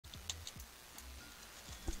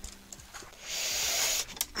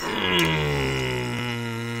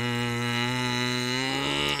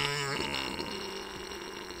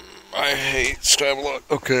Hey, Skyblock.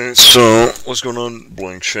 Okay, so what's going on?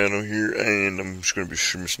 Blank Shadow here, and I'm just gonna be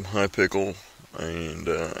streaming some Hypixel. And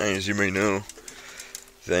as you may know,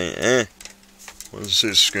 what does it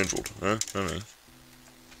say scheduled? Huh? I don't know.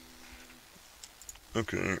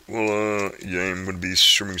 Okay, well, yeah, I'm gonna be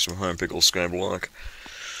streaming some Hypixel Skyblock.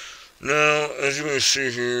 Now, as you may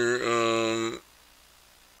see here,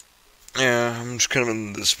 yeah, I'm just kind of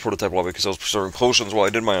in this prototype lobby because I was preserving potions while I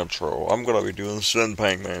did my intro. I'm gonna be doing Sven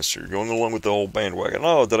Master, going along with the whole bandwagon.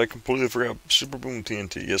 Oh, did I completely forget Super Boom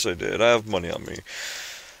TNT? Yes, I did. I have money on me.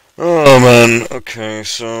 Oh, man. Okay,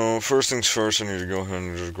 so, first things first, I need to go ahead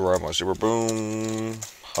and just grab my Super Boom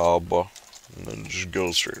hub, and then just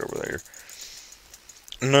go straight over there.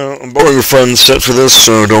 No, I'm borrowing a friend's set for this,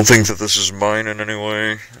 so don't think that this is mine in any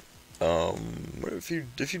way. If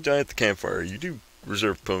you die at the campfire, you do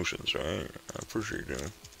reserve potions, right? I'm pretty sure you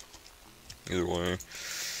do. Either way, I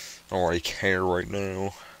don't really care right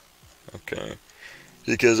now. Okay.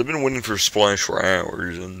 Because I've been waiting for Splash for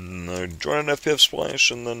hours, and I joined an FPF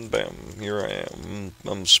Splash, and then bam, here I am.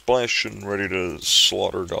 I'm splashing, ready to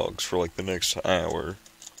slaughter dogs for like the next hour.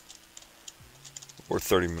 Or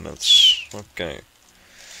 30 minutes. Okay.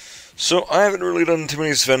 So, I haven't really done too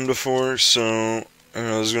many Sven before, so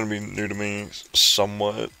this is going to be new to me,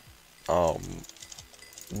 somewhat.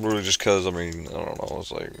 Really just because, I mean, I don't know, it's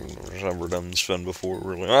like, I've never done Sven before,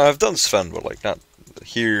 really. I've done Sven, but, like, not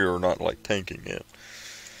here, or not, like, tanking it.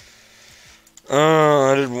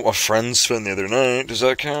 I did a friend Sven the other night, does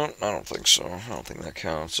that count? I don't think so, I don't think that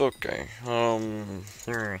counts, okay.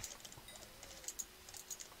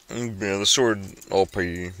 Yeah, the sword, OP,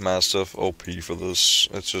 Mastiff, OP for this,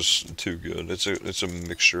 it's just too good, it's a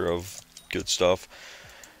mixture of good stuff.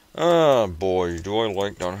 Ah, boy, do I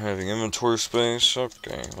like not having inventory space?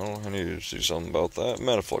 Okay, well, I need to do something about that.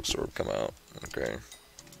 Metaflux sword come out. Okay.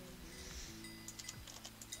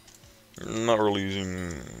 I'm not really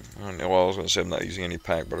using... well, I was going to say I'm not using any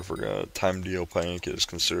pack, but I forgot. Time deal pack is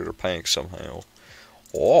considered a pack somehow.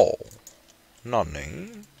 Oh!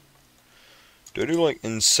 Nani? Do I do, like,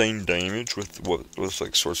 insane damage with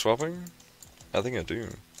like, sword swapping? I think I do.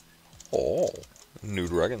 Oh! New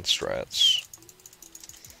dragon strats.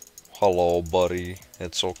 Hello, buddy.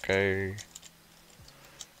 It's okay.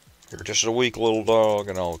 You're just a weak little dog,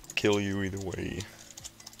 and I'll kill you either way.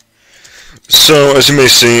 So, as you may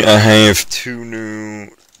see, I have two new,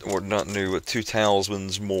 or not new, but two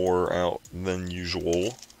talismans more out than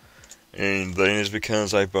usual. And that is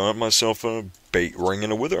because I bought myself a bait ring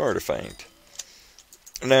and a wither artifact.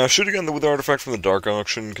 Now, I should have gotten the wither artifact from the dark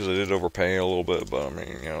auction, because I did overpay a little bit, but I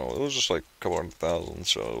mean, you know, it was just like a couple $100,000,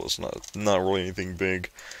 so it was not really anything big.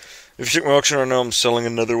 If you check my auction right now, I'm selling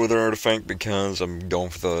another wither artifact because I'm going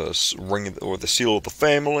for the ring or the seal of the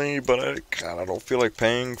family, but I don't feel like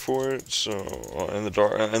paying for it. So in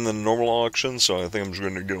the normal auction, so I think I'm just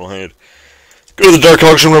going to go ahead, go to the dark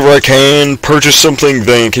auction whenever I can, purchase something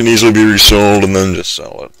that can easily be resold, and then just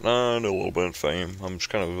sell it. I need a little bit of fame. I'm just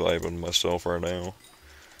kind of vibing myself right now.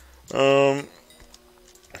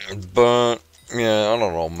 But yeah, I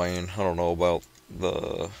don't know, man. I don't know about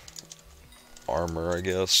the armor, I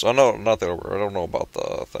guess. I know, not the armor, I don't know about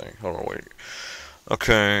the thing. Hold on, wait.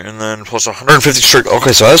 Okay, and then plus 150 strength.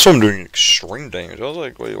 Okay, so that's why I'm doing extreme damage. I was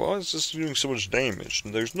like, wait, why is this doing so much damage?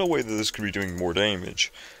 And there's no way that this could be doing more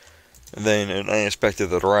damage than I expected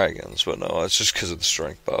the dragons, but no, it's just because of the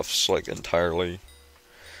strength buffs, like, entirely.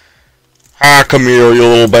 Ah, come here, you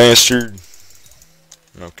little bastard.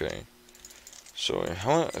 Okay. So,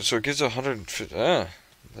 so it gives 150, that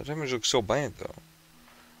damage looks so bad, though.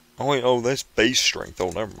 Oh wait, oh, that's base strength.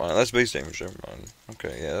 Oh, never mind. That's base damage, never mind.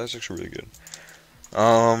 Okay, yeah, that's actually really good.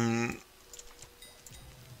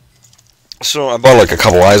 So I bought like a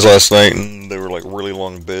couple eyes last night, and they were like really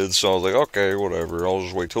long bids, so I was like, okay, whatever, I'll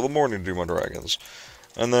just wait till the morning to do my dragons.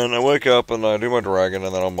 And then I wake up, and I do my dragon,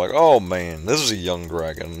 and then I'm like, oh man, this is a young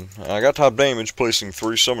dragon. I got top damage placing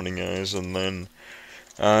 3 summoning eyes, and then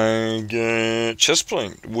I get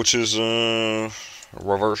chestplate, which is,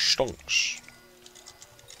 reverse stunks.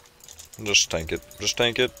 Just tank it. Just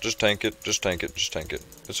tank it. Just tank it. Just tank it. Just tank it.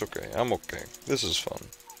 It's okay. I'm okay. This is fun.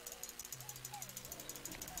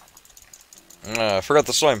 I forgot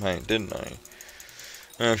the slime hat, didn't I?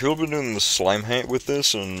 People have been doing the slime hat with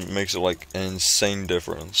this, and it makes it, like, an insane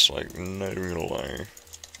difference. Like, not even gonna lie.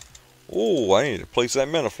 Oh, I need to place that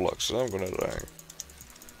Metaflux. I'm gonna die.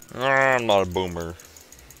 I'm not a boomer.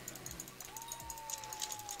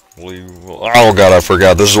 Oh god, I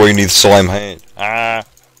forgot. This is where you need the slime hat.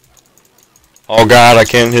 Oh god, I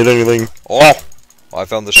can't hit anything. Oh! I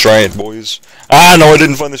found the strat, boys. Ah, no, I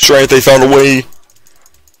didn't find the strat. They found a way.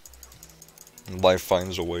 Life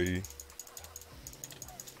finds a way.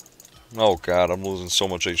 Oh god, I'm losing so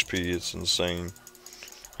much HP, it's insane.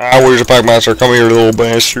 Ah, where's the Packmaster? Come here, little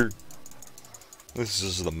bastard. This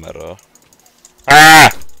is the meta.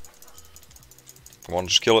 Ah! Come on,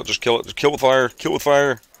 just kill it, just kill it. Just kill with fire, kill with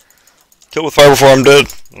fire. Kill with fire before I'm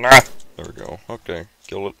dead. Nah. There we go. Okay,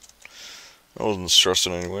 kill it. I wasn't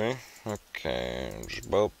stressing anyway. Okay,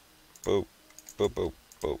 just boop, boop, boop, boop,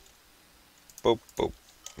 boop, boop, boop.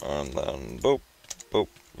 And then boop, boop.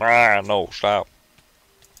 Ah, no, stop.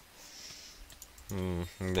 And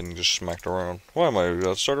then you just smacked around. Why am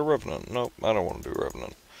I start a Revenant? Nope, I don't want to do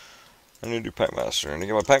Revenant. I need to do Packmaster. And to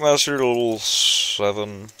get my Packmaster to level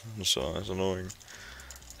 7, so it's annoying.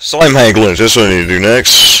 Slime Haglage, that's what I need to do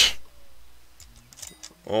next.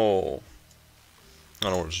 Oh. I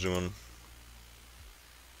know what it's doing.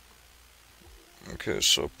 Okay,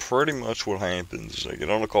 so pretty much what happens is I get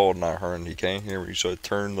on the call with Nihern, he can't hear me, so I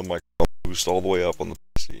turn the microphone boost all the way up on the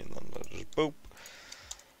PC, and then I just boop.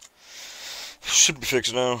 Should be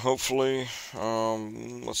fixed now, hopefully.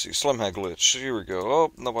 Let's see, Slime Hat glitch. Here we go.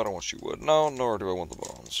 Oh, no, I don't want you wood. No, nor do I want the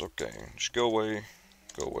bones. Okay, just go away.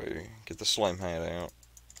 Go away. Get the Slime Hat out.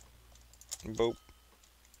 Boop.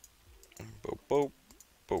 Boop, boop.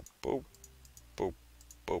 Boop, boop. Boop,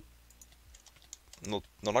 boop. No,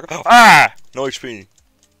 not gonna. Ah! No HP.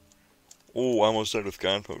 Oh, I almost died with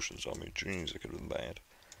guide potions on me. Jeez, that could have been bad.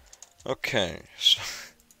 Okay,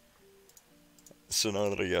 so now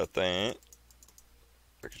that I got that,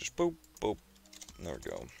 I can just boop, boop. There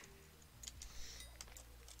we go.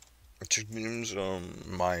 Which means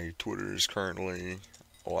my Twitter is currently,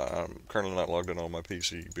 well, I'm currently not logged in on my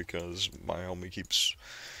PC because my homie keeps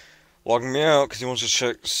logging me out because he wants to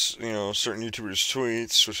check, you know, certain YouTubers'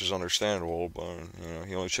 tweets, which is understandable, but, you know,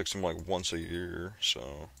 he only checks them like once a year,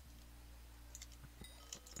 so.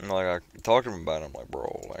 And like, I talked to him about it, I'm like,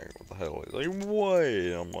 bro, like, what the hell? He's like, what?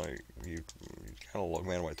 And I'm like, you kind of log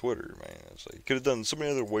me out of my Twitter, man. It's like, you could have done so many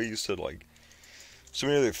other ways to, like, so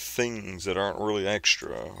many other things that aren't really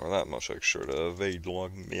extra, or that much extra, to evade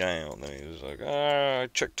logging me out. And then he's like, I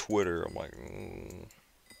checked Twitter. I'm like,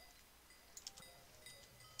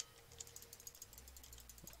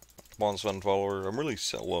 Come on, Sven follower. I'm really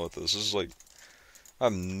low at this. This is like,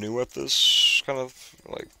 I'm new at this, kind of,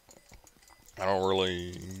 like, I don't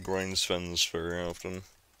really grind Svens very often.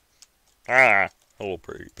 Ah! Hello,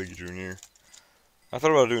 Piggy Jr. I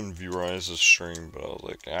thought about doing View-Rise's stream, but I was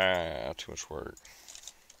like, too much work.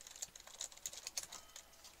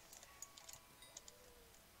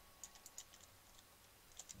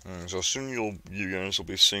 So soon you guys will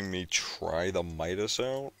be seeing me try the Midas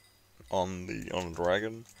out on the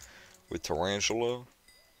dragon with Tarantula.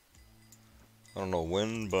 I don't know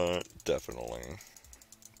when, but definitely,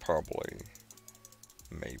 probably,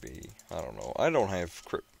 maybe. I don't know. I don't have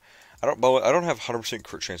crit. I don't have 100%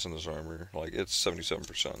 crit chance on this armor. Like, it's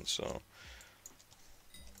 77%. So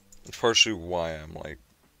it's partially why I'm like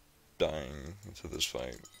dying into this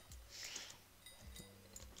fight.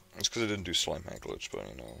 It's because I didn't do Slime Hack glitch, but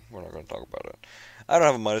you know, we're not going to talk about it. I don't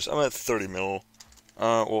have a Midas. I'm at 30 mil.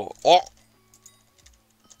 Well, oh!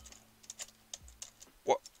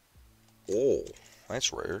 What? Oh,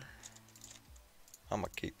 that's rare. I'm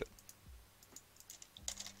going to keep it.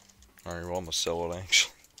 Alright, well, I'm going to sell it,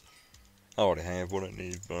 actually. I already have what I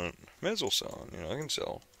need, but may as well sell it. You know, I can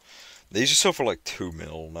sell. They used to sell for like 2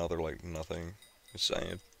 mil. Now they're like nothing. It's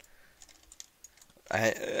sad.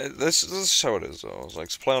 This is how it is, though. It's like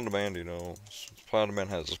supply on demand, you know. Supply on demand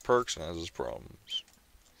has its perks and has its problems.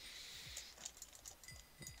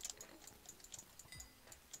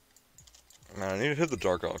 Man, I need to hit the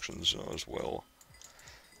dark auctions as well.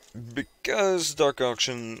 Because dark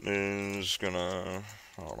auction is gonna,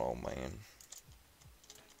 I don't know, man.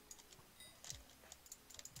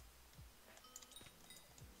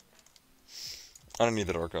 I don't need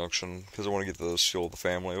the dark auction because I want to get the seal of the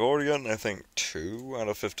family. I've already gotten, I think, 2 out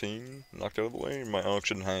of 15 knocked out of the way. My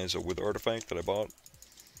auction has a wither artifact that I bought.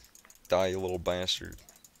 Die, you little bastard.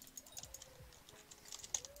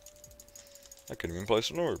 I couldn't even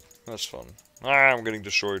place an orb. That's fun. I'm getting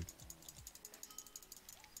destroyed.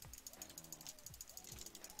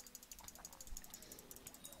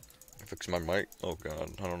 Fix my mic. Oh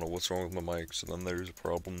god, I don't know what's wrong with my mic, so then there's a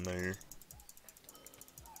problem there.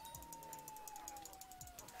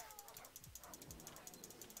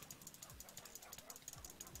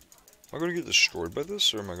 Am I going to get destroyed by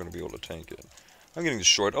this, or am I going to be able to tank it? I'm getting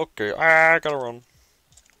destroyed. Okay, I gotta run.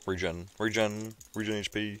 Regen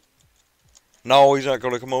HP. No, he's not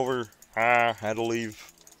going to come over. Had to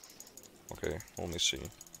leave. Okay, let me see.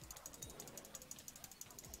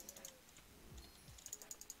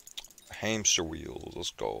 Hamster wheels,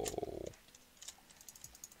 let's go.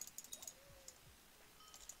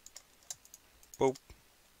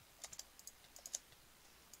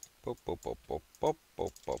 Boop, boop, boop, boop, boop,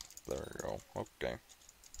 boop, boop. There we go. Okay.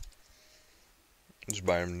 Just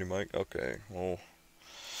buy him a new mic. Okay. Well,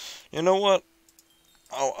 you know what?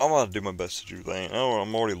 I want to do my best to do that.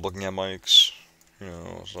 I'm already looking at mics. You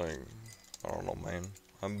know, it's like, I don't know, man.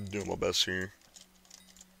 I'm doing my best here.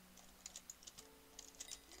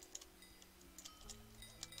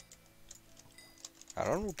 I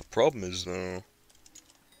don't know what the problem is, though.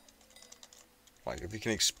 Like, if you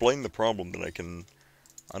can explain the problem, then I can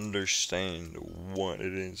understand what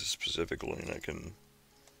it is specifically, and I can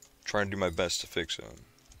try and do my best to fix it.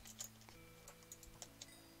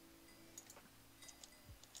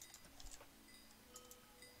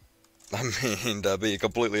 I mean, to be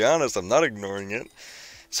completely honest, I'm not ignoring it.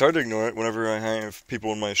 It's hard to ignore it whenever I have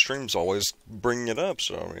people in my streams always bringing it up.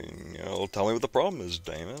 So, I mean, you know, tell me what the problem is,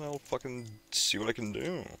 damn it. I'll fucking see what I can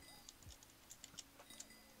do.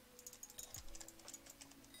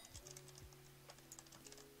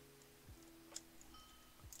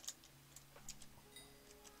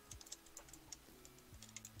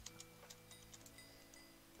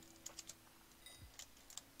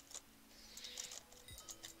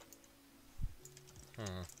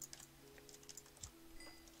 Hmm.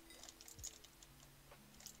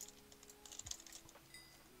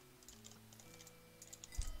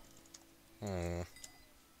 Hmm.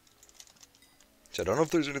 So I don't know if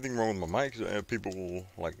there's anything wrong with my mic. I have people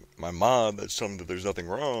like my mod that's telling me that there's nothing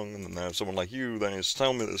wrong, and then I have someone like you that is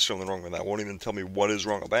telling me there's something wrong with that. Won't even tell me what is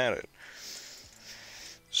wrong about it.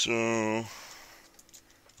 So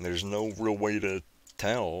there's no real way to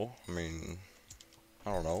tell. I mean,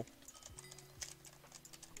 I don't know.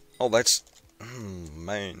 Oh, that's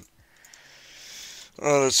man.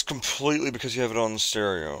 That's completely because you have it on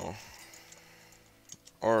stereo.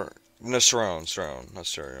 Or, no, surround, not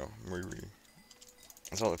stereo.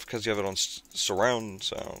 It's not because you have it on surround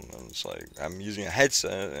sound, and it's like, I'm using a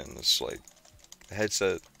headset, and it's like, the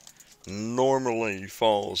headset normally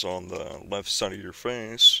falls on the left side of your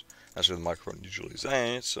face. That's where the microphone usually is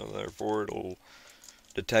at, so therefore it'll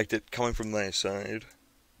detect it coming from that side.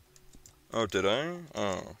 Oh, did I?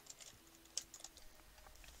 Oh.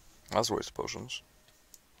 That's a waste of potions.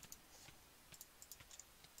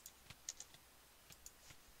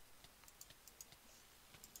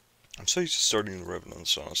 I'm so used to starting the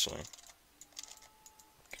Revenants, honestly.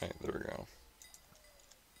 Okay, there we go.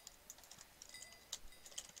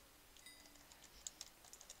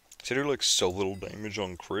 So they do like so little damage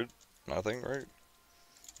on crit? Nothing, right?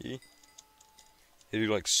 Yeah. They do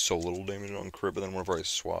like so little damage on crit, but then whenever I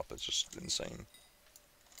swap, it's just insane.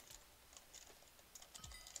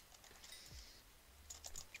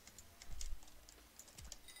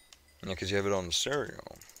 Yeah, because you have it on stereo.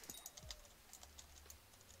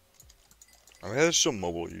 I mean, there's some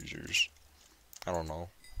mobile users. I don't know.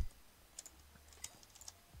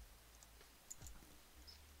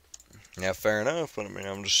 Yeah, fair enough, but I mean,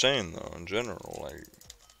 I'm just saying though, in general, like,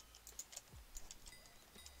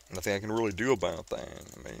 nothing I can really do about that.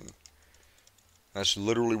 I mean, that's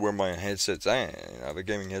literally where my headset's at. I have a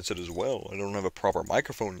gaming headset as well. I don't have a proper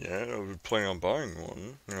microphone yet. I was planning on buying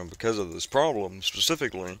one, you know, because of this problem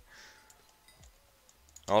specifically.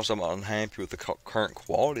 Also, I'm unhappy with the current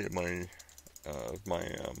quality of my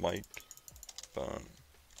mic, but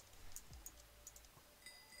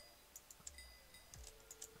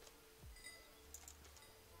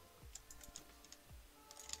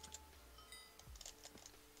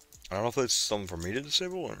I don't know if that's something for me to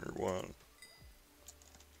disable or what.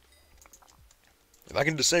 If I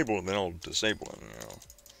can disable it, then I'll disable it, you know.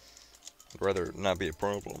 I'd rather it not be a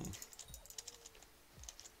problem.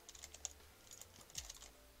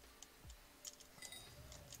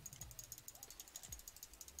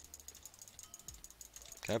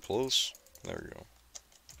 Can I close? There we go.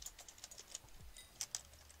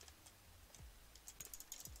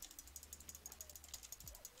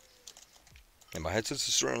 And my headset's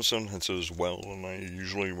a surround sound headset as well, and I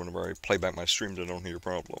usually, whenever I play back my streams, I don't hear a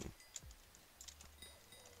problem.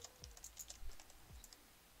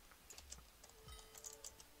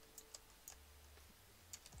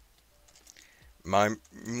 My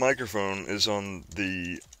microphone is on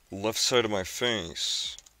the left side of my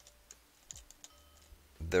face.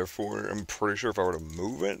 Therefore, I'm pretty sure if I were to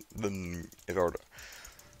move it, then if I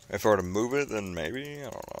were to move it, then maybe, I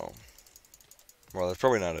don't know. Well, that's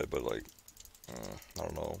probably not it, but like, I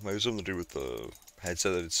don't know. Maybe something to do with the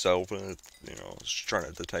headset itself, and it, you know, it's trying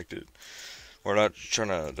to detect it. Or not trying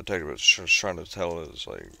to detect it, but it's trying to tell it. It's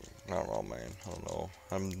like, I don't know, man. I don't know.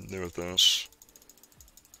 I'm new with this.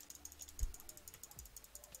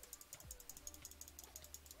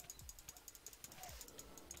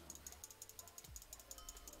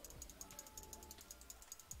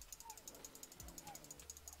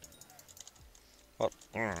 What?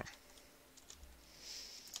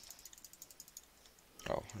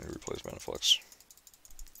 Oh, I need to replace Maniflex.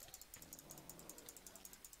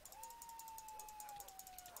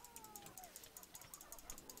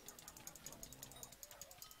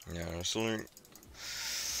 Yeah, I still need...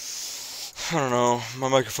 I don't know. My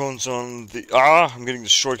microphone's on the... Ah! I'm getting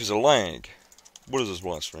destroyed because of lag. What is this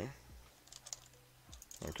blasphemy?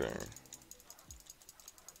 Okay.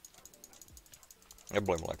 I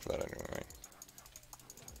blame lag for that anyway, right?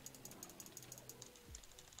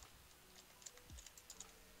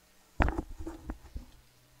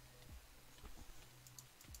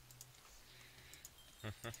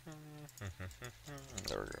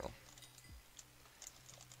 There we go.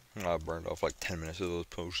 I burned off like 10 minutes of those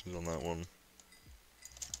potions on that one.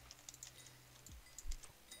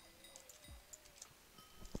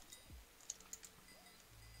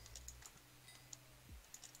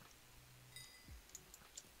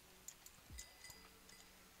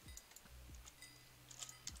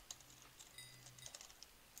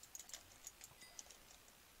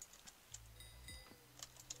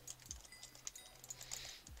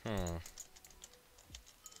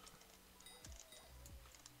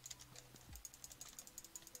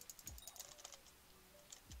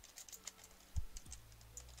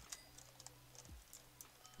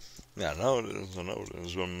 Yeah, I know it is, I know it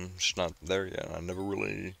is, but I'm just not there yet. I never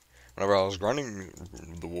really... Whenever I was grinding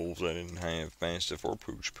the wolves, I didn't have Mastiff or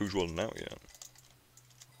Pooch. Pooch wasn't out yet.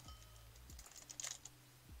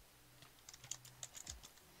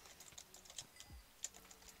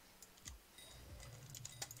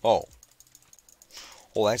 Oh.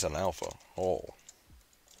 Oh, that's an alpha. Oh.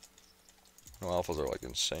 No, alphas are like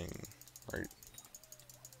insane, right?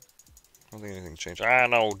 I don't think anything changed. Ah,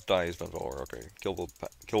 no, die has been over. Okay, kill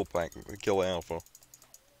the alpha.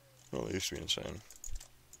 Well, it used to be insane.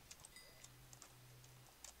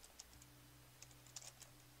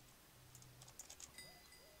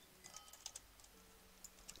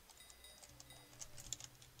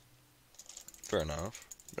 Fair enough.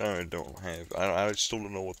 I don't have. I still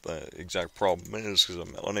don't know what the exact problem is because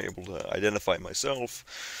I'm unable to identify it myself.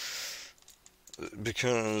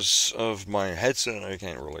 Because of my headset, I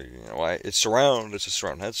can't really, you know, it's a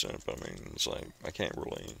surround headset, but I mean, it's like, I can't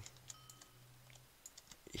really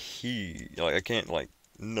like, I can't, like,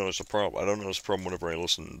 notice a problem. I don't notice a problem whenever I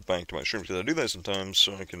listen back to my streams, because I do that sometimes,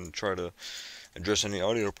 so I can try to address any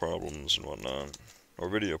audio problems and whatnot, or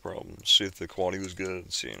video problems, see if the quality was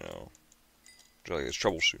good, see, you know, like, it's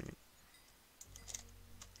troubleshooting.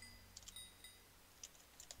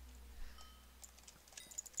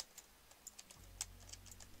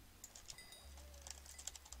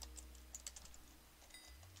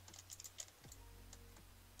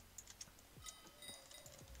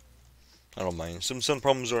 I don't mind. Some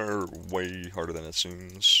problems are way harder than it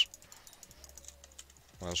seems.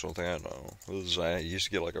 That's one thing I know. I used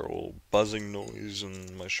to get like a little buzzing noise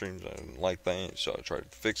in my streams. I didn't like that, so I tried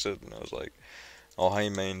to fix it, and I was like, "Oh, hey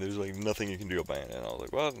man, there's like nothing you can do about it." And I was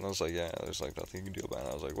like, "What?" And I was like, "Yeah, there's like nothing you can do about it."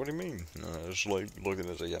 I was like, "What do you mean?" And I just like looked at it and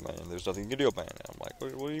I was like, "Yeah, man, there's nothing you can do about it." I'm like,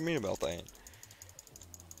 "What do you mean about that?"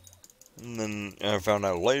 And then I found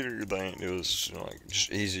out later that it was, you know, like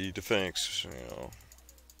just easy to fix, you know,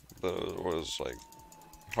 but it was like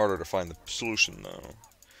harder to find the solution though.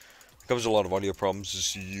 It comes to a lot of audio problems,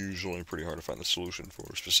 it's usually pretty hard to find the solution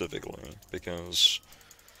for specifically, because,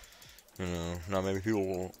 you know, not many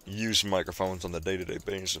people use microphones on the day-to-day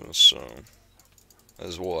basis, so,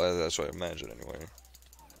 as well, that's what I imagine anyway.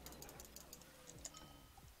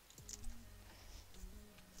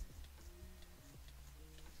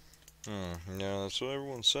 Yeah, that's what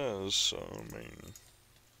everyone says, so, I mean...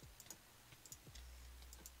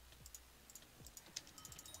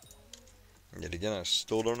 Yet again, I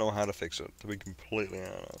still don't know how to fix it, to be completely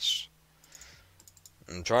honest.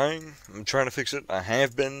 I'm trying to fix it, I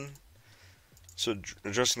have been, so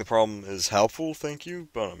addressing the problem is helpful, thank you,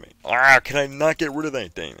 but I mean, can I not get rid of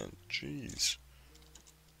that demon? Jeez.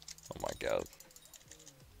 Oh my god.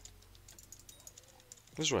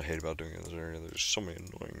 This is what I hate about doing in this area, there's so many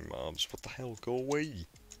annoying mobs. What the hell, go away!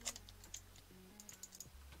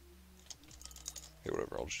 Hey,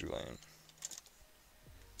 whatever, I'll just do that.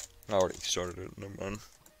 I already started it, never mind.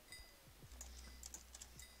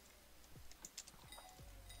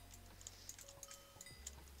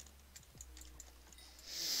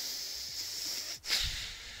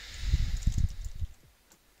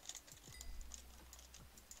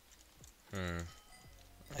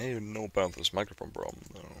 I didn't even know about this microphone problem,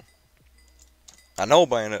 though. I know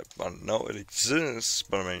about it, I know it exists,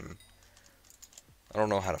 but I mean, I don't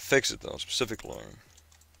know how to fix it, though, specifically.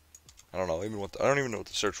 I don't know, I don't even know what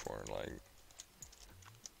to search for, like,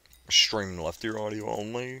 Stream left ear audio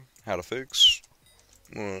only. How to fix?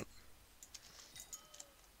 What?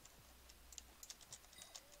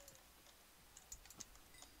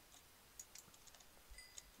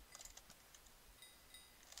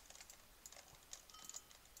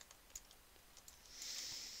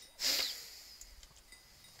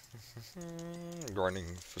 Grinding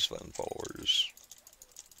for Sven followers.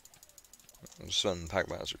 Sven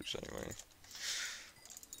Packmasters, anyway.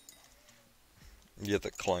 Get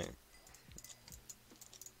the claim.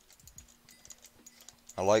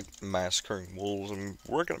 I like massacring wolves. I'm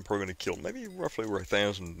probably going to kill maybe roughly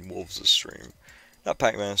 1,000 wolves this stream. Not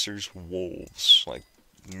Packmasters, wolves. Like,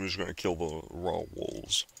 I'm just going to kill the raw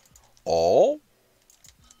wolves. All?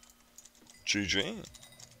 GG.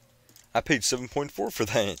 I paid 7.4 for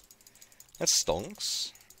that. That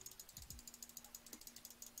stonks.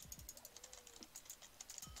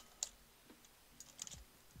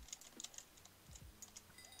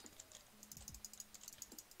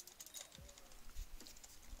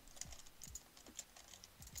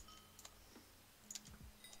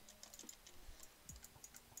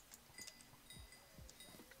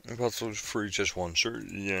 If that's free just one shirt,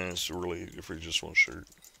 yeah, it's really free just one shirt.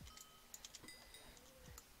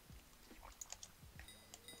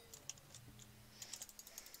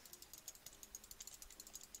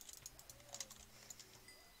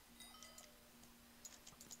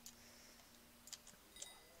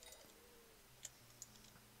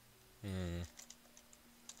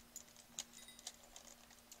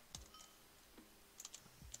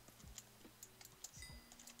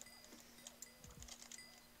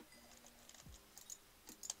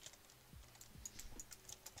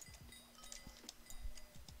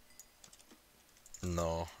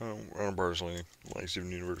 No, I don't personally like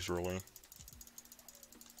Steven Universe, really.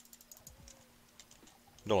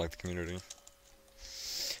 Don't like the community.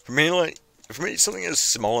 For me, something as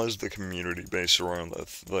small as the community based around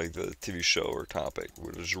the TV show or topic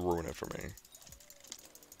would just ruin it for me.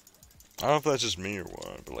 I don't know if that's just me or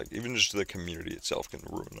what, but like even just the community itself can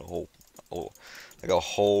ruin a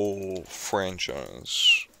whole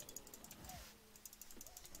franchise.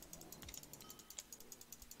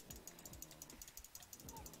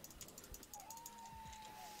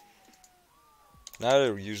 Now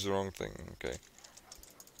they use the wrong thing. Okay.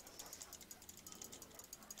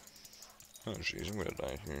 Oh jeez, I'm gonna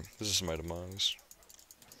die here. This is my demise.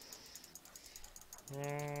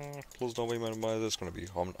 Please don't be my demise. That's gonna be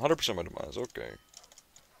 100% my demise. Okay.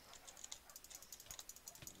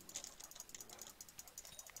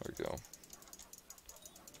 There we go.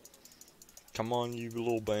 Come on, you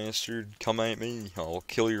little bastard. Come at me. I'll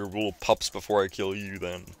kill your little pups before I kill you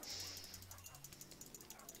then.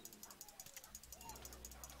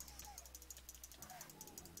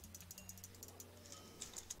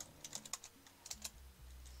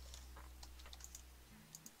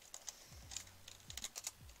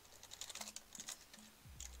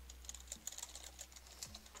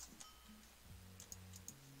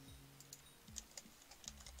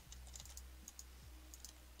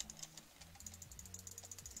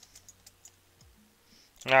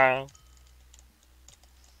 Ah.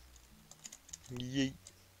 Yeet.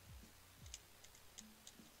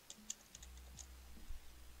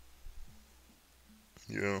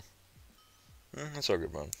 Yeah. That's all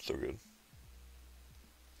good, man. So good.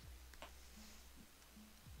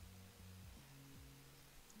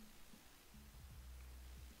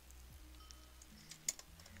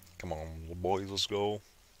 Come on, little boys, let's go.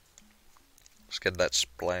 Let's get that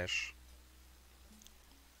splash.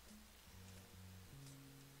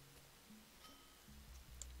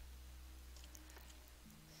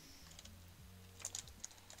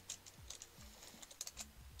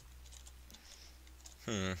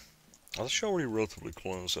 I was already relatively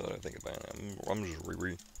close, so that I think about it. I'm just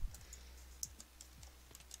re-re.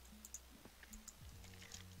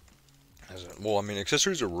 Well, I mean,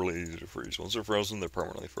 accessories are really easy to freeze. Once they're frozen, they're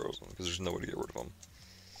permanently frozen, because there's no way to get rid of them.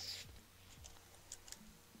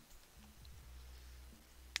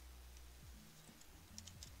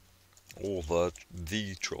 Oh,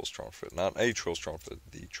 the Trollstron fit. Not a Trollstron fit,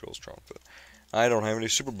 the Trollstron fit. I don't have any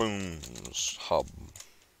super booms. Hub.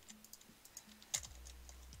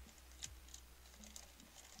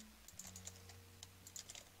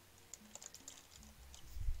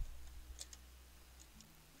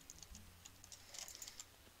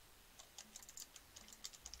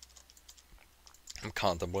 I'm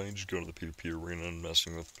contemplating just going to the PvP arena and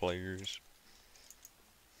messing with players.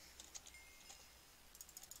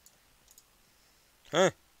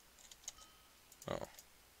 Huh? Oh.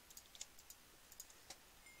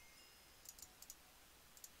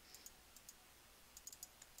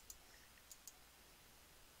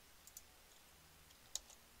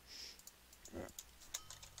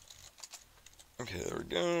 Okay, there we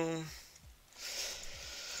go.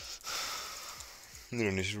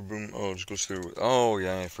 Need a super boom. Oh, it just goes through. Oh,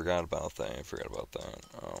 yeah, I forgot about that.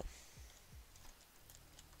 Oh.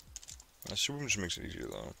 That super boom just makes it easier,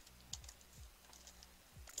 though.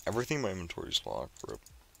 Everything in my inventory is locked. Rip.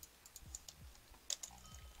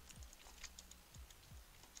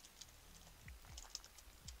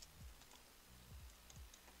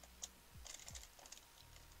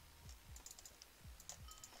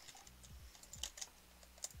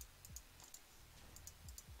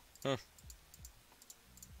 Huh.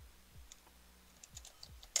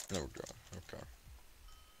 There we go. Okay.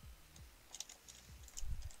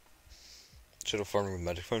 Shadow farming with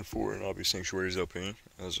Magic Find 4 and obvious Sanctuary's OP.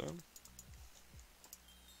 As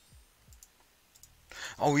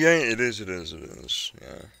Oh yeah, it is.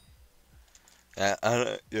 Yeah.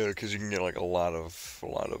 Yeah, because you can get like a lot of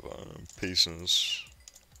pieces,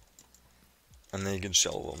 and then you can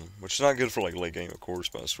sell them, which is not good for like late game, of course,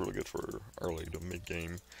 but it's really good for early to mid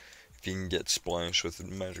game if you can get Splash with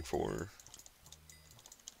Magic 4.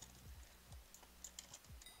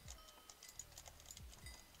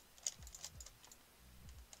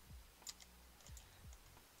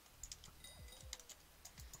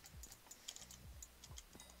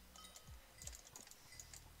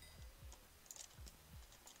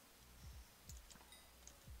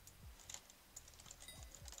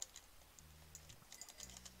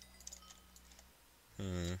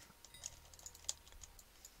 Hmm.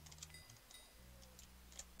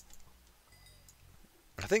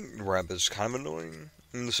 I think Rabbit's kind of annoying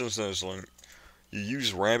in the sense that it's like you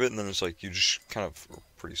use Rabbit and then it's like you just kind of are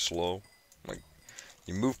pretty slow. Like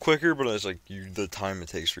you move quicker, but it's like the time it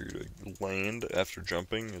takes for you to land after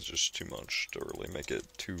jumping is just too much to really make it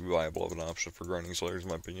too viable of an option for grinding Slayers, in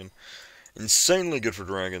my opinion. Insanely good for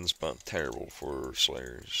dragons, but terrible for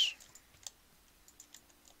Slayers.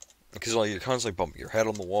 Because like you're constantly bumping your head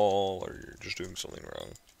on the wall, or you're just doing something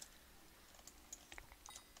wrong.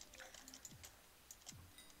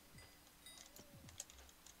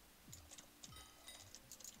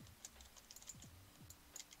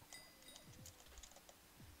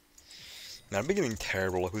 Now, I've been getting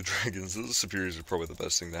terrible luck with dragons. The superiors are probably the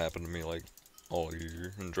best thing to happen to me, like, all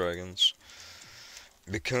year in dragons.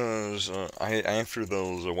 Because, after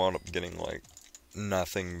those, I wound up getting, like,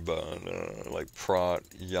 nothing but, like, prot,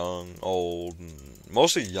 young, old, and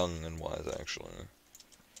mostly young and wise, actually.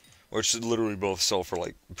 Which literally both sell for,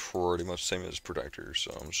 like, pretty much the same as protectors,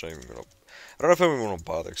 so I'm just not even gonna... I don't know if I'm even gonna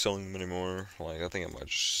bother selling them anymore. Like, I think I might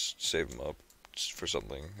just save them up just for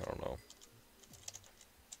something. I don't know.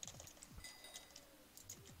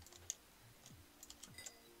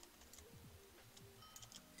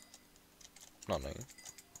 Not me.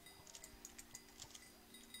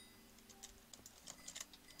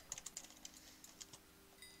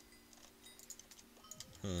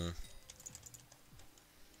 Hmm.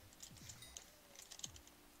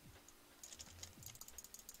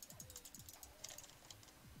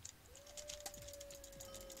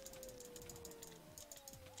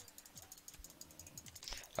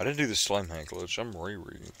 I didn't do the slime hack glitch. I'm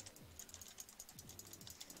Riri.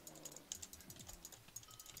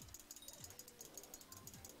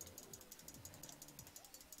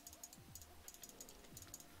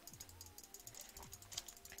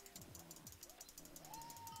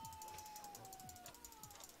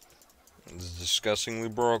 It's disgustingly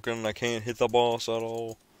broken. I can't hit the boss at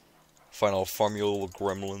all. Fine, I'll farm you little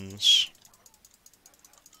gremlins.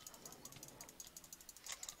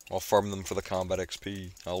 I'll farm them for the combat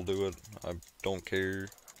XP. I'll do it. I don't care.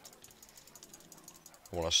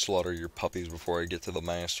 I want to slaughter your puppies before I get to the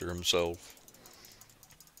master himself.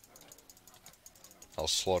 I'll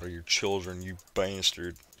slaughter your children, you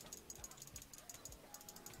bastard.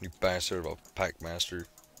 You bastard of a pack master.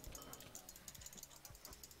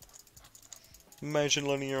 Imagine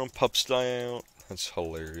letting your own pups die out. That's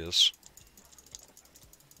hilarious.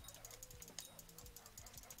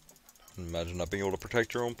 Imagine not being able to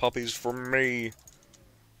protect your own puppies from me.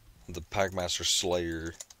 The Packmaster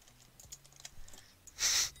Slayer.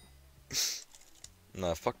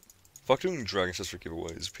 Nah, fuck doing Dragon Sister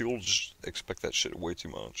giveaways. People just expect that shit way too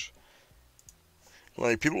much.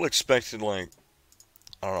 Like, people expected, like,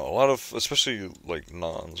 I don't know, a lot of, especially, like,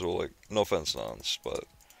 nons, or, like, no offense, nons, but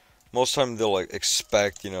most of the time they'll, like,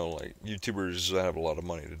 expect, you know, like, YouTubers that have a lot of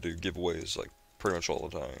money to do giveaways, like, pretty much all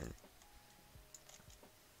the time.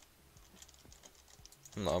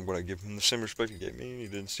 No, I'm gonna give him the same respect he gave me, and he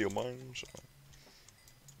didn't steal mine, so.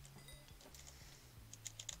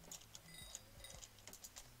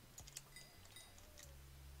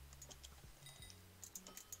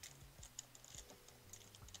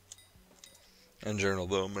 In general,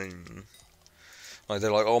 though, I mean, Like, they're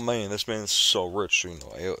like, oh man, this man's so rich, you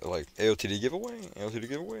know, like, AOTD giveaway? AOTD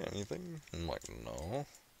giveaway? Anything? I'm like, no.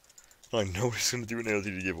 Like, nobody's gonna do an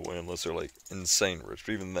AOTD giveaway unless they're, like, insane rich.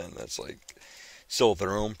 But even then, that's, like, still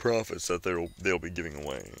their own profits that they'll be giving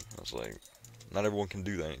away. I was like, not everyone can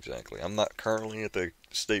do that exactly. I'm not currently at the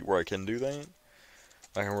state where I can do that.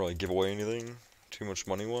 I can't really give away anything too much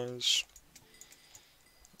money-wise.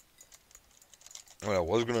 I mean, I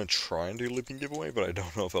was gonna try and do a leaping giveaway, but I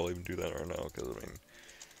don't know if I'll even do that right now, because, I mean,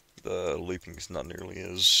 the leaping is not nearly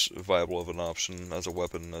as viable of an option as a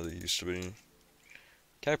weapon as it used to be.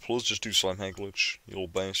 Can I please just do slime hand glitch, you little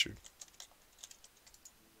bastard?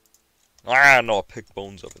 Ah, no, I picked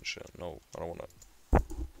bones up and shit. No, I don't wanna.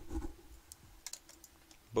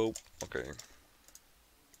 Boop. Okay.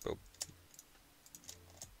 Boop.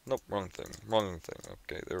 Nope, wrong thing. Wrong thing.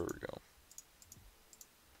 Okay, there we go.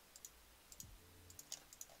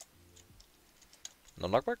 No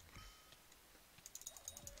knockback?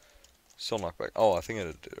 Still knockback. Oh, I think I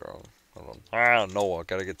did it wrong. Hold on. Ah, no, I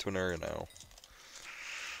gotta get to an area now.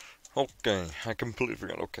 Okay, I completely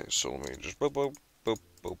forgot. Okay, so let me just boop, boop, boop,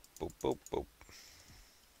 boop, boop, boop, boop.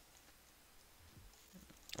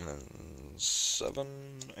 And then 7,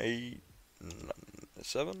 8,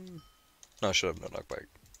 7? No, I should have no knockback.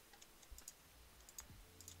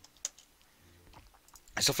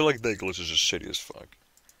 I still feel like that glitch is just shitty as fuck.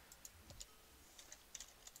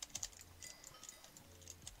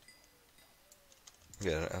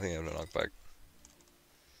 Yeah, I think I have no knockback.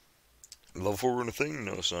 Level 4 rune a thing?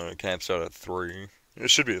 No, it's not. It caps out at 3. It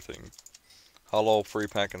should be a thing. Hollow free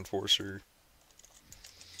pack enforcer.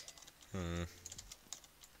 Man,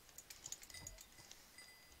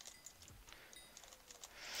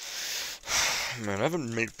 I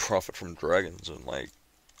haven't made profit from dragons in like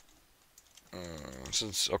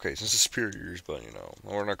since the superior years, but you know,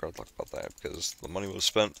 we're not gonna talk about that because the money was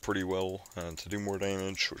spent pretty well and to do more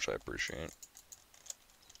damage, which I appreciate.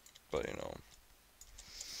 But you know,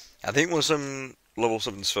 I think once I'm level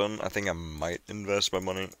 7 Sven, I think I might invest my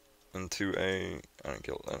money into a. I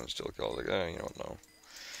don't steal a kill. Like, you know what?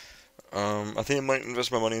 No. I think I might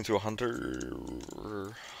invest my money into a hunter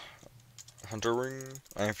ring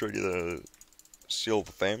after I get a seal of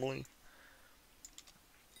the family.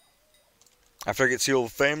 After I get seal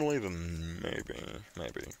of the family, then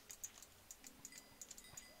maybe.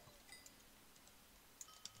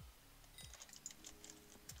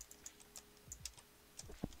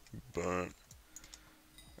 But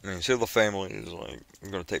I mean, seal of the family is like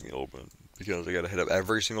gonna take me a little bit because I gotta hit up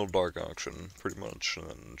every single dark auction pretty much and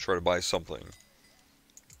then try to buy something.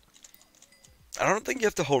 I don't think you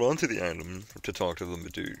have to hold on to the item to talk to them,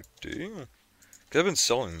 but do you? Because I've been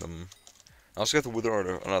selling them. I also got the wither art,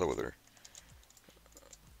 another wither.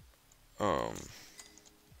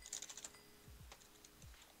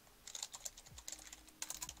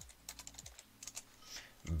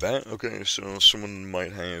 Okay, so someone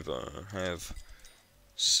might have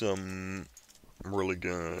some really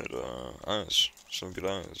good eyes, some good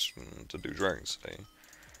eyes to do dragons today.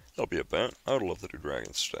 That'll be a bet. I would love to do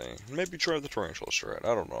dragons today. Maybe try the tarantula strat.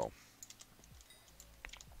 I don't know.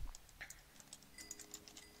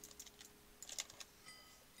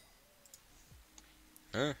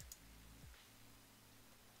 Eh.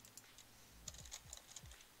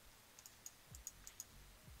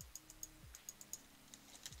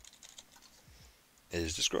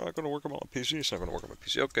 Is this not going to work on my PC? It's not going to work on my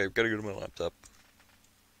PC. Okay, gotta go to my laptop.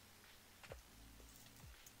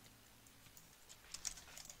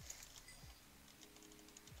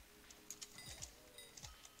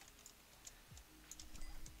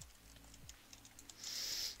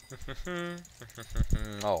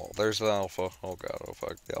 Oh, there's the alpha. Oh god, oh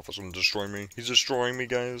fuck. The alpha's gonna destroy me. He's destroying me,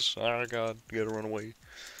 guys. Oh god, gotta run away.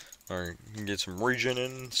 Alright, you can get some regen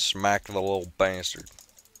in. Smack the little bastard.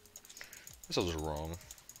 This is wrong.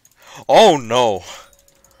 Oh no!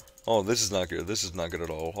 Oh, this is not good. This is not good at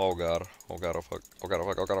all. Oh god. Oh god, oh fuck. Oh god, oh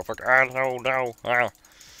fuck. Oh god, oh fuck. Ah, no. Ah.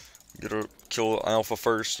 Gotta kill alpha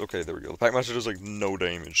first. Okay, there we go. The Packmaster does like no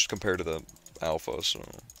damage compared to the alpha, so.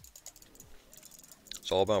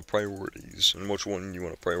 It's all about priorities and which one you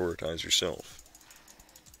want to prioritize yourself.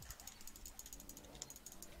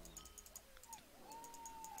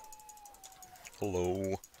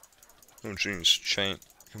 Hello. Oh jeez, Chant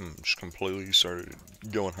just completely started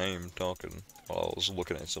going ham talking while I was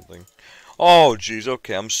looking at something. Oh jeez,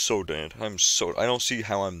 okay, I'm so dead. I don't see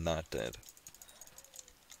how I'm not dead.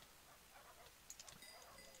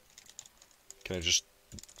 Can I just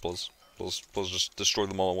please just destroy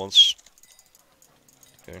them all at once?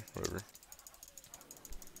 Okay, whatever.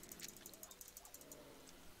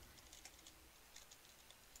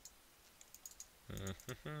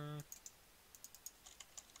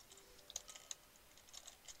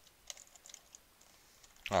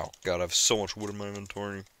 Oh god, I have so much wood in my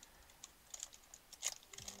inventory.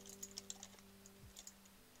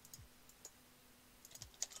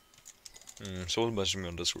 Someone's messaging me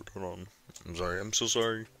on Discord. Hold on. I'm sorry. I'm so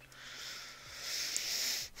sorry.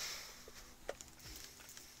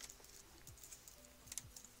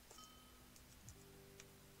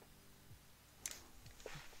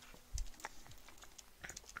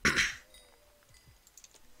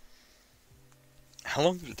 How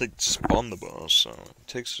long did it take to spawn the boss?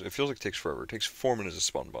 It feels like it takes forever. It takes 4 minutes to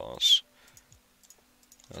spawn the boss.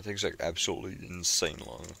 That takes like absolutely insane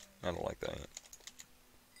long. I don't like that.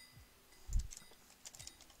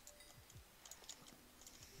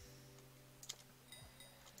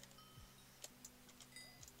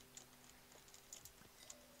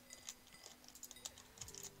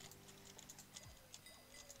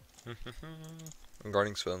 I'm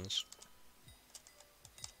guarding Sven's.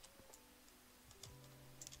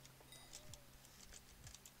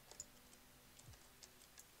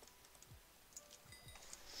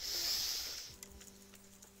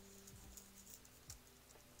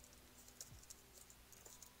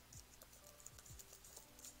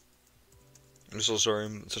 I'm so sorry,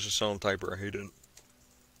 I'm such a silent typer, I hate it.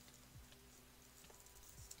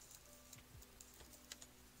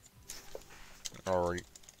 Alright.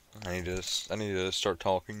 I need to start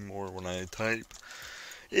talking more when I type.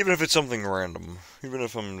 Even if it's something random. Even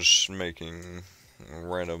if I'm just making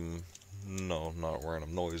random, no, not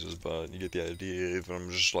random noises, but you get the idea. If I'm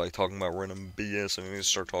just like talking about random BS, I need to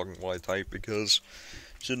start talking while I type because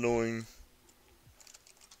it's annoying.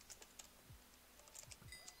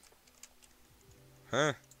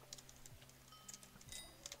 Huh?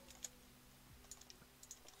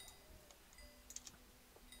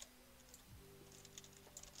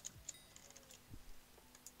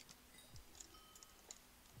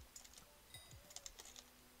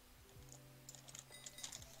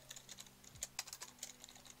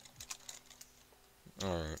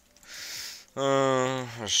 Alright.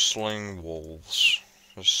 Slaying wolves.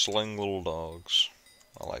 Slaying little dogs.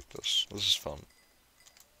 I like this. This is fun.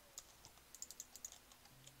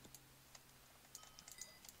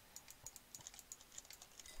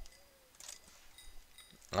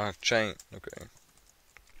 Ah, chain. Okay.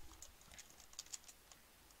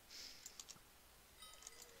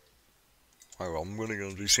 Alright, well, I'm gonna go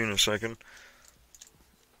to DC in a second.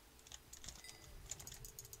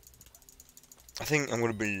 I think I'm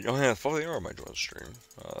gonna be. Oh yeah, follow the arrow might join the stream.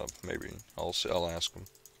 Maybe I'll see. I'll ask him.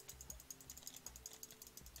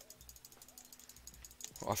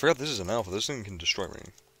 Oh, I forgot this is an alpha. This thing can destroy me.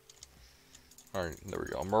 All right, there we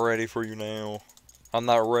go. I'm ready for you now. I'm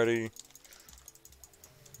not ready.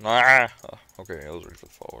 Ah. Okay, I was ready for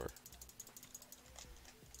the follower.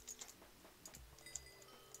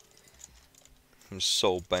 I'm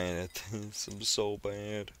so bad at this. I'm so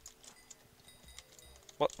bad.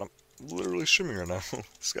 What? I'm literally streaming right now.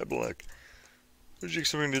 Skyblock. What did you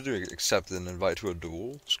expect me to do? Accept an invite to a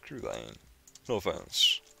duel? Screw that. No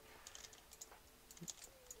offense.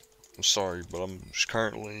 I'm sorry, but I'm just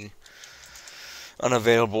currently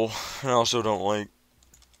unavailable. I also don't like.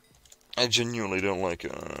 I genuinely don't like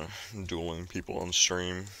dueling people on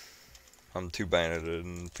stream. I'm too bad at it,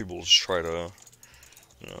 and people just try to,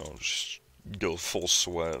 just go full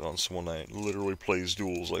sweat on someone that literally plays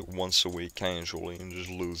duels like once a week casually and just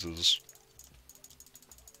loses.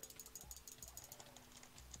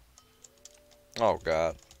 Oh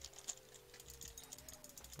god.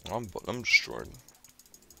 I'm destroyed.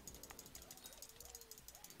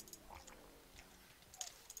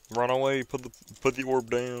 Run away, put the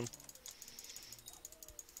orb down.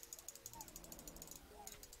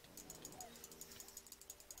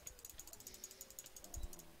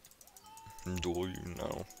 Duel you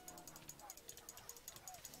know.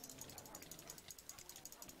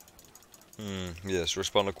 Yes,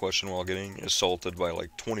 respond to question while getting assaulted by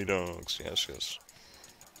like 20 dogs. Yes, yes.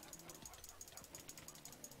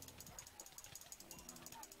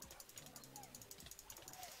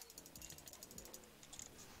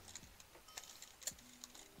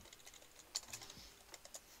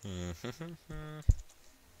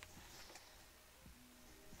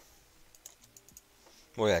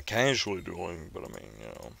 Well, yeah, casually dueling, but I mean,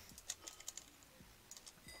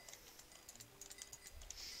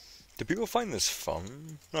 Do people find this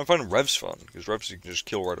fun? No, I find Revs fun, because Revs you can just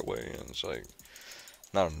kill right away, and it's like,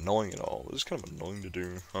 not annoying at all. It's kind of annoying to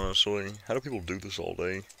do, honestly. How do people do this all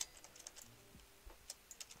day?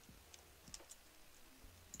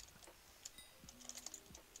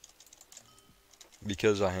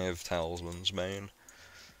 Because I have talismans, man.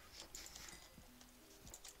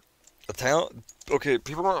 A okay,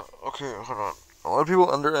 people are, okay, hold on. a lot of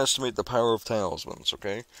people underestimate the power of talismans,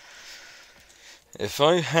 okay? If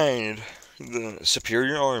I had the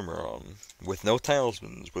superior armor on, with no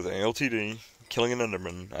talismans, with an LTD, killing an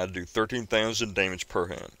Enderman, I'd do 13,000 damage per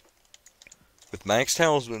hit. With max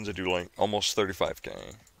talismans, I do like almost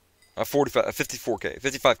 35k. 54k,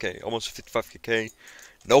 55k, almost 55k.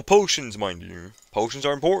 No potions, mind you. Potions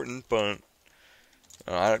are important, but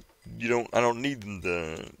I don't need them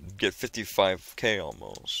to get 55k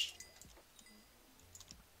almost.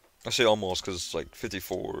 I say almost because it's like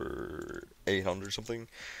 54,800 something.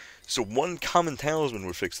 So one common talisman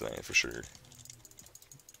would fix that for sure.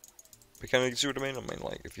 But kind of see what I mean? I mean,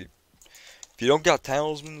 like if you don't got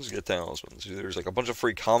talismans, get talismans. There's like a bunch of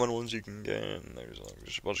free common ones you can get, and there's like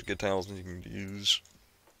just a bunch of good talismans you can use.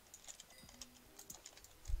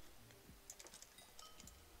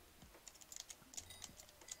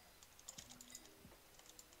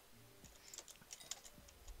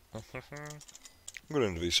 I'm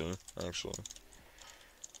going to VC, actually.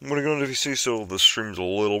 I'm going to go into VC so the stream's a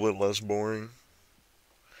little bit less boring.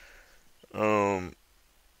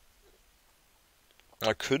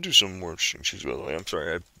 I could do some more cheese, by the way. I'm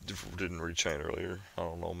sorry, I didn't read chat earlier. I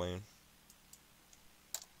don't know, man.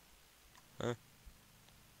 Huh?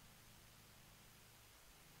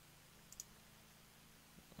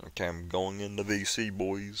 Okay, I'm going into VC,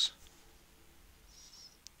 boys.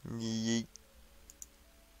 Yeet.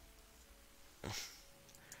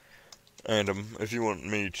 And if you want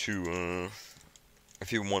me to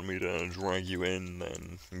drag you in,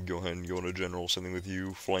 then go ahead and go into general, something with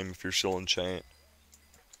you, Flame, if you're still in chat.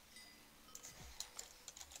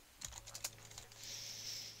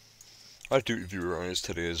 I do viewer-eyes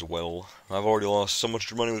today as well. I've already lost so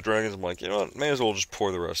much money with dragons, I'm like, you know what, may as well just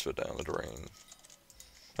pour the rest of it down the drain.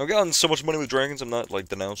 I've gotten so much money with dragons, I'm not, like,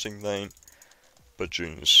 denouncing that, but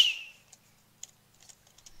jeez.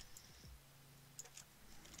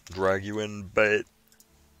 Drag you in, bet.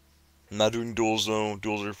 I'm not doing duels though.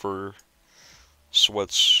 Duels are for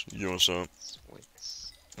sweats. You know what's up?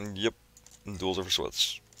 Sweats. Yep. Duels are for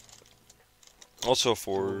sweats. Also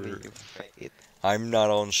for. I'm not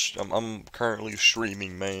on. I'm currently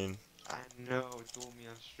streaming, man. I know. Duel me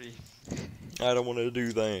on stream. I don't want to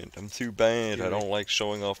do that. I'm too bad. I don't like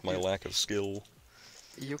showing off my lack of skill.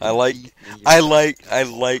 I like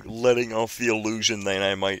letting off the illusion that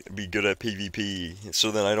I might be good at PvP,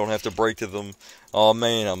 so then I don't have to break to them. Oh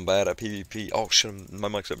man, I'm bad at PvP. Oh shit, my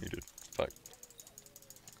mic's not muted. Fuck.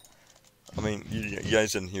 I mean, you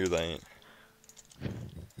guys didn't hear that.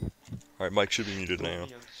 Alright, mic should be muted now.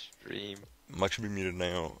 Mic should be muted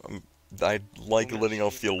now. I like letting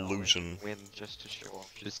off the illusion. Win just to show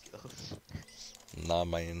off your skills. Nah,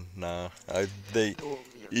 man, nah.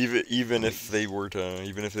 Even if they were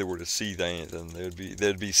to see that, then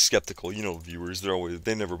they'd be skeptical. You know, viewers,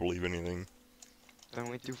 they never believe anything. Then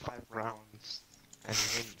we do 5 rounds and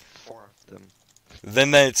win 4 of them.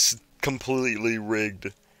 Then that's completely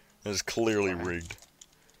rigged. That's clearly rigged.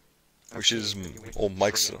 Okay, which is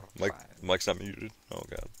Mike's not muted. Oh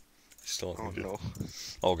god, he's still not muted. No.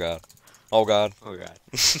 Oh god. Oh god. Oh god.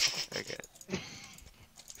 Okay.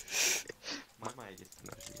 My mic is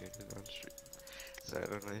not muted on stream, so I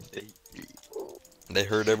don't know if they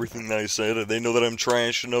heard everything that I said. They know that I'm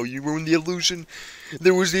trash. No, you ruined the illusion.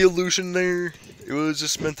 There was the illusion there. It was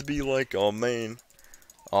just meant to be like, oh man,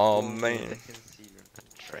 oh man. They can see you're not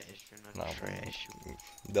trash. You're not trash.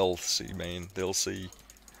 They'll see, man. They'll see.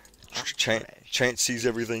 Chant sees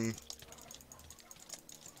everything.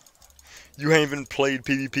 You haven't played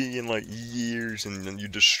PvP in like years, and you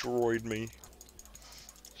destroyed me.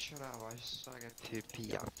 Shut up, I suck at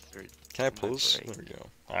PvP after. Can I pause? There we go.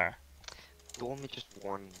 Ah. Duel me just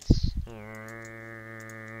once.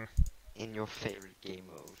 In your favorite game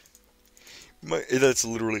mode. That's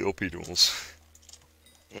literally OP duels.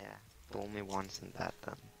 Yeah, duel me once in that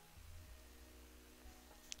then.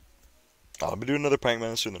 I'll be doing another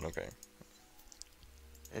Pac-Man soon then, okay.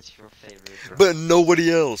 It's your favorite. But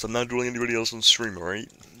nobody else. I'm not dueling anybody else on stream,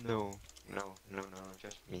 alright? No,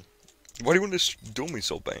 just me. Why do you want to duel me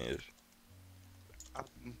so bad? I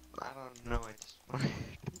don't know, I just want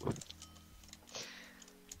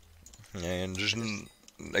to... And just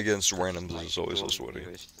against randoms is always so sweaty.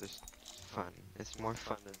 It's just fun. It's more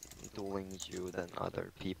fun than dueling you than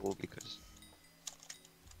other people because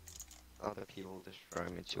other people destroy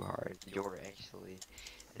me too hard. You're actually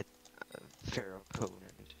a fair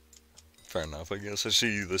opponent. Fair enough, I guess. I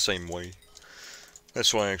see you the same way.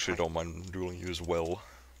 That's why I actually don't mind dueling you as well.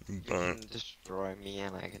 You can destroy me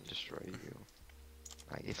and I can destroy you.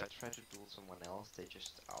 Like, if I try to duel someone else, they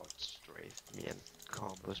just outstrafe me and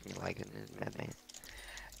combos me like an madman.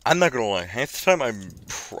 I'm not gonna lie. Half the time,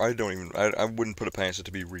 I don't even. I wouldn't put it past it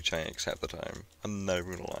to be reach X half the time. I'm not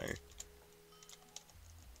even gonna lie.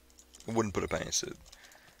 I wouldn't put it past it.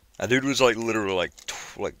 A dude was like literally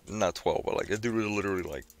like not 12, but like a dude was literally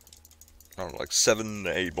like I don't know, like 7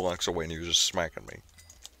 to 8 blocks away, and he was just smacking me.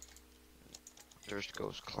 There's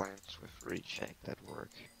ghost clients with recheck that work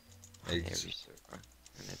on every server,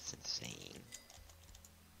 and it's insane.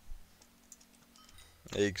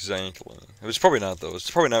 Exactly. It was probably not though.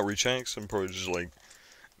 It's probably not rechecks. I'm probably just like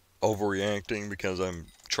overreacting because I'm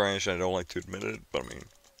trash and I don't like to admit it. But I mean,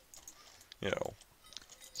 you know.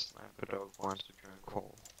 Sniper Dog wants to join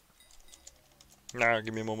call. Nah,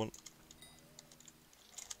 give me a moment.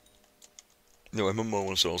 No, MMO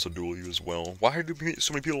wants to also duel you as well. Why do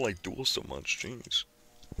so many people like duel so much? Jeez.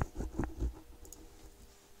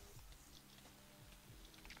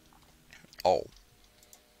 Oh.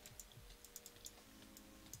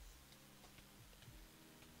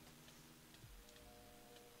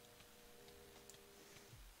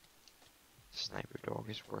 Sniper Dog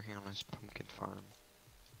is working on his pumpkin farm.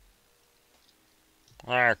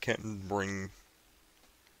 I can't bring...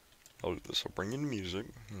 I'll do this. I'll bring you the music,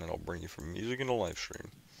 and then I'll bring you from music into live stream.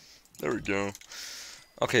 There we go.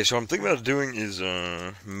 Okay, so what I'm thinking about doing is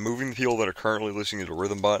moving the people that are currently listening to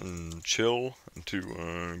Rhythm Bot and Chill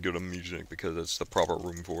to go to music because that's the proper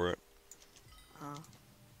room for it.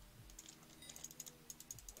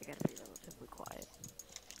 You gotta be relatively quiet.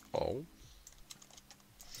 Oh.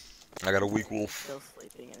 I got a weak I'm wolf. still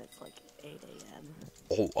sleeping and it's like 8 a.m.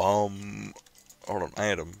 Oh, hold on,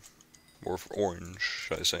 Adam. Or for Orange,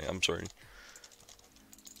 should I say? I'm sorry.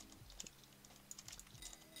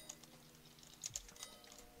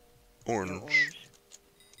 Orange. No orange.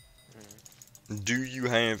 Do you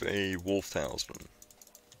have a wolf talisman?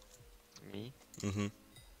 Me? Mm-hmm.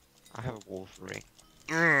 I have a wolf ring.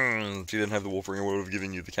 If you didn't have the wolf ring, I would have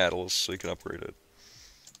given you the catalyst so you can upgrade it.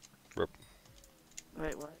 Rip.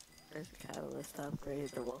 Wait, what? There's a catalyst to upgrade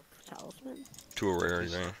the wolf talisman? To a rare, yeah.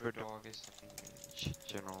 Sniper Dog is in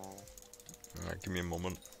general. Alright, give me a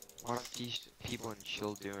moment. What are these people in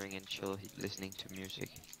Chill doing in Chill listening to music?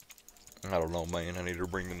 I don't know, man. I need to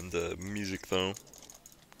bring them into music, though.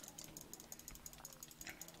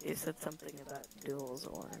 You said something about duels,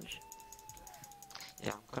 Orange.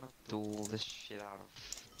 Yeah, I'm gonna duel this shit out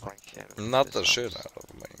of Black Shadow. Not the shit out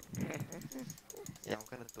of me. Yeah, I'm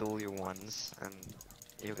gonna duel you once, and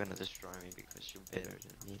you're gonna destroy me because you're better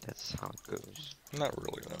than me. That's how it goes. Not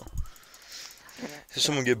really, no. Did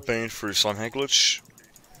someone get banned for slime hack glitch?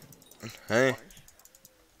 Hey?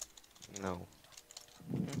 No.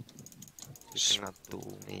 You cannot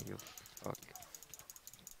duel me, you fuck.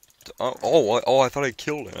 I thought I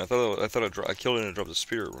killed him. I killed him and dropped the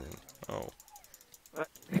spirit rune. Oh. What?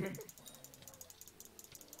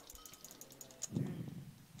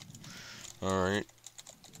 Alright.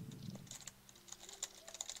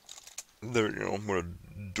 There you go. I'm gonna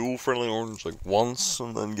duel friendly orange like once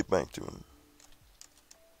and then get back to him.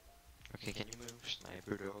 Okay, can you move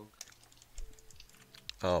Sniper Dog?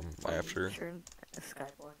 After. Turn the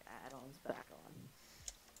Skyblock add-ons back on.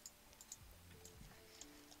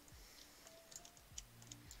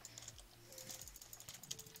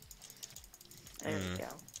 There we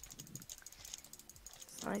go.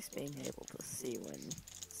 It's nice being able to see when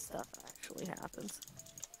stuff actually happens.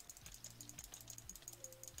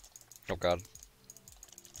 Oh god.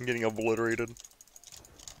 I'm getting obliterated.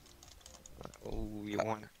 Oh, you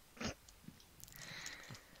want...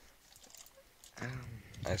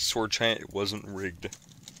 I swear, chat, it wasn't rigged.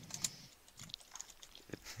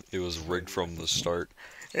 It was rigged from the start.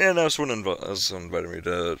 And that's when invited me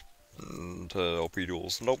to LP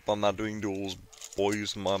duels. Nope, I'm not doing duels,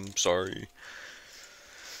 boys. I'm sorry.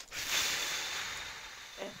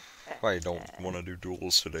 I don't want to do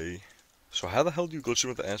duels today. So how the hell do you glitch in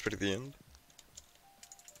with the aspect at the end?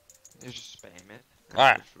 You just spam it.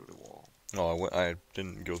 Ah! Go through the wall. No, I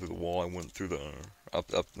didn't go through the wall. I went through the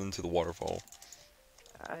up into the waterfall.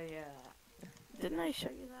 Didn't I show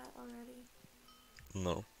you that already?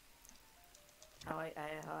 No. How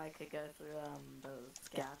I could go through those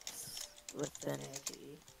gaps with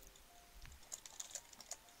energy.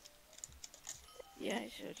 Yeah, I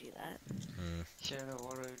showed you that. Shadow,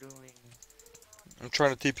 what are you doing? I'm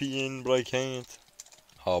trying to TP in, but I can't.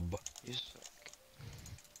 Hub. You suck.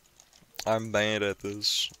 I'm bad at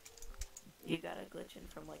this. You gotta glitch in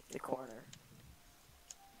from like the corner.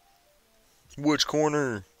 Which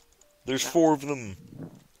corner? There's 4 of them.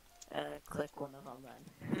 Click one of them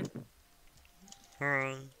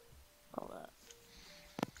then. Hold up.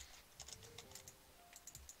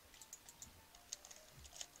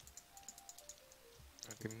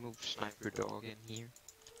 I can move Sniper Dog in here.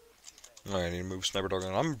 I need to move Sniper Dog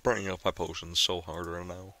on. I'm burning up my potions so hard right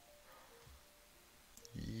now.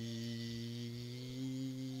 Yeet.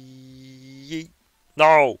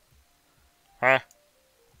 No! Huh?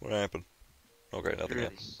 What happened? Okay, You nothing really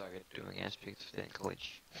happened. suck at doing aspects of that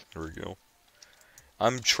glitch. There we go.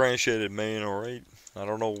 I'm trash at it, man, alright? I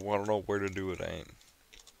don't know where to do it at.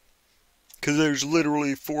 Cause there's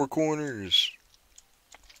literally 4 corners.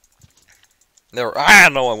 There,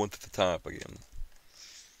 no, I went to the top again.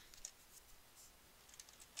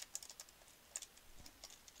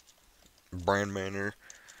 Brand Manor.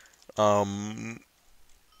 Brand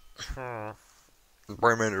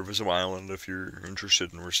Manor Visible Island, if you're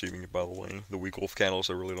interested in receiving it, by the way. The Weak Wolf Candles,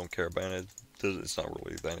 I really don't care about it. It's not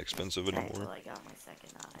really that expensive Until anymore. I got my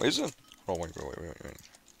second eye. Is it? Oh, wait.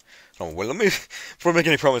 Oh, wait, let me, before I make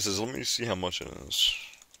any promises, let me see how much it is.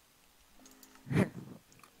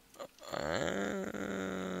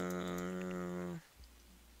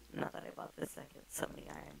 Not that I bought the second summoning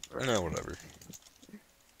iron. No, whatever.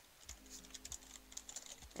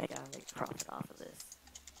 I gotta make profit off of this.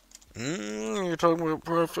 You're talking about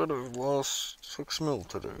profit. I've lost 6 mil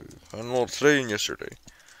today. And well, today and yesterday.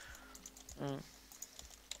 Cause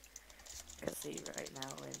see, right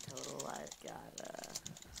now in total I've got,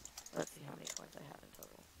 let's see how many coins I have in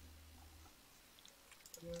total.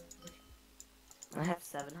 I have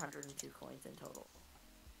 702 coins in total.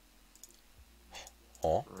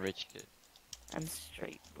 Oh? Rich kid. I'm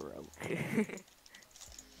straight broke.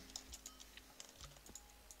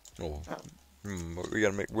 Oh.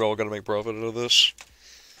 We all gotta make profit out of this.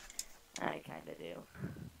 I kinda do.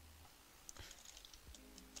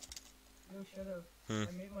 Yo, shut up.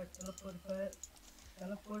 I made my teleport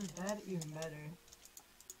pad even better.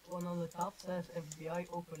 One on the top says FBI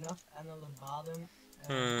open up, and on the bottom.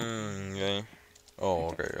 Okay. Oh,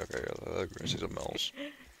 okay. I see something else.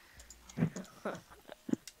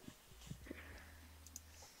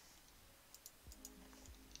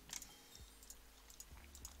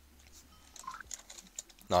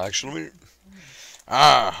 No, actually, let me.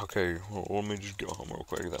 Okay. Well, let me just go home real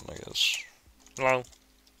quick then, I guess. Hello.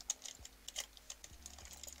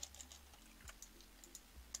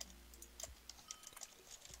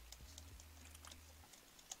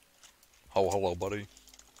 Oh, hello, buddy.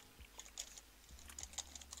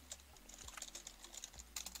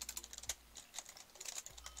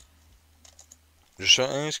 Just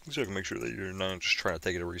asking so I can make sure that you're not just trying to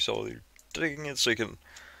take it to resell. You're taking it so you can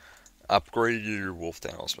upgrade your wolf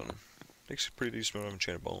talisman. Makes a pretty decent amount of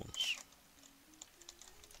enchanted bones.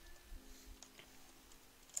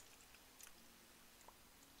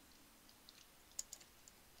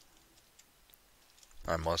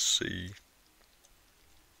 I must see.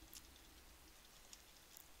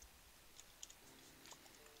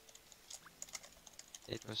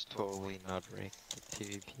 It was totally not rigged. The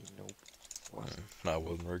PvP, nope. Wasn't. No, it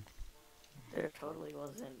wasn't rigged. There totally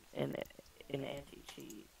wasn't an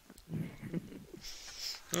anti-cheat.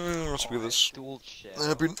 Let's do this. Dual shell.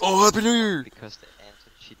 Happy New Year! Because the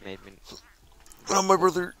anti-cheat made me. Oh, my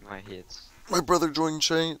brother joined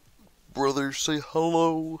chat. Brother, say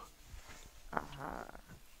hello.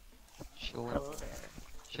 Chilling. Hello there.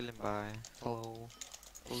 Chilling by. Hello.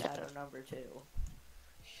 Shadow number 2.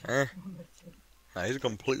 Nah, he's a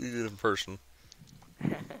completely different person. I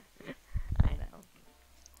know.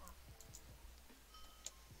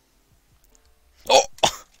 Oh!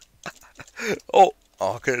 Oh!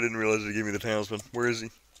 Okay, I didn't realize he gave me the talisman. Where is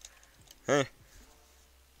he? Huh?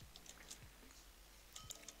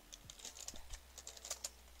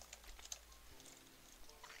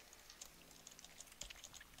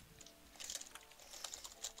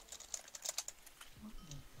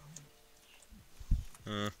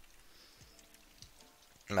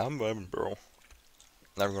 Nah, I'm vibing, bro.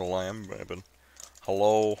 Not gonna lie, I'm vibing.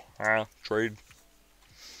 Hello? Trade.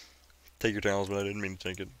 Take your talisman, I didn't mean to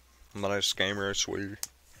take it. I'm not a scammer, I swear.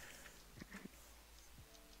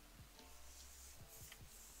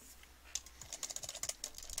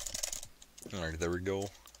 Alright, there we go.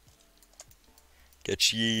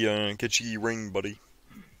 Get ye ring, buddy.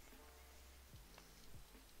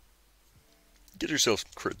 Get yourself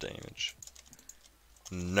some crit damage.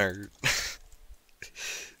 Nerd.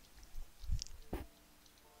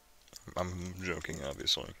 I'm joking,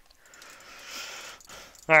 obviously.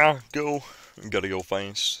 Go. Gotta go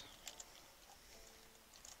fast.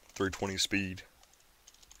 320 speed.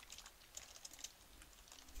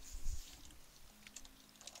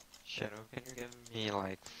 Shadow, can you give me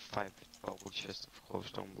like 5 bubble chests of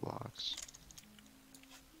glowstone blocks?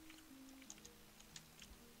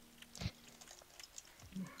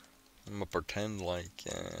 I'm gonna pretend like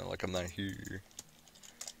I'm not here.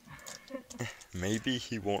 Maybe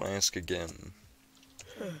he won't ask again.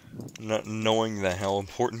 Not knowing that how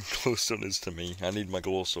important glowstone is to me. I need my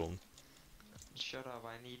glowstone. Shut up,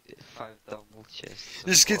 I need 5 double chests.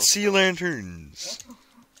 Just get sea lanterns!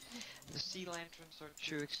 The sea lanterns are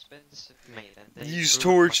too expensive, mate, and they Use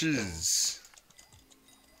ruin my torches!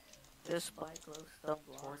 Just buy glowstone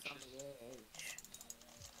blocks on the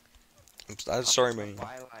AH. I'm sorry, man.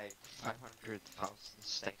 Buy like 500,000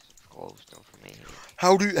 stacks of glowstone from me.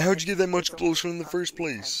 How'd you get that much glowstone in the first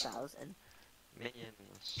place? 10,000.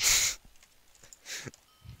 Millions.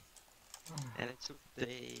 And it took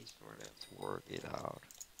days for them to work it out.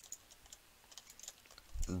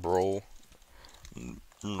 Bro.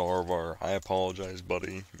 Narvar, I apologize,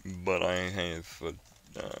 buddy, but I have,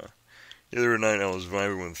 the other night I was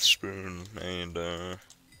vibing with Spoon, and,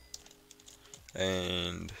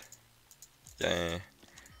 yeah,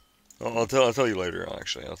 I'll tell you later,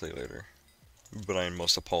 actually, I'll tell you later, but I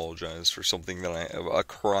must apologize for something that a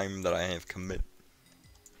crime that I have committed.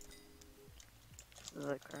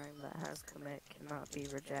 The crime that has commit cannot be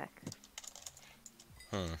rejected.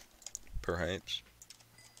 Perhaps.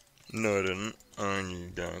 No, I didn't. I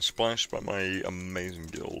got splashed by my amazing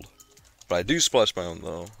guild. But I do splash my own,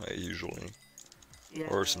 though, usually. Yeah,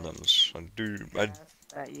 Or sometimes I do. That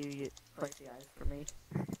you place the eyes for me.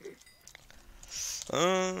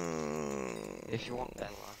 If you want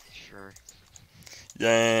that luck, sure.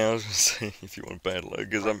 Yeah, I was gonna say if you want bad luck,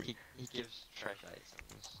 because He gives trash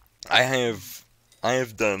items. I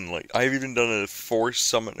have done I've even done a force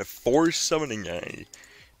summoning a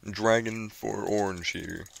dragon for orange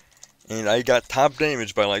here, and I got top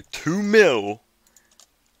damage by like 2 mil,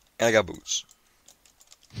 and I got boots.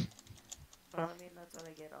 Well, I mean, that's what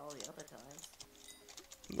I get all the other times.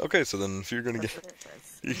 Okay, so then if you're gonna What's get, the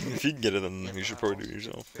difference? if you can get it, then Yeah, you should but probably I do it also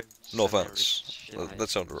yourself. could No sell offense. shit That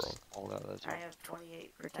sounded items, wrong. all that as I well. have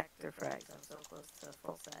 28 protector frags. I'm so close to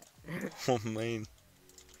full set. Oh man.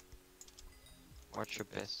 What's your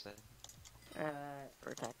best set?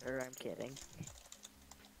 Protector, I'm kidding.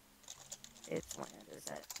 It's my under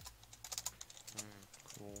set.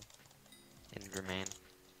 Cool. Enderman.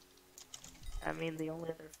 I mean, the only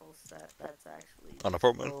other full set that's actually On a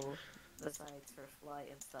apartment. full, besides for flight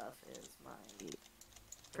and stuff, is my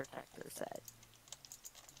protector set.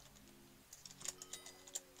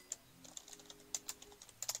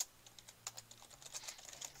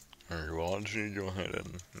 Alright, well, I just need to go ahead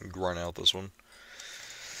and grind out this one.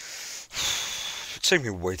 It took me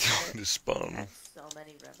way too long to I spawn. have so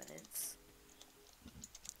many remnants.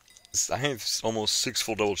 I have almost 6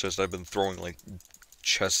 full double chests. I've been throwing like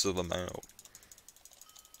chests of them out.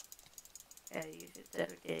 Yeah, you should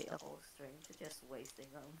dedicate a whole stream to just wasting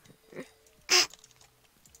them.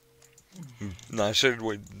 No, I should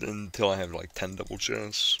wait until I have like 10 double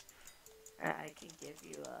chests. I can give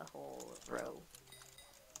you a whole row.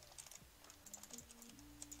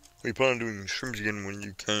 We plan on doing streams again when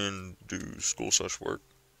you can do school/work.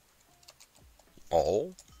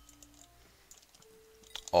 All?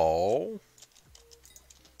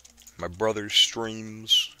 My brother's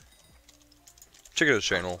streams. Check out his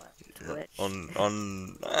channel. Twitch.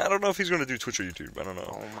 On I don't know if he's gonna do Twitch or YouTube. I don't know.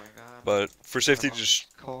 Oh my god. But for safety,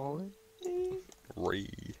 just call it. Ray.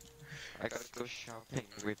 I gotta go shopping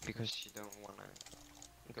with because you don't wanna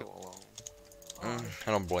go alone.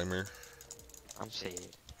 I don't blame her. I'm sad.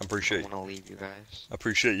 I appreciate. I wanna leave you guys. I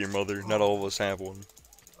appreciate your mother. Not all of us have one.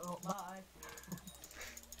 Oh, bye.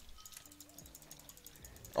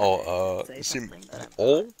 Oh, Say see, something that I'm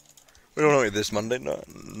oh, not. we don't know this Monday. No,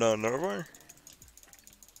 none of our.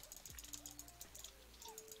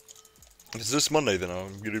 If it's this Monday, then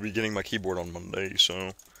I'm gonna be getting my keyboard on Monday,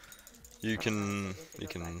 so you can, I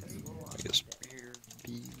guess.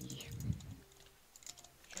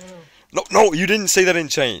 No, you didn't say that in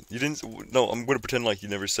chat. You didn't. No, I'm gonna pretend like you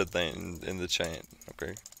never said that in the chat.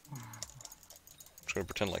 Okay. I'm just gonna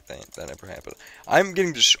pretend like that never happened. I'm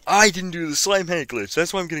getting I didn't do the slime hack glitch.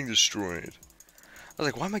 That's why I'm getting destroyed. I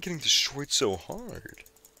was like, why am I getting destroyed so hard?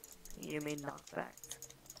 You mean knockback?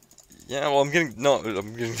 Yeah, well, I'm getting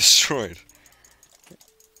destroyed.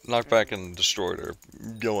 Knockback and destroyed are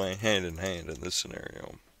going hand in hand in this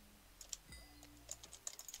scenario.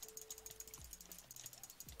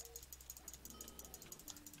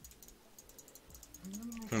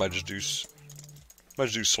 Might just do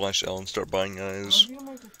 /L and start buying guys.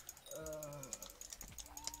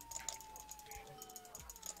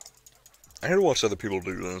 I had to watch other people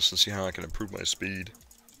do this and see how I can improve my speed.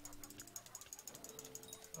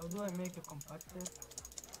 How do I make it compacted?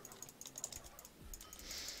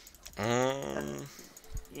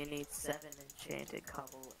 You need 7 enchanted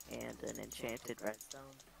cobble and an enchanted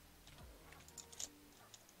redstone.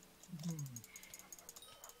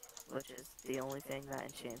 Which is the only thing that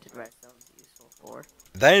enchanted redstone is useful for.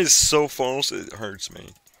 That is so false, it hurts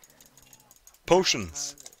me.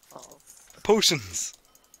 Potions. How is it false? Potions.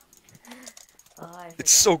 Oh, I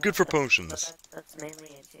It's so forgot good for about that, potions. but that's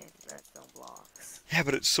mainly enchanted redstone blocks. Yeah,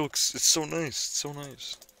 but it's so nice. It's so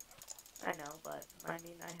nice. I know, but I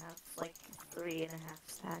mean, I have like 3.5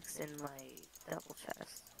 stacks in my double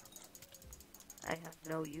chest. I have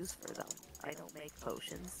no use for them. I don't make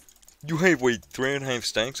potions. You have, wait, 3.5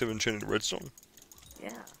 stacks of enchanted redstone?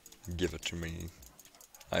 Yeah. Give it to me.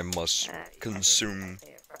 I must consume. I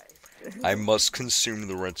pay a price. I must consume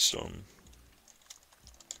the redstone.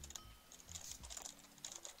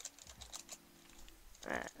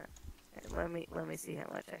 Let me see how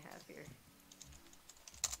much I have here.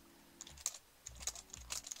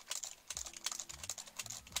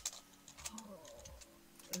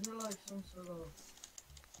 Is there like some sort of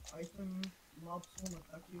item mobs won't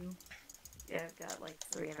attack you? Yeah, I've got like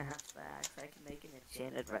 3.5 stacks. I can make an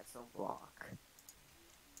enchanted redstone block.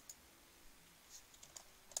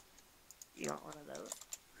 You want one of those?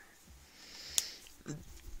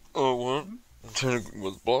 Oh, what? Enchanted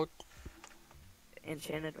with block?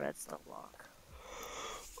 Enchanted redstone block.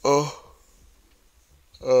 Oh.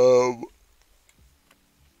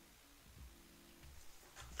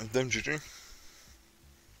 Then GG.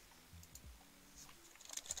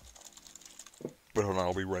 But hold on,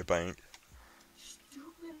 I'll be right back.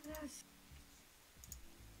 Stupid ass.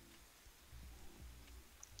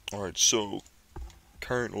 Alright, so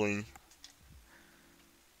currently.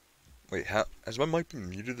 Wait, how has my mic been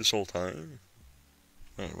muted this whole time?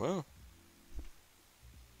 Alright, well.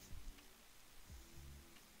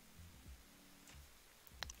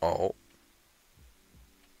 Oh.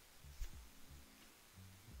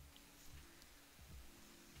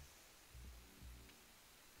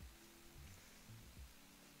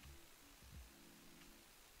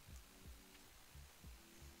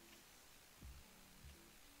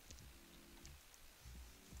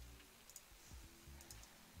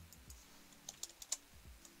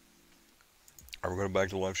 Alright, we're going back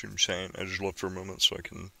to live stream chat. I just left for a moment so I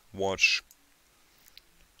can watch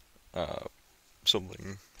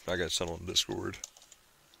something I got sent on Discord.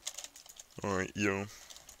 Alright, yo.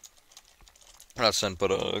 Not sent, but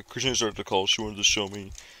Christina started to call. She wanted to show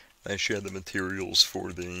me that she had the materials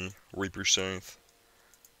for the Reaper Scythe.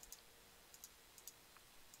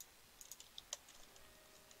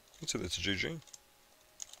 Let's say that's a GG.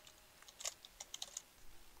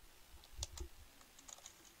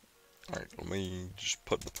 Alright, let me just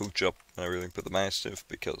put the pooch up and everything, put the Mastiff,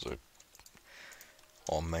 because it...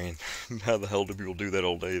 Oh man, how the hell do people do that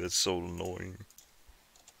all day? That's so annoying.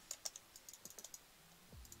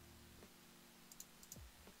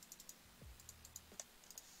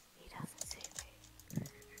 He doesn't see me.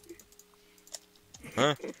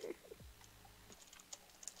 Huh?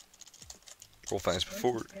 Roll fast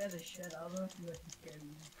before.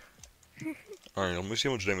 Alright, let me see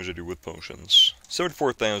how much damage I do with potions.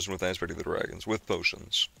 74,000 with Aspect of the Dragons, with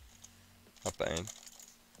potions. Not bad.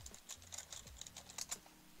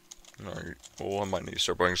 Alright, well I might need to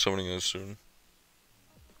start buying summoning those soon.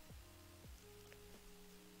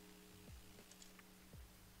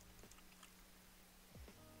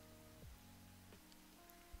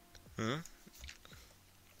 I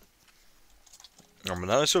mean,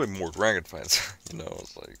 not necessarily more dragon fights, you know,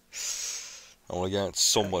 it's like... I only got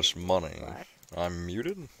so much money. I'm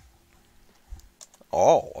muted?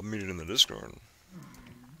 Oh, I'm muted in the Discord.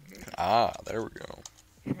 Ah, there we go.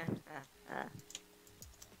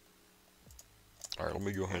 Alright, let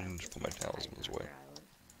me go ahead and just put my talismans away.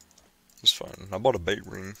 It's fine. I bought a bait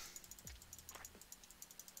ring.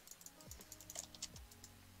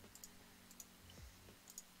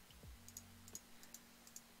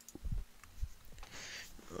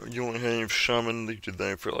 You only have Shaman, you did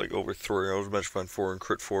that for like over 3 hours, match find 4 and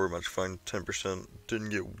crit 4, match find 10%, didn't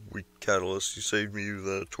get weak catalyst, you saved me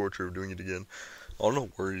the torture of doing it again. Oh, no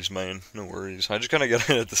worries, man, no worries. I just kind of got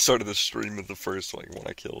in at the start of the stream with the first, like, one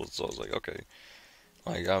I killed, so I was like, okay.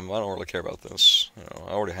 Like, I don't really care about this, you know,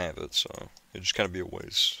 I already have it, so it'd just kind of be a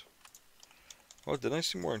waste. Oh, did I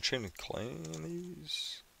see more Enchanted Clay in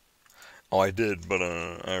these? Oh, I did, but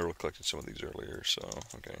I already collected some of these earlier, so,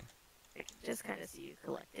 okay. I can just kind of see you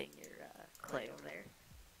collecting your clay over there.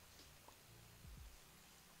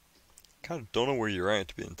 Kind of don't know where you're at,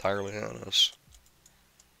 to be entirely honest.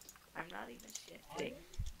 I'm not even shifting.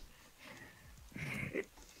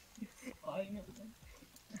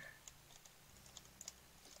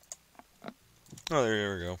 Oh,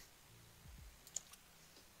 there we go.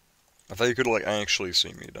 I thought you could, like, actually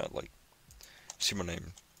see me, not, like, see my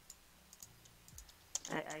name.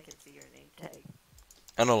 I can see your name tag.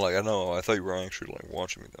 I know, I know. I thought you were actually, like,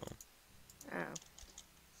 watching me, though.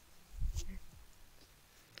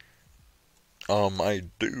 Oh. I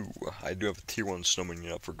do. I do have a tier 1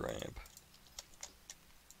 snowman up for grab.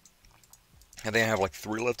 I think I have, like,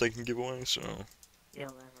 3 left I can give away, so... You'll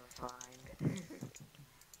never find.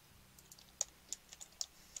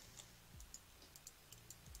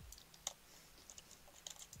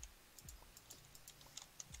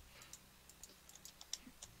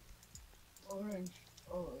 Orange.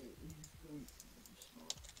 Oh, he's going to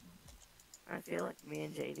smoke. I feel like me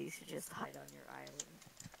and JD should just hide on your island.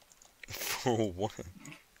 For what?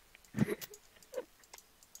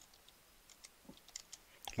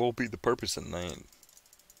 What will be the purpose of that?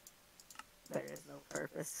 There is no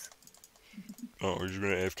purpose. Oh, are you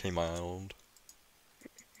gonna AFK my island?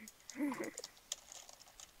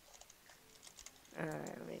 I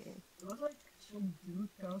mean... It was like some dude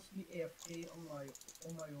constantly AFK on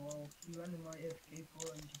my wall. He went in my AFK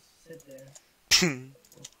pool and just sit there.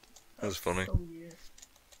 That's funny. So weird.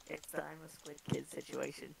 It's the I'm a Squid Kid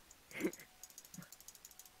situation.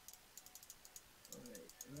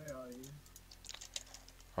 Alright, where are you?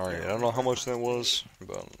 Alright, I don't know how much that was,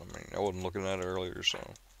 but, I mean, I wasn't looking at it earlier, so...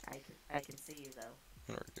 I can see you, though.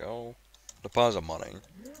 There we go. Deposit money.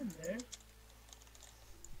 You're in there.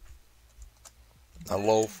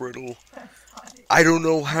 Hello, Friddle. I don't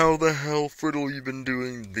know how the hell, Friddle, you've been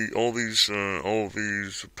doing all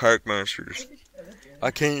these pack masters.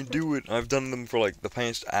 I can't do it. I've done them for like the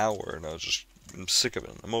past hour, and I'm sick of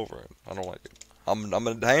it. I'm over it. I don't like it. I'm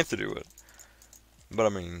gonna have to do it. But I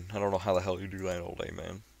mean, I don't know how the hell you do that all day,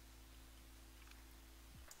 man.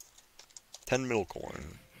 10 mil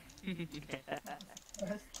coin.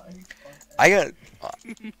 I got.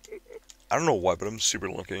 I don't know why, but I'm super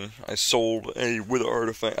lucky. I sold a wither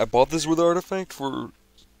artifact. I bought this wither artifact for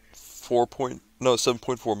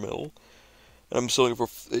 7.4 mil, and I'm selling it for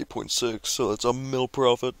 8.6. So that's a mil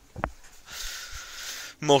profit.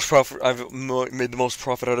 Most profit. I've made the most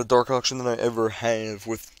profit out of Dark Auction than I ever have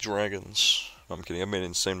with dragons. No, I'm kidding. I made an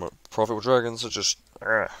insane profit with dragons. It's just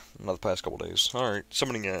not the past couple days. All right,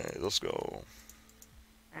 summoning guy. Let's go.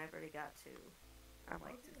 I've already got 2. I'm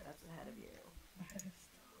like 2 steps ahead of you.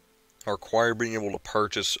 I require being able to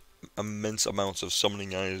purchase immense amounts of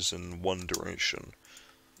summoning eyes in one duration.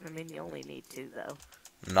 I mean, you only need 2, though.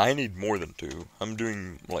 And I need more than 2. I'm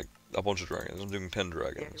doing, like, a bunch of dragons. I'm doing 10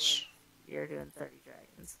 dragons. You're doing 30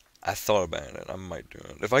 dragons. I thought about it. I might do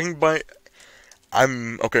it. If I can buy...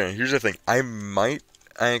 Okay, here's the thing. I might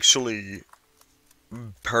actually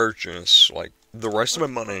purchase, like, the rest of my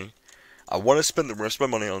money. I want to spend the rest of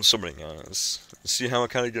my money on summoning eyes. See how it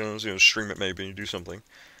kind of goes. You know, stream it maybe, do something.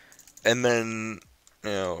 And then, you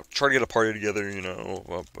know, try to get a party together, you know,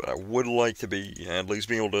 but I would like to be, at least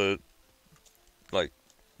be able to, like,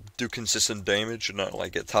 do consistent damage and not,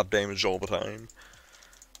 like, get top damage all the time.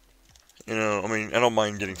 You know, I mean, I don't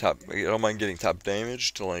mind getting top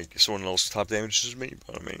damage to, like, someone else top damages me,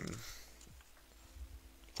 but, I mean,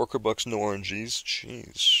 4 bucks, no RNGs,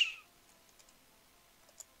 jeez.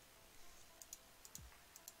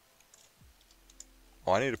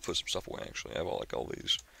 Oh, I need to put some stuff away, actually. I have, like, all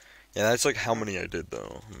these. Yeah, that's like how many I did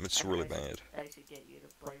though. It's really bad. I should get you to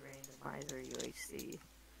play randomizer UHC.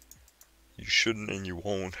 You shouldn't and you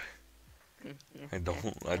won't. I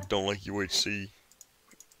don't like UHC.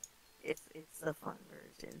 It's the fun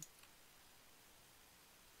version.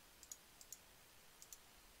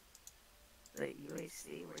 The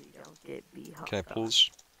UHC where you don't get B-Hawk. Can I pull this?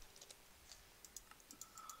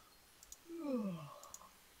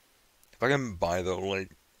 If I can buy though,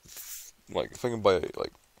 like if I can buy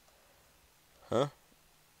like. Huh?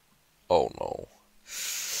 Oh no.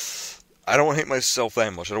 I don't hate myself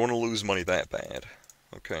that much. I don't want to lose money that bad.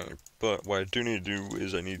 Okay, but what I do need to do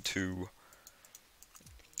is I need to...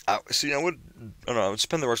 I would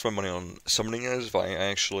spend the rest of my money on summoning guys if I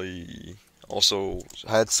actually also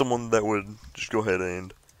had someone that would just go ahead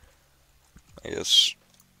and, I guess,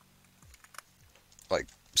 like,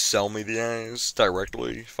 sell me the eyes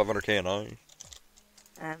directly, 500k an eye.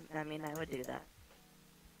 I mean, I would do that.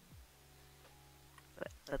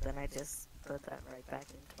 But then I just put that right back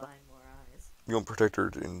into buying more eyes. You want Protector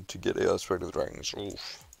to get a Spectre of the Dragons.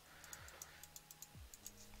 Oof.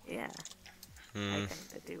 Yeah. I kind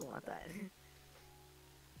of do want that.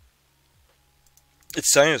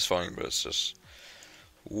 It's satisfying, but it's just...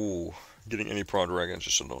 Ooh. Getting any Prawn Dragon is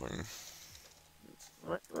just annoying.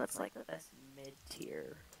 What's like the best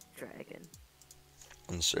mid-tier dragon?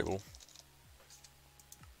 Unstable.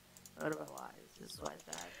 What about Wise? Is Wise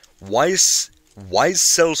bad? Wise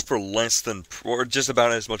sells for less than, or just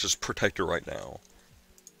about as much as Protector right now.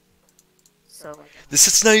 So like, This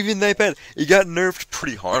it's not even that bad. It got nerfed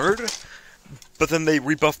pretty hard, but then they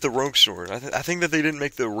rebuffed the Rogue Sword. I think that they didn't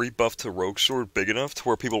make the rebuff to Rogue Sword big enough to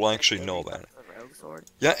where people actually know about it. the Rogue Sword.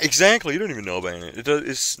 Yeah, exactly. You don't even know about it.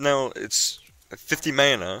 It's 50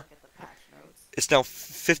 mana. Look at the patch notes. It's now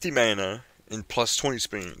 50 mana and plus 20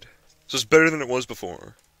 speed. So it's better than it was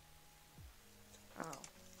before. Oh.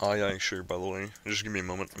 Oh yeah, sure, by the way. Just give me a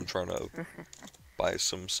moment. I'm trying to buy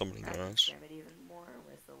some summoning I can guys. spam it even more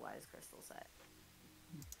with the Wise Crystal set.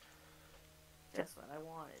 Just what I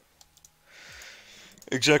wanted.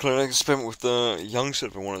 Exactly, and I can spam it with the young set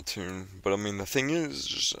if I wanted to. But I mean, the thing is,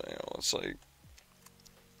 just, it's like...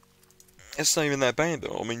 It's not even that bad,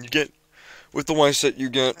 though. I mean, you get... With the Wise set, you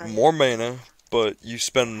get more mana, but you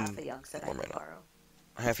spend Half a young set more I can mana. borrow.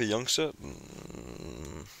 Half a young set?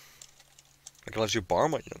 I can let you borrow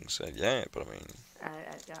my young set, yeah, but I mean...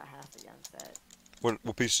 I've got half a young set.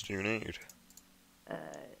 What pieces do you need?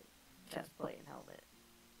 Chestplate and helmet.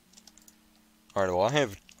 Alright, well,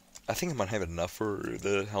 I think I might have enough for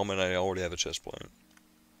the helmet. I already have a chest plate.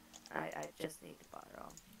 I just need to borrow.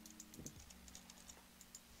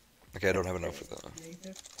 Okay, I don't have enough for that.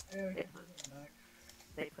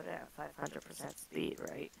 They put it at 500% speed,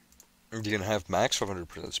 right? You can have max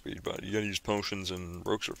 500% speed, but you gotta use potions and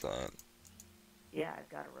rogue sword for that. Yeah, I've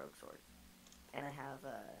got a Rogue Sword. And I have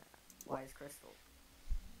a Wise Crystal.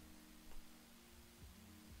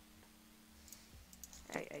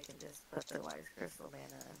 I can just put the Wise Crystal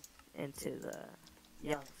mana into the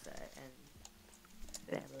young set and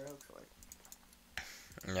bam, the Rogue Sword.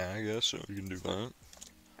 Yeah, I guess so. You can do that.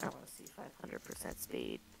 I want to see 500%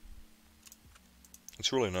 speed.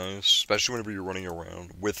 It's really nice, especially whenever you're running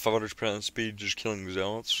around with 500% speed, just killing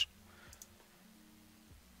zealots.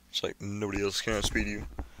 It's like nobody else can outspeed you,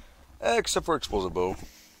 except for explosive bow.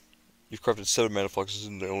 You've crafted 7 mana fluxes,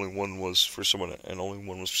 and only one was for someone, and only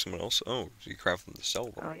one was for someone else. Oh, so you crafted them to sell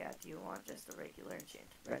them. Oh yeah, do you want just a regular enchanted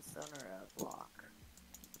redstone or a block?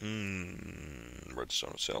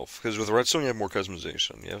 Redstone itself. Because with redstone you have more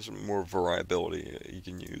customization. You have some more variability you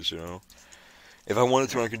can use, you know. If I wanted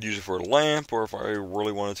to, I could use it for a lamp, or if I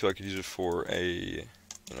really wanted to, I could use it for a,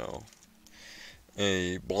 you know,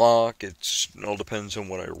 a block. It all depends on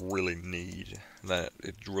what I really need. That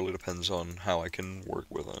it really depends on how I can work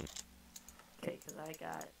with it. Okay, because I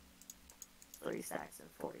got 3 stacks and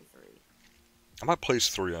 43. I might place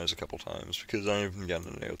 3 eyes a couple times, because I haven't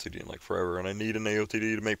gotten an AOTD in like forever, and I need an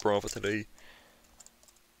AOTD to make profit today.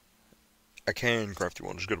 I can craft you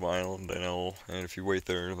one, just go to my island, I know, and if you wait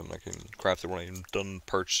there, then I can craft it when I'm done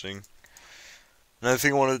purchasing. Another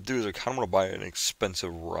thing I want to do is I kind of want to buy an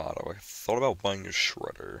expensive rod. I thought about buying a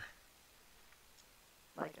shredder.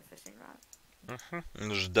 Like a fishing rod?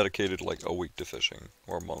 And there's dedicated like a week to fishing,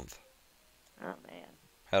 or a month. Oh man.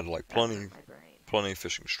 Had like That hurt my brain. plenty of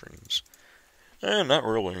fishing streams. Not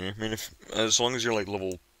really. I mean, as long as you're like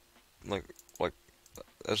level,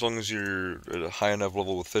 as long as you're at a high enough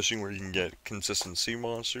level with fishing where you can get consistent sea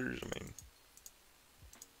monsters, I mean,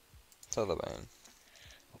 it's not that bad.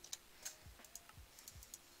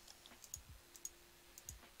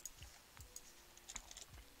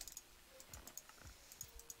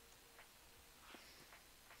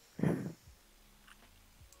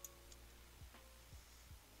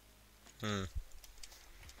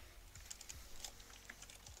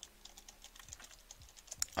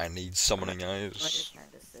 I need summoning I eyes. just kind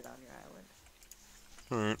of sit on your island.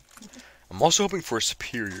 Alright. I'm also hoping for a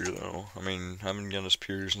superior, though. I mean, I haven't gotten a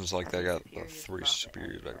superior since, like, I got the 3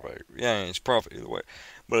 superiors back. Yeah, it's profit either way.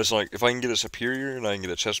 But it's like, if I can get a superior and I can get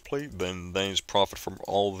a chest plate, then that is profit from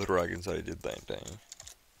all the dragons that I did that day.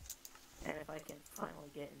 And if I can finally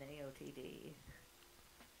get an AOTD.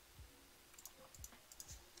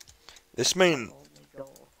 This main... Only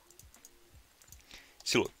goal.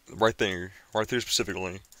 See, look, right there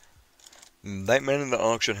specifically. That man in the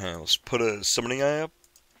auction house put a summoning eye up.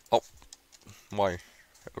 Oh, why?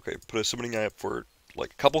 Okay, put a summoning eye up for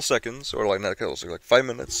like a couple seconds, or like not a couple seconds, like 5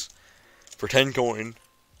 minutes, for 10 coin,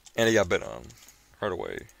 and he got bid on right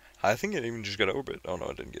away. I think it even just got overbid. Oh no,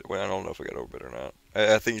 it didn't get. Well, I don't know if it got overbid or not.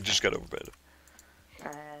 I think it just got overbid.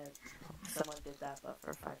 Someone did that, but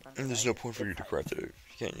for 500. And there's no point for you to craft it if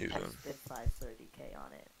you can't use I it. just did 530k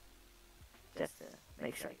on it, just to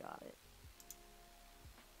make sure I got it.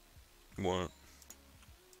 What?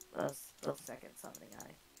 Those second summoning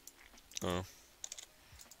eye. Oh.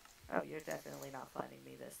 Oh, you're definitely not finding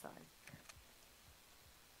me this time.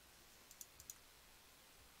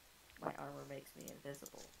 My armor makes me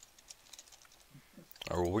invisible.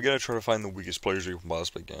 Alright, well, we gotta try to find the weakest players we can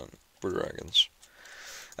possibly get for dragons.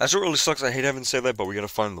 That's what really sucks. I hate having to say that, but we gotta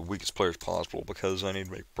find the weakest players possible because I need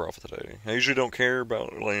to make profit today. I usually don't care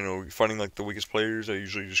about, like, finding like the weakest players. I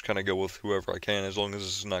usually just kind of go with whoever I can, as long as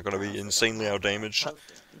it's not gonna be insanely outdamaged.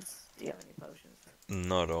 Potions. Do you have any potions?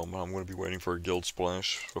 No, I don't. But I'm gonna be waiting for a guild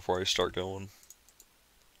splash before I start going.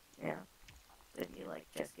 Yeah. Didn't you like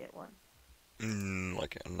just get one?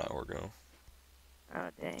 Like an hour ago. Oh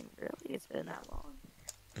dang! Really? It's been that long?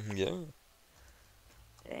 Yeah.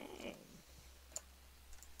 Dang.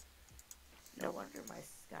 No wonder my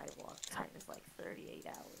skywalk time is like 38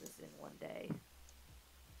 hours in one day.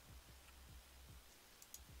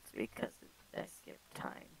 It's because I skipped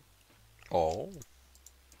time. Oh.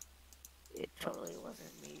 It totally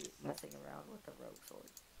wasn't me messing around with the rogue sword.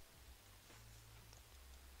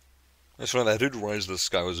 That's funny. That dude Rise of the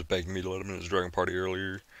Sky was begging me to let him in his Dragon Party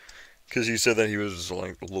earlier, because he said that he was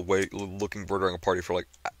like looking for a Dragon Party for like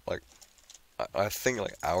I think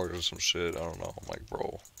like hours or some shit. I don't know. I'm like,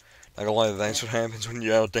 bro, not gonna lie, that's what happens when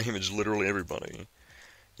you out damage literally everybody.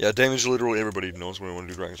 Yeah, damage literally everybody knows when I want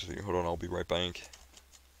to do dragons with you. Hold on, I'll be right back.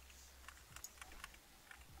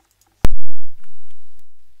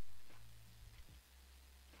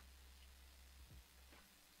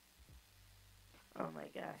 Oh my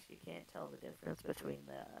gosh, you can't tell the difference between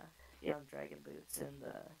the young dragon boots and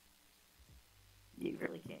the... You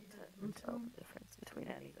really can't tell the difference between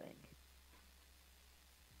anything.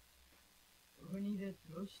 We needed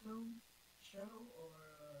glowstone, shadow,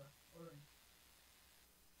 or orange.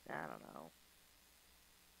 I don't know.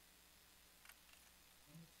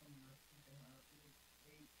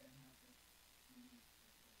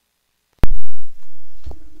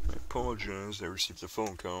 I apologize, I received a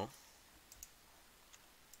phone call.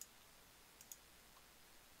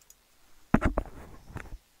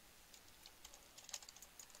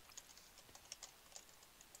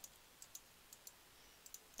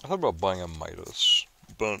 I thought about buying a Midas,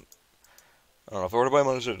 but I don't know, if I were to buy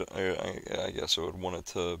Midas, I guess I would want it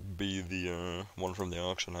to be the one from the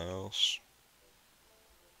auction house.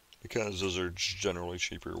 Because those are generally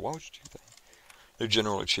cheaper. Why would you do that? They're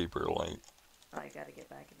generally cheaper, like... I gotta get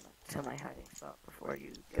back to my hiding spot before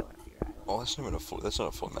you go into your island. Oh, that's not even that's not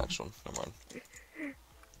a fully maxed one. Never mind.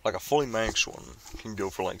 Like a fully maxed one can go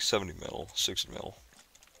for like 70 mil, 60 mil.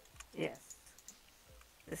 Yes.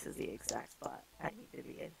 This is the exact spot I need to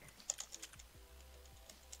be in.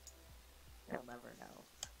 They'll never know.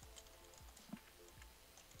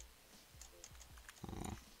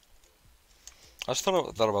 I just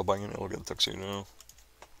thought about buying an elegant tuxedo.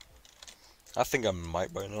 I think I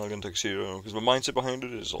might buy an elegant tuxedo, because my mindset behind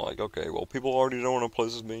it is like, okay, well, people already don't want to play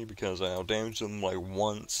with me because I outdamaged them like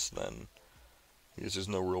once, then I guess there's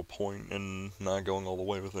no real point in not going all the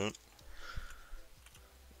way with it.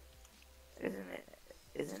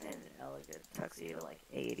 Isn't it an elegant tuxedo like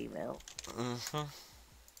 80 mil? Mm-hmm.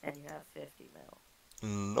 And you have 50 mil.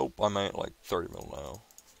 Nope, I'm at like 30 mil now.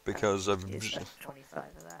 Because I've spent 25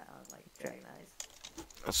 of that on like Dragon Eyes.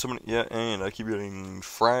 so many, yeah, and I keep getting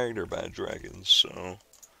fragged or bad dragons, so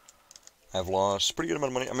I've lost a pretty good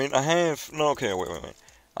amount of money. I mean, I have, no, okay, wait.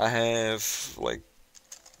 I have, like,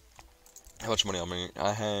 how much money on me?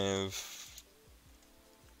 I have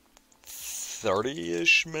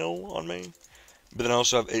 30-ish mil on me, but then I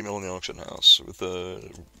also have 8 mil in the auction house with the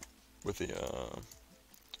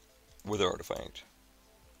artifact.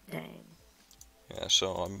 Dang. Yeah,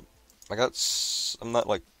 so I'm not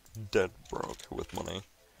like dead broke with money.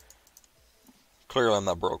 Clearly I'm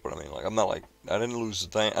not broke, but I mean, like, I'm not like, I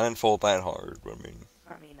didn't fall that hard, but I mean.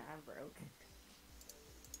 I'm broke.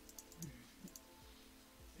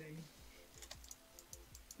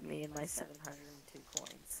 Me and my 702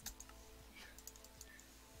 coins.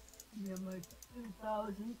 Yeah, my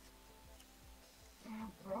 2,000.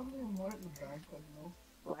 Probably more in the bank, I don't know.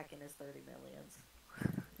 Blacken is 30 millions.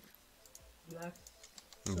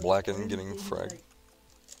 Blacken getting fragged.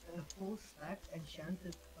 Like a full stack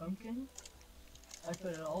enchanted pumpkin. I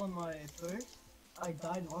put it all in my purse. I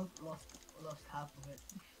died once, lost half of it.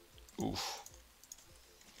 Oof.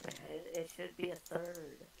 It should be a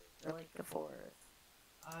third, or like a fourth.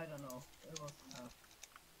 I don't know. It was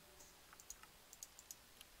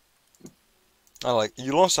half.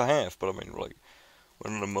 You lost a half, but I mean, like,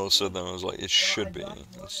 one of the most of them was like, it should be.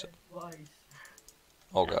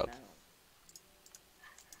 Oh god.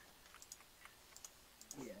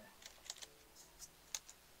 Yeah.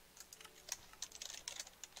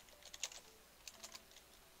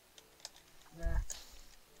 Nah.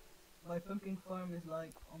 My pumpkin farm is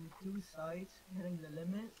like on 2 sides, hitting the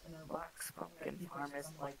limit, and our Black's pumpkin farm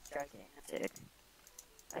is like gigantic.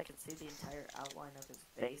 I can see the entire outline of his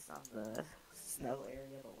base on the snow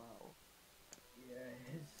area below. Yeah,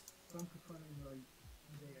 his pumpkin farm is like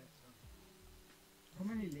There, so. How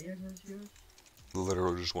many layers is yours?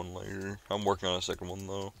 Literally just one layer. I'm working on a second one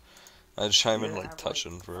though. I just haven't You been like have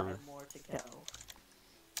touching like forever. 5 more to go.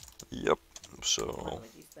 Yep. Why So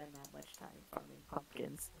would you spend that much time farming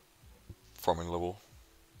pumpkins? farming level.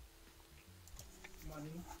 Money.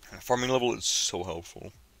 Farming level is so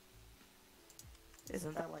helpful.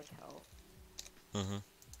 Isn't that like health? Mhm.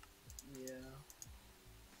 Yeah.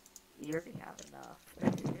 You already have enough.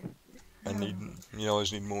 I need. You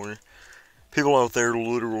always need more. People out there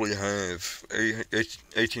literally have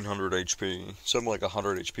 1800 HP. Some like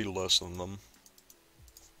 100 HP less than them.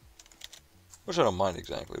 Which I don't mind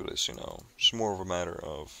exactly, but it's, it's more of a matter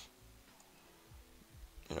of,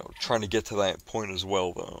 trying to get to that point as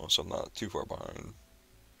well, though, so I'm not too far behind.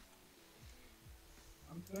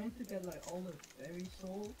 I'm trying to get like all the fairy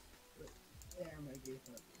souls, but damn, I gave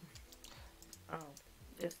up. Oh,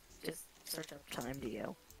 just search up time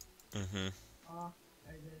deal. Mm-hmm. Ah,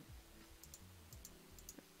 I did.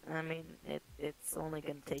 I mean, it's only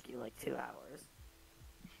gonna take you like 2 hours.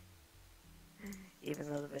 Even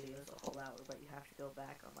though the video is a whole hour, but you have to go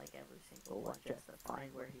back on like every single one just to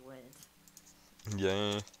find where he went.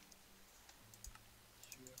 Yeah.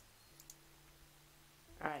 Sure.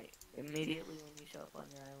 Alright, immediately when you show up on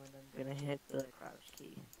your island, I'm gonna hit the crouch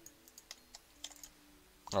key.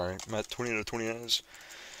 Alright, I'm at 20 out of 20 eyes.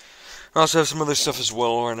 I also have some other stuff as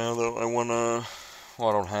well right now, though. Well,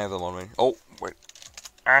 I don't have them on me. Oh, wait.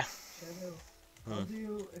 Ah. Shadow, how do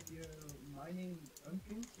you, if you're mining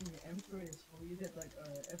pumpkins and your inventory is full, you get like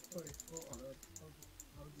inventory is full, or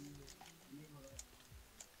how do you enable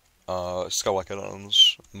that? Skyblock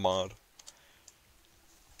add-ons mod.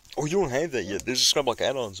 Oh, you don't have that yet. There's a Skyblock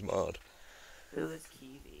add-ons mod. Who is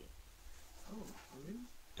Kiwi? Oh, really?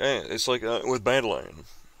 Yeah, it's like with Bandwagon.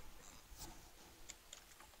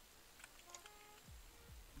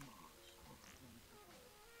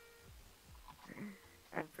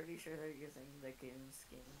 I'm pretty sure they're using the goon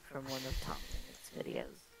skin from one of Tom Linnet's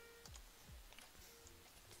videos.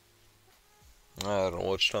 I don't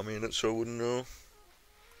watch Tommy in it, so I wouldn't know.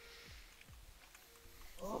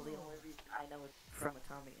 Well, the only reason I know it from a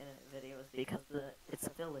Tommy in it video is because it's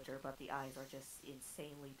a villager, but the eyes are just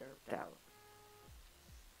insanely derped out.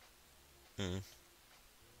 Hmm.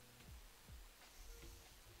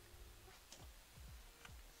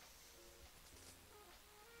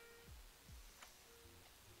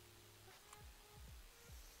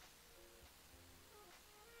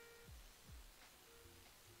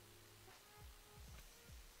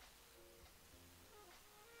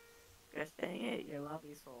 Gosh dang it, your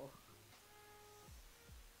lobby's full.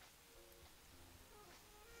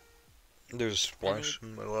 There's a splash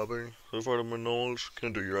in my lobby. So far to my knowledge,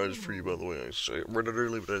 can't do your eyes for you, by the way. I read it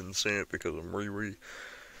early, but I didn't say it because I'm Mods.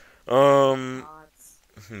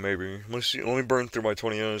 Maybe. Let me burn through my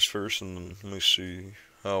 20 eyes first, and then let me see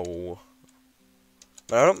how.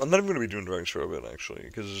 I'm not even gonna be doing dragons for a bit actually,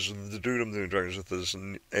 because the dude I'm doing dragons with is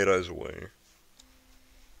 8 eyes away.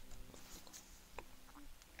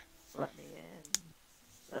 Let me in.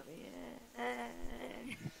 Let me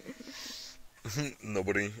in.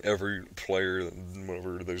 Nobody, every player,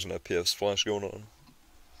 whenever there's an FPS splash going on.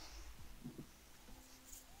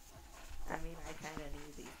 I mean, I kinda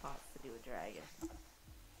need these pots to do a dragon.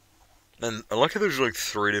 And I like how there's like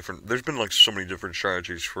there's been like so many different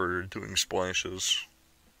strategies for doing splashes.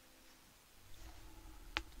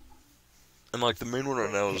 And like the main one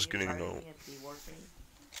right now is getting,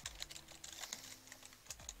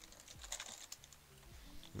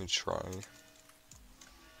 Let me try.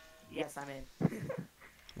 Yes, I'm in.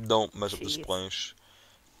 Don't mess up the Jeez. splash.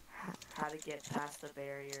 How to get past the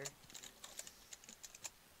barrier.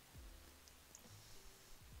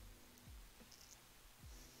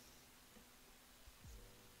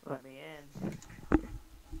 Let me in.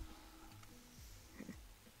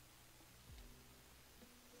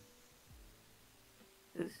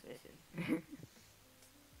 Who's fishing?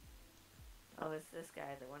 Oh, it's this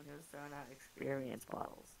guy, the one who's throwing out experience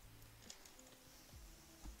bottles.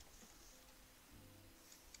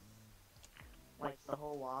 Like, the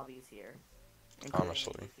whole lobby's here.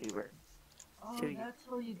 Honestly. YouTuber. Oh, that's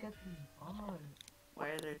how you get these bombs. Why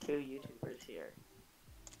are there 2 YouTubers here?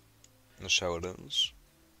 That's how it is.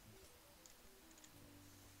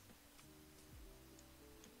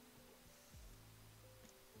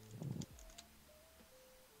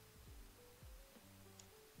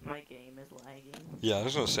 My game is lagging. Yeah, I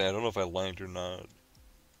was gonna say, I don't know if I lagged or not.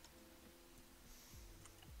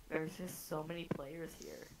 There's just so many players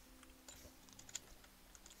here.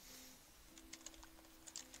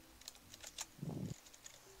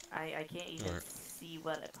 I can't even see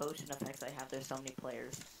what potion effects I have. There's so many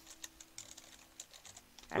players.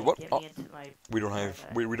 Alright, what? get Oh, me into my... we don't have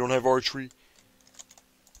private. we don't have archery.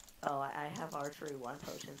 Oh, I have archery 1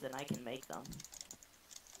 potions and I can make them.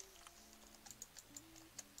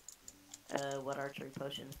 What archery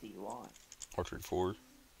potions do you want? Archery 4.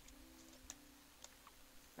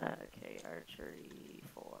 Okay, archery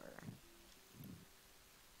 4.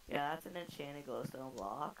 Yeah, that's an enchanted glowstone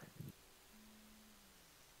block.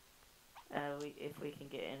 If we can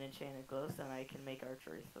get an enchanted glowstone, I can make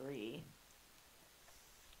archery 3.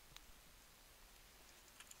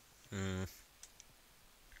 Hmm.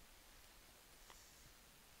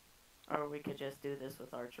 Or we could just do this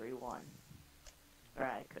with archery 1. Or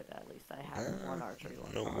I could, at least I have 1 archery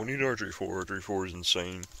 1. No, we mod. need archery 4. Archery 4 is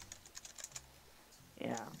insane.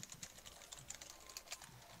 Yeah.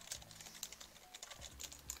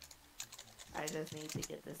 I just need to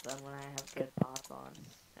get this done when I have good pots on.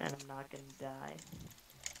 And I'm not gonna die.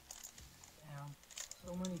 Damn.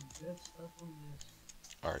 So many good stuff on this.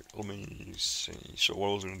 Alright, let me see. So what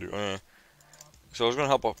I was gonna do? So I was gonna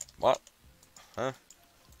help up. What? Huh?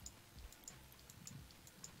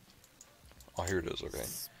 Oh, here it is. Okay.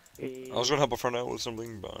 I was gonna help a friend out with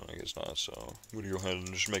something, but I guess not. So I'm gonna go ahead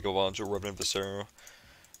and just make a bunch of Revenant Viscera.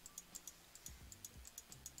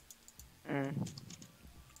 I'm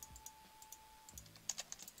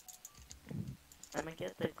gonna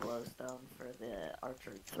get the glowstone for the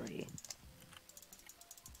archery 3.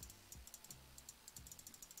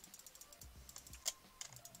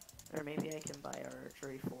 Or maybe I can buy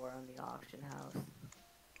archery 4 on the auction house.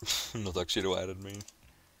 The tuxedo added me.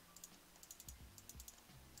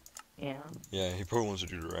 Yeah, Yeah, he probably wants to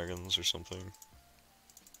do dragons or something.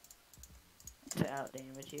 to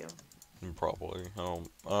outdamage you. Probably. I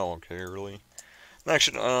don't care really.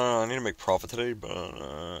 Actually, I need to make profit today, but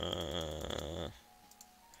I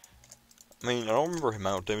mean, I don't remember him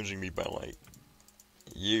out damaging me by like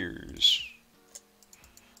years.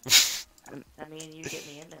 I mean, you get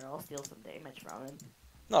me in there, I'll steal some damage from him.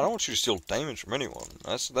 No, I don't want you to steal damage from anyone.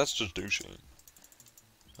 That's just douchey.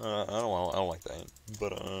 I don't like that.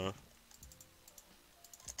 But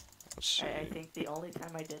let's see. I think the only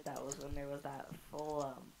time I did that was when there was that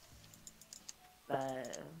full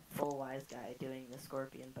wise guy doing the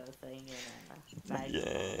scorpion bow thing in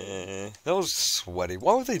Yeah, that was sweaty.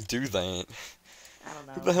 Why would they do that? I don't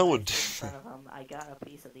know. Who the hell I would do stood in that? front of him. I got a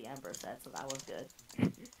piece of the ember set, so that was good.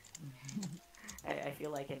 I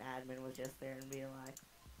feel like an admin was just there and being like,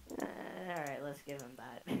 alright, let's give him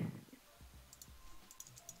that. I'm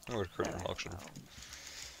gonna create an But I auction. don't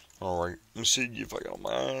know. Alright, let me see if I got all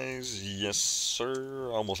my eyes. Yes, sir.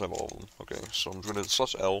 I almost have all of them. Okay, so I'm gonna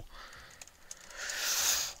slash L.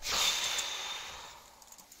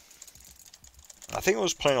 I think I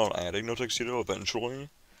was planning on adding no tuxedo eventually,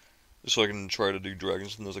 so I can try to do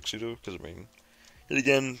dragons in the tuxedo, because I mean, yet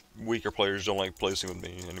again, weaker players don't like placing with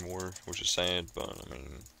me anymore, which is sad, but I mean,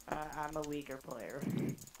 I'm a weaker player.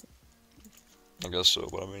 I guess so,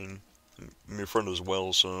 but I mean, I'm your friend as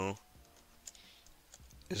well, so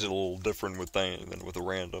is it a little different with that than with a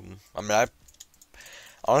random? I mean,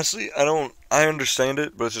 honestly, I understand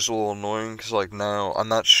it, but it's just a little annoying, because, like, now, I'm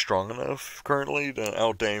not strong enough, currently, to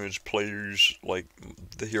outdamage players like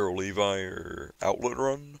the Hero Levi or Outlet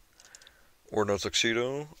Run, or No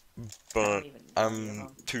Tuxedo, but I'm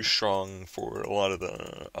too strong for a lot of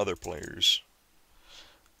the other players.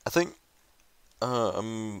 I think, I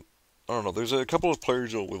don't know, there's a couple of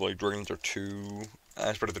players with, like, Dragons or 2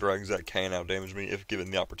 aspect of the Dragons that can outdamage me if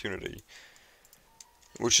given the opportunity.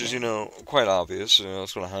 Which is, you know, quite obvious, you know,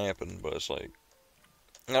 it's gonna happen, but it's like,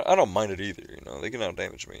 I don't mind it either, you know, they can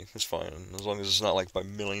outdamage me, it's fine, as long as it's not like by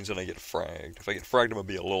millions and I get fragged. If I get fragged, I'm gonna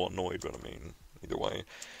be a little annoyed, but I mean, either way.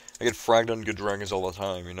 I get fragged on good dragons all the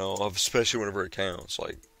time, you know, especially whenever it counts,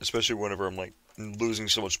 like, especially whenever I'm, like, losing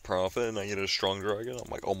so much profit and I get a strong dragon,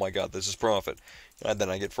 I'm like, oh my god, this is profit, and then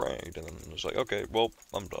I get fragged, and then it's like, okay, well,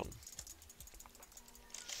 I'm done.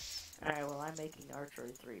 Alright, well, I'm making archery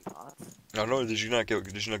 3 pots. I don't know, did you not go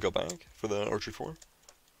back for the archery 4?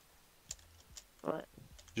 What?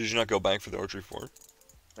 Did you not go back for the archery 4?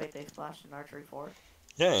 Wait, they splashed an archery 4?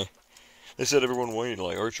 Yeah. They said everyone waited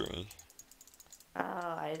like archery. Oh,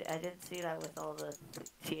 I didn't see that with all the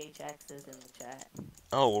THXs in the chat.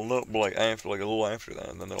 Oh, well, no, but like after, like a little after that,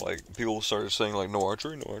 and then they're like, people started saying like, no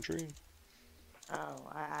archery, no archery. Oh,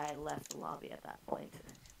 I left the lobby at that point.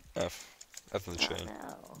 F in the chain.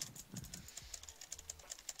 No.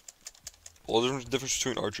 Well, the difference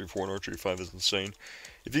between archery 4 and archery 5 is insane.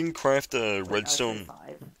 If you can craft a redstone...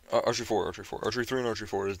 Archery 4, archery 4. Archery 3 and archery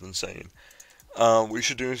 4 is insane. What you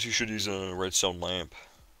should do is you should use a redstone lamp.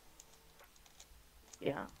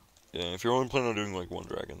 Yeah. Yeah, if you're only planning on doing like one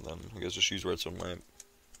dragon, then I guess just use redstone lamp.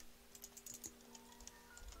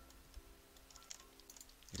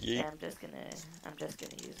 Yeah. I'm just gonna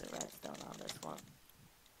use a redstone on this one.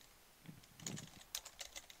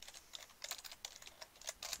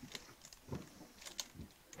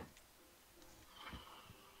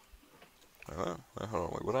 Hold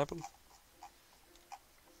on, wait, what happened?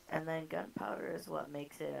 And then gunpowder is what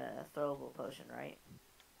makes it a throwable potion, right?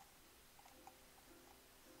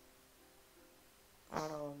 I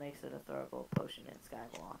don't know what makes it a throwable potion in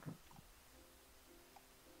Skyblock.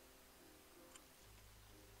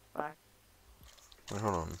 Black. Wait,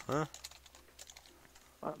 hold on, huh?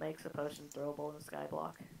 What makes a potion throwable in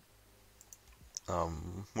Skyblock?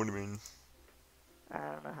 What do you mean? I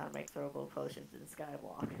don't know how to make throwable potions in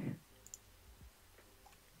Skyblock.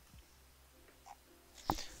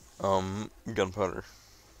 Gunpowder.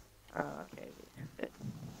 Oh, okay, good.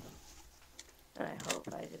 And I hope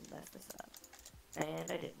I didn't mess this up.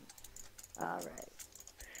 And I didn't. Alright.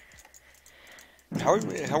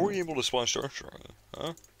 How were you able to splash the archer on you?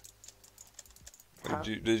 Huh? Wait, Huh?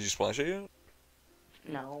 did you splash it yet?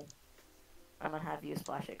 No. I'm gonna have you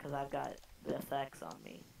splash it because I've got the effects on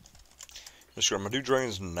me. That's true. I'm gonna do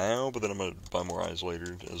dragons now, but then I'm gonna buy more eyes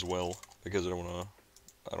later as well because I don't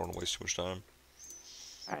wanna waste too much time.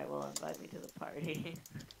 Alright, well, invite me to the party.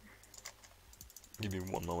 Give me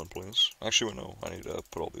 1 moment, please. Actually, no. I need to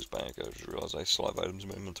put all these back. I just realized I still have items in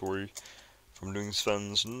my inventory from doing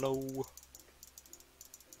Sven's. No.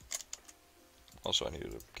 Also, I need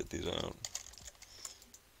to get these out.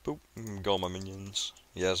 Boop. Go all my minions.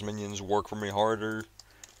 Yes, minions work for me harder.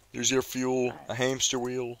 There's your fuel. A hamster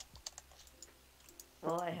wheel.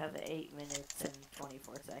 Well, I have 8 minutes and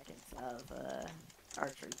 24 seconds of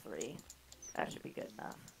Archery 3. That should be good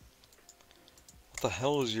enough. What the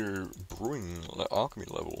hell is your brewing alchemy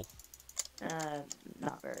level?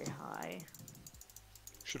 Not very high.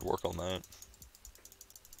 Should work on that.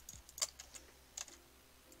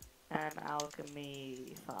 And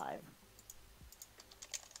alchemy 5.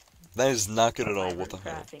 That is not good But at all. my What the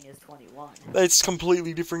hell? crafting is 21. That's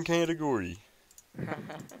completely different category.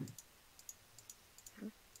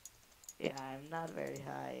 Yeah, I'm not very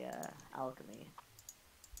high alchemy.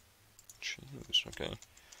 Jeez, okay.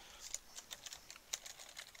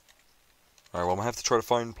 Alright, well, I'm gonna have to try to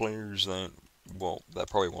find players that, well, that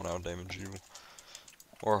probably won't out-damage you.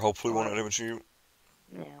 Or hopefully won't out-damage you.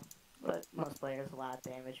 Yeah, but most players will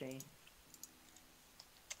out-damage me.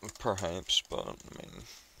 Perhaps, but, I mean,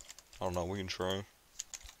 I don't know, we can try.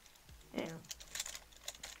 Yeah.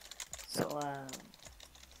 So,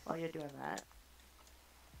 while you're doing that,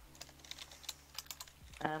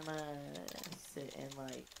 I'm gonna sit in,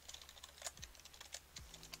 like,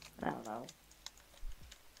 I don't know,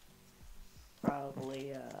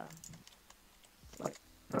 probably, like,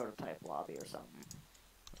 prototype lobby or something.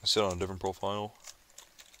 Sit on a different profile.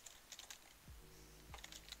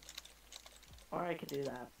 Or I could do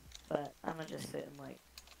that, but I'm gonna just sit in, like,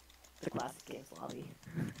 the classic games lobby.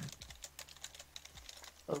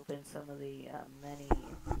 Open some of the, many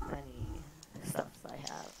stuffs I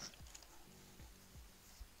have.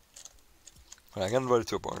 I got invited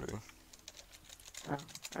to a party. Oh,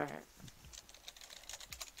 alright.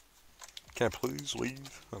 Can I please leave?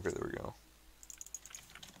 Okay, there we go.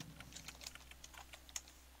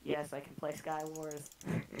 Yes, I can play Sky Wars.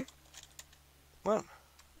 What?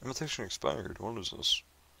 Invitation expired. What is this?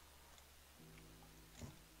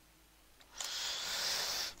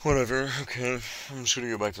 Whatever, okay. I'm just gonna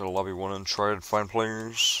go back to the lobby 1 and try to find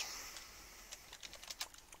players.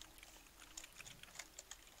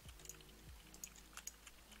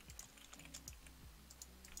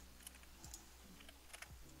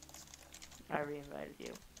 I re-invited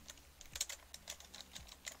you.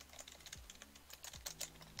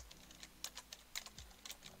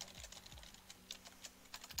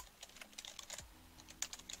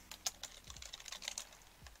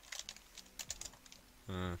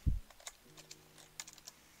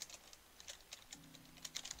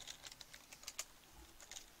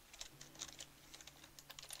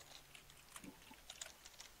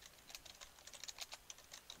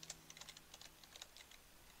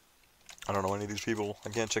 I don't know any of these people. I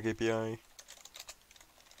can't check API.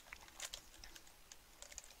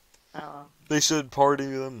 Oh. They said party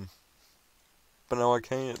them. But now I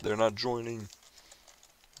can't. They're not joining.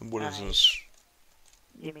 What is this?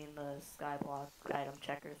 You mean the Skyblock item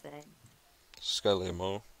checker thing?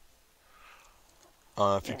 Skylamo.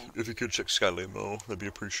 If you could check Skylamo, that'd be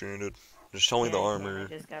appreciated. Just tell me the armor. I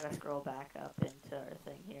just gotta scroll back up into our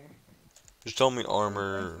thing here. Just tell me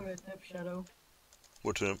armor. Thanks for the tip, Shadow.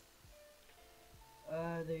 What tip?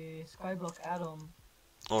 The Skyblock add-on.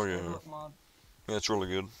 Oh yeah. Skyblock mod. Yeah, it's really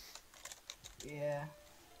good. Yeah.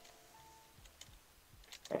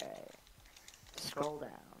 Alright. Scroll down.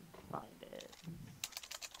 Find it.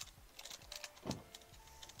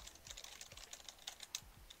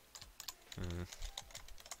 Hmm.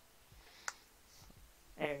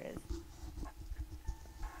 There it is.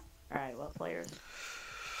 Alright, what players?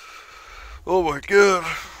 Oh my god.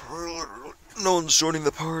 No one's joining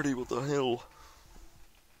the party, what the hell?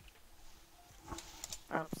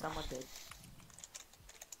 Oh, someone did.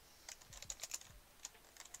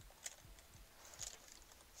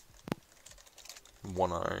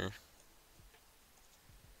 One eye.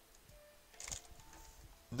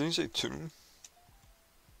 Didn't you say two?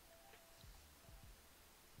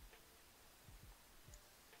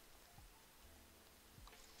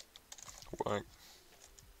 Whack.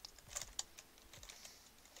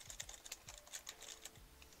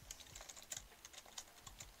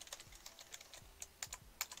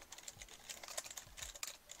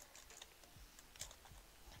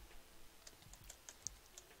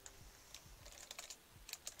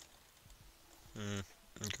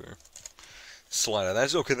 Okay. Slider.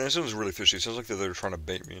 That's okay. That sounds really fishy. It sounds like they're trying to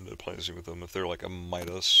bait me into playing with them. If they're like a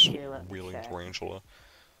Midas Here, let me wheeling check. tarantula.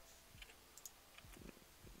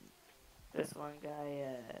 This one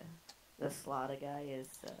guy, the Slaughter guy is,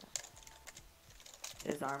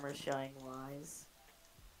 his armor's showing wise.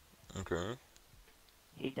 Okay.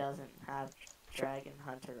 He doesn't have Dragon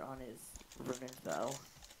Hunter on his runic though.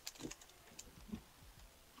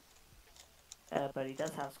 But he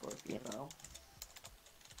does have Scorpion though.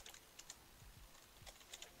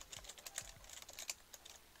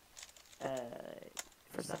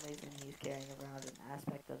 For some reason he's carrying around an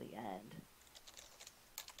aspect of the end.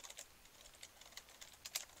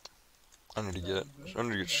 I need to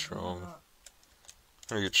get strong.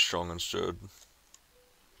 I need to get strong instead.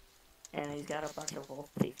 And he's got a bunch of wolf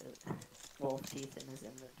teeth in his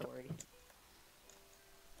inventory.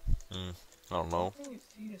 I don't know. How can you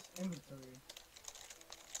see his inventory?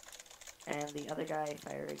 And the other guy,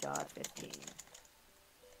 Fiery God 15.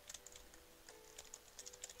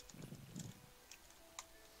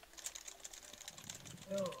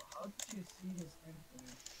 Yo, how did you see his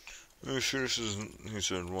inventory? Are you sure this isn't he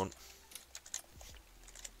said one?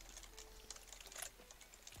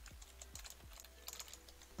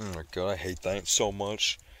 Oh my god, I hate that so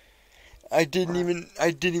much. I didn't even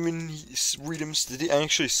read him. Did he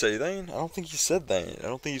actually say that? I don't think he said that. I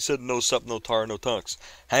don't think he said no sup, no tar, no tux.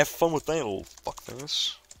 Have fun with that little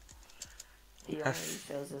fuckface. He only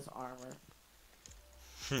shows his armor.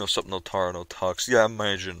 No sup, no tar, no tux. Yeah,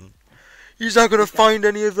 imagine. He's not gonna find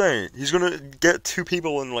any of that. He's gonna get two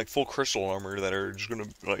people in like full crystal armor that are just gonna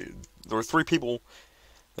like. There are three people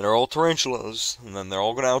that are all tarantulas, and then they're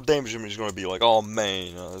all gonna outdamage him. And he's gonna be like, "Oh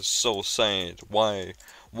man, it's so sad. Why?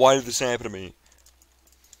 Why did this happen to me?"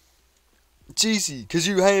 It's easy, cause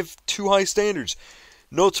you have too high standards.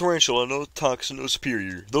 No tarantula, no tux, and no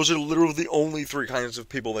superior. Those are literally the only three kinds of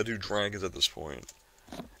people that do dragons at this point.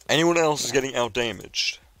 Anyone else is getting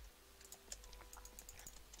outdamaged.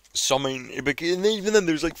 So, I mean, and even then,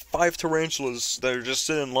 there's like 5 tarantulas that are just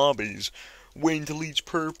sitting in lobbies, waiting to leech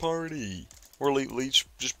per party. Or leech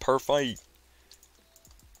just per fight.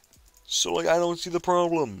 So, like, I don't see the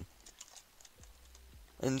problem.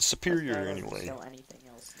 And superior, anyway. Show anything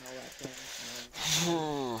else,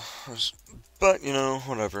 no weapons, But, you know,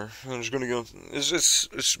 whatever. I'm just gonna go.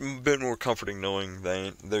 It's a bit more comforting knowing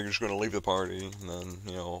that they're just gonna leave the party, and then,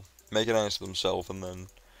 you know, make an ass of themselves, and then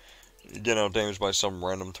get out damaged by some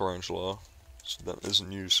random tarantula that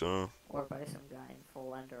isn't you, so. or by some guy in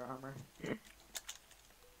full ender armor.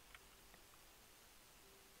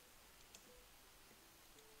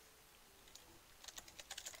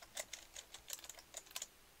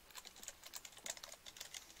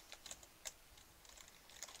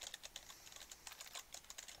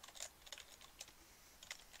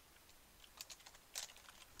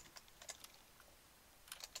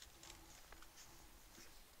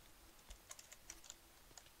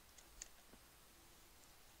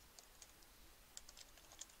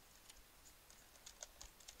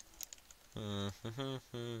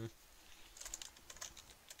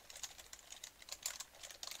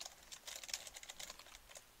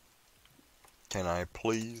 Can I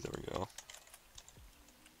please? There we go.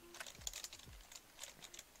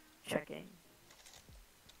 Checking.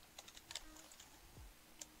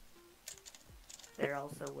 They're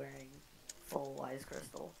also wearing full wise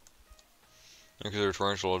crystal. Yeah, because they're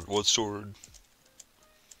tarantula. What sword?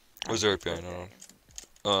 Was there a piano?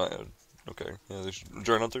 Okay. Yeah, there's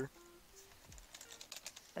Dragon Hunter.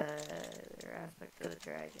 Their aspect of the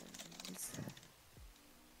dragons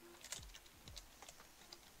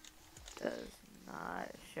does not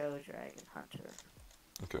show Dragon Hunter.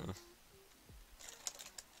 Okay.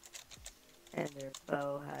 And their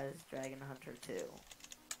bow has Dragon Hunter 2.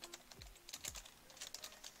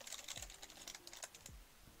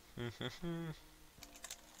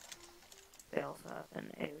 They also have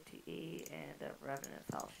an AOTE and a Revenant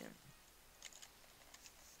Falchion.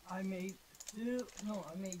 I made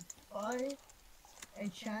 5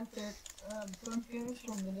 enchanted pumpkins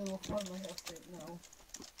from the little farm I have right now.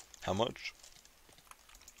 How much?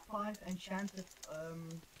 5 enchanted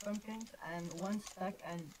pumpkins and 1 stack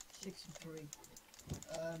and 63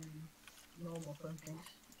 normal pumpkins.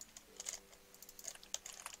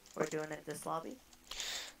 We're doing it this lobby?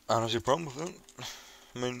 I don't see a problem with it.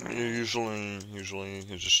 I mean, usually,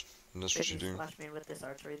 that's what you do. Flash me with this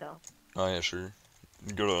archery though. Oh yeah, sure.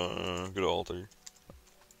 Go to altar.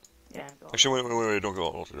 Yeah, I'm going. Actually, wait, don't go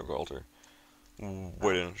altar,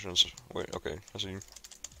 Wait, okay, I see you.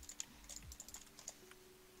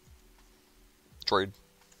 Trade.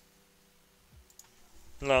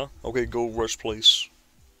 No. Okay, go rush place.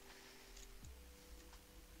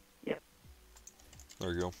 Yep.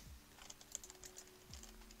 There you go.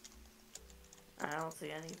 I don't see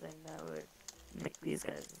anything that would make these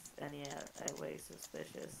guys any way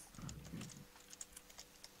suspicious.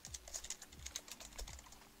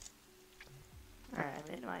 Alright,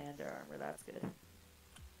 I'm in my Under Armor, that's good.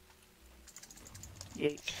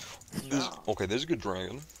 Yeet. Okay, there's a good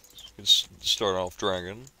dragon. Let's start off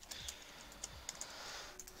dragon.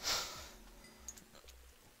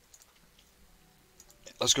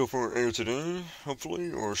 Let's go for air today,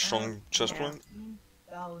 hopefully, or strong chest plate.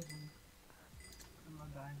 15,000.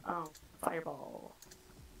 Oh, fireball.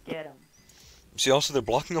 Get him. See, also they're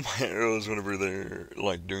blocking all my arrows whenever they're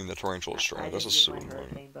like doing the tarantula strike. That's just so used my annoying.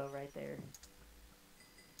 hurricane bow right there.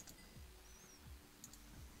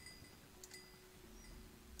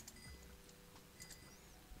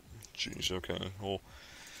 Jeez, okay. Well,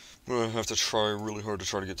 I'm gonna have to try really hard to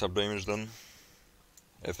try to get top damage then.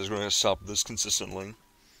 If it's gonna stop this consistently.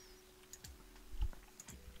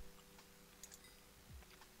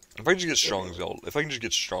 If I can just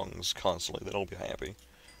get strongs constantly, then I'll be happy.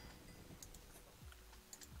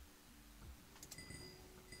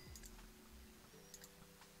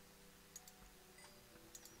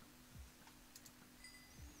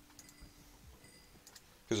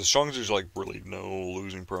 Because the strongs there's like really no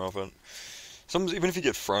losing profit. Even if you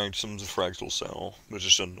get fragged, some of the frags will sell. But it's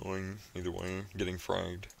just annoying either way, getting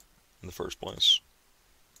fragged in the first place.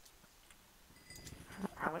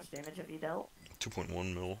 How much damage have you dealt?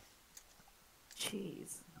 2.1 mil.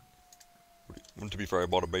 Jeez. To be fair, I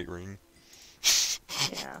bought a bait ring.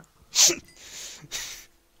 Yeah.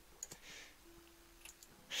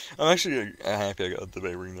 I'm actually happy I got the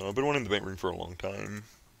bait ring though. I've been wanting the bait ring for a long time.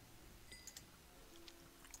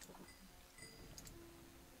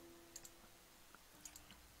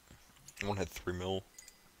 One had 3 mil.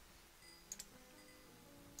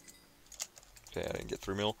 Okay, I didn't get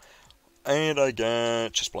 3 mil. And I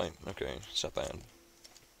got chest plate. Okay, it's not bad.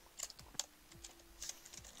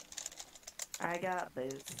 I got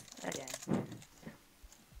boots again.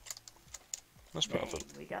 That's profit.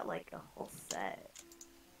 Dang, we got like a whole set.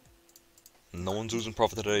 No one's losing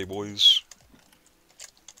profit today, boys.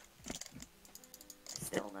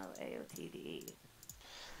 Still no AOTD.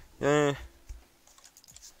 Yeah.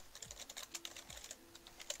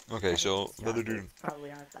 Okay, so the other dude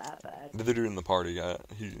probably aren't that bad. The other dude in the party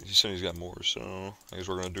he said he's got more, so I guess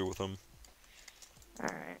we're gonna do it with him.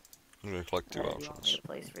 Alright. I'm gonna collect 2 Do you options. want me to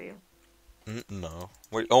place for you? No.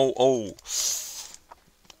 Wait, oh!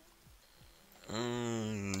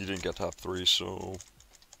 You didn't get top 3, so...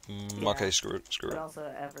 Yeah, okay, screw it. But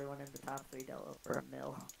also, everyone in the top 3 dealt over a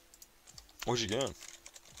mil. What'd you get?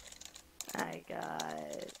 I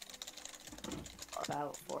got...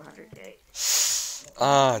 about 400k.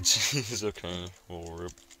 Ah, jeez, okay. Well,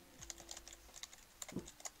 rip.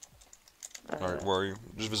 Alright, where are you?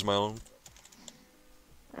 Just visit my own.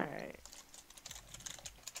 Alright.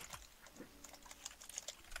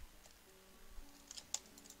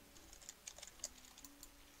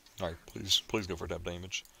 Alright, please go for tap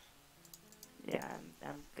damage. Yeah,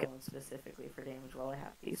 I'm going specifically for damage while I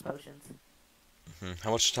have these potions.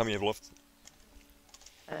 How much time you have left?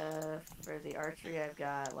 For the archery, I've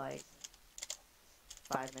got like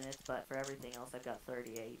 5 minutes, but for everything else, I've got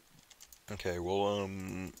 38. Okay, well,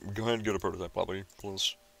 go ahead and go to prototype lobby,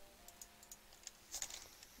 please.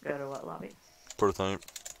 Go to what lobby? Prototype.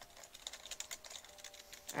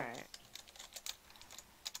 Alright.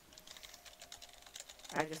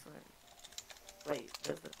 I just want to... Wait,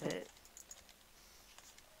 does the pit...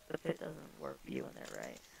 The pit doesn't work you in there,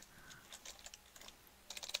 right?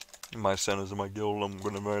 My son is in my guild, I'm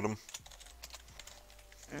gonna invite him.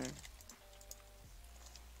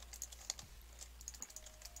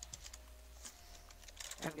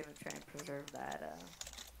 I'm gonna try and preserve that,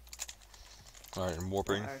 Alright, I'm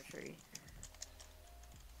warping. archery.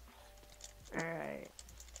 Alright.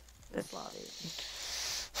 This lobby.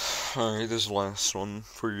 Alright, this is the last one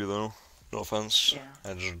for you though. No offense. Yeah.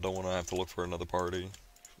 I just don't want to have to look for another party.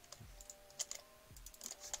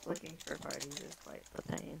 Looking for parties is quite the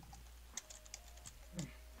pain.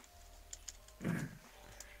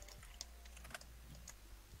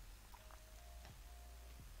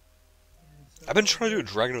 I've been trying to do a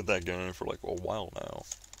dragon with that guy for like a while now.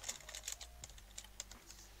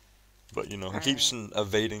 But you know, he keeps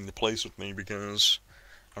evading the place with me because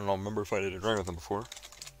I don't know, remember if I did a dragon with him before.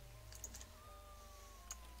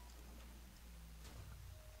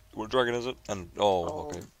 What dragon is it? And oh,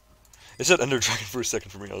 okay. It said Ender Dragon for a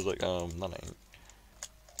second for me. I was like, that ain't.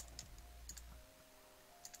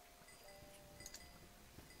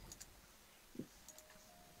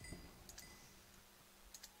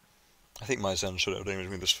 I think my son should have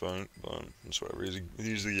damaged me this fight, but it's whatever.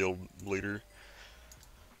 He's the guild leader.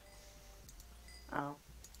 Oh.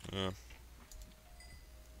 Yeah.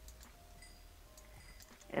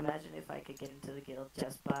 Imagine if I could get into the guild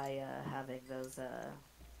just by having those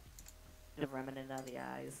the remnant of the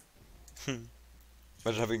eyes.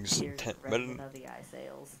 Imagine having remnant of the eye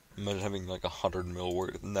sales. Imagine having like 100 mil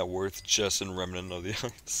worth net worth just in remnant of the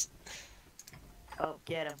eyes. Oh,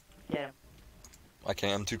 get him! Get him! I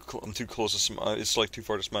can't. I'm too close to smack. It's like too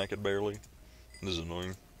far to smack it barely. This is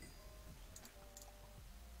annoying.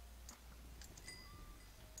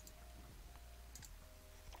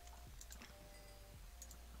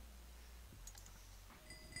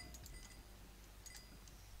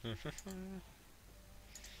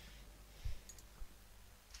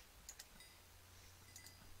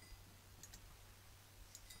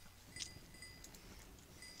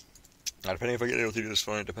 Now, depending if I get able to do this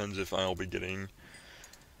fight, depends if I'll be getting,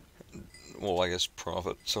 well, I guess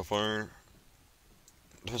profit so far.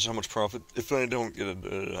 Depends how much profit. If I don't get an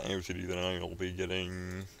AOTD, then I'll be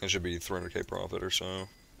getting, it should be 300k profit or so.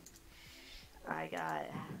 I got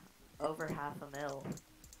over $500,000.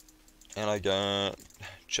 And I got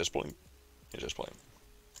chestplate. Yeah, chestplate.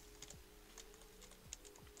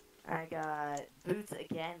 I got boots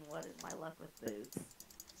again. What is my luck with boots?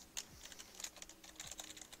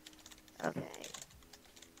 Okay.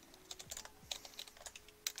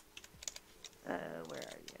 Where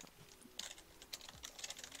are you?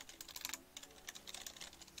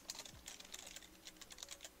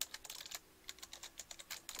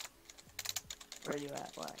 Where are you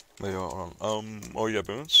at, Black? Wait, hold on. Oh yeah,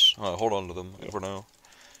 boots? Hold on to them for now.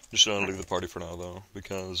 Just leave the party for now, though,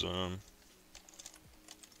 because, Alright,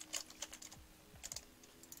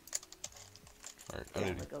 I I'm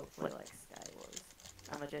need gonna go play like Skywars.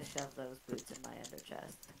 I'm gonna just shove those boots in my under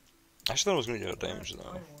chest. I actually thought I was gonna get a damage,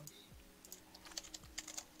 though.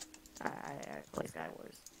 I play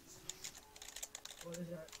Skywars. What is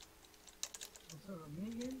that? Some sort of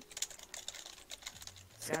minion?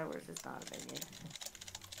 Skywars is not a minion.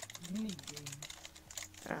 Mini game.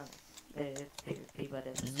 Oh, it's people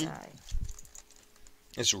in the sky.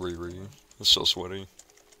 It's Riri. It's so sweaty.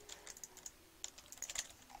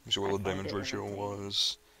 Let me see what the damage ratio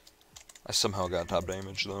was. I somehow got top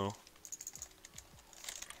damage, though.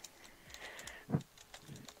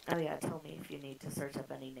 Oh yeah, tell me if you need to search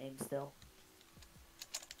up any names still.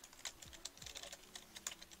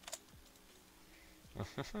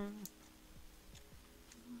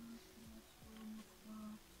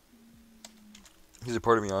 He's a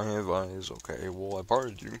part of me, I have eyes. Okay, well, I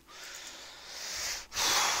parted you.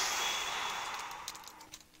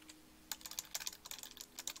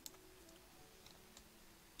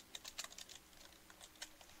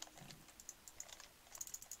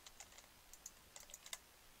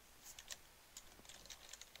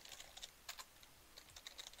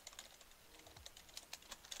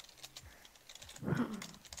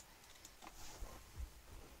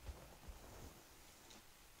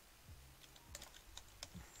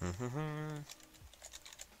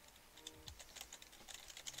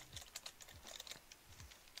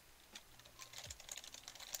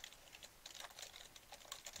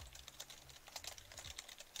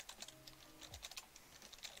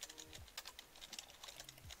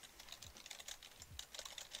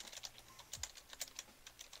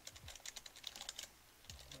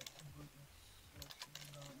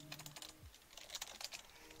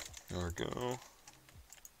 There we go.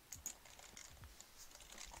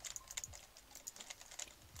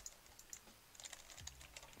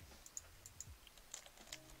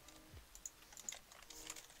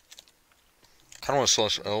 Kind of want to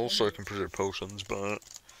slash L so I can preserve potions, but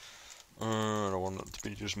I don't want it to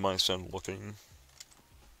be just my son looking.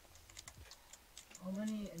 How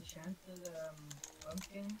many enchanted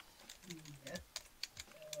pumpkins to get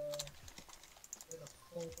with a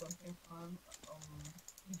full pumpkin farm on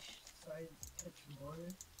each side touch the border.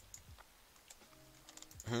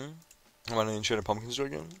 How many enchanted pumpkins do I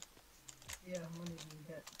get? Yeah, how many do you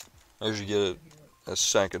get? I usually get a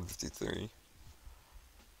sack of 53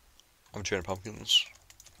 enchanted pumpkins,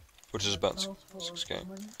 which is about 6k.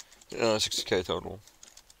 60k total.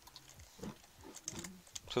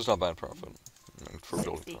 So it's not bad profit. I mean, for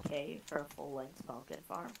building stuff. 60k for a full-length pumpkin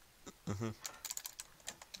farm. Mm-hmm.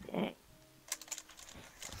 Dang.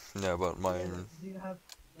 Yeah, but my... Yeah, do you have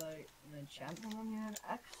like an enchantment on your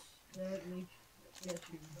axe that makes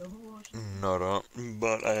you double or something? No, I don't.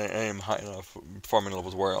 But I am high enough farming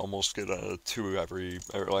levels where I almost get a 2 every...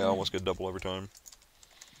 Like, I almost get double every time.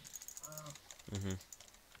 Mm-hmm.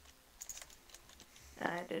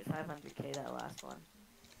 I did 500k that last one.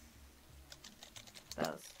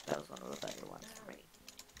 That was one of the better ones for me.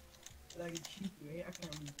 Like a cheap way I can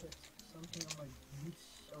put something on my boots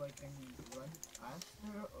so I can run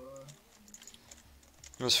faster or...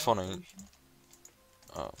 It was funny.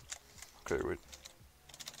 Oh. Okay, wait.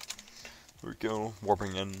 Here we go.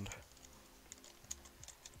 Warping end.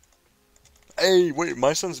 Hey, wait,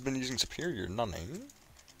 my son's been using Superior, none.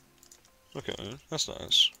 Okay, that's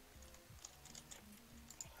nice.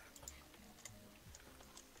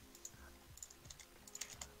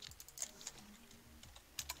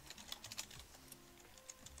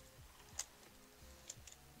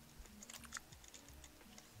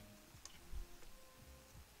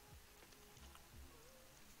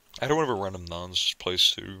 I don't ever random nons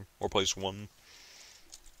place 2 or place 1.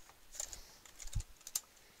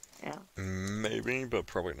 Yeah. Maybe, but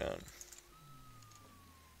probably not.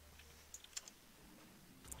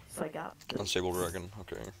 So I got Unstable Dragon,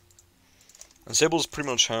 okay. Unstable is pretty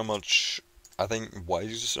much how much I think Wise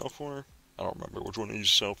uses self for. I don't remember which one he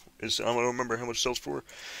uses self. I don't remember how much self's for.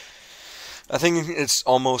 I think it's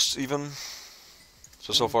almost even.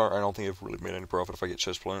 So far, I don't think I've really made any profit if I get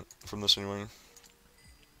chest plant from this anyway.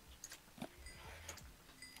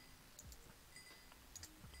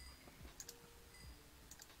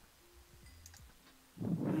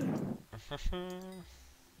 I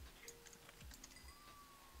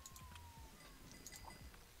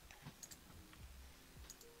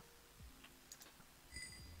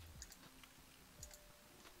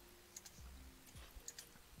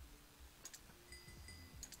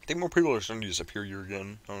think more people are starting to use Superior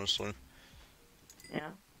again, honestly. Yeah.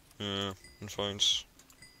 Yeah, in fights.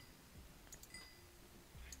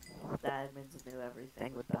 The admins knew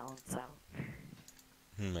everything would balance out.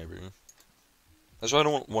 Maybe. That's why I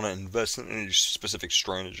don't want to invest in any specific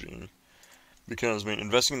strategy. Because, I mean,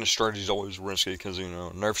 investing in a strategy is always risky because, you know,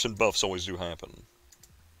 nerfs and buffs always do happen.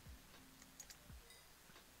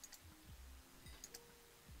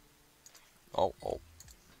 Oh.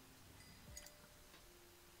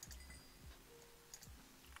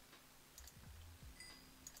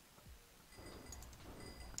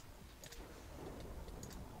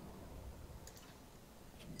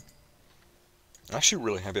 I'm actually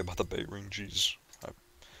really happy about the bait ring, jeez. I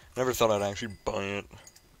never thought I'd actually buy it.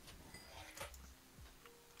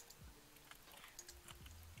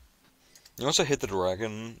 Once I hit the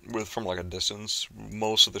dragon from like a distance,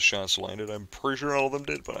 most of the shots landed. I'm pretty sure all of them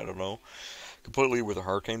did, but I don't know. Completely with a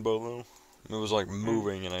hurricane bow though. It was like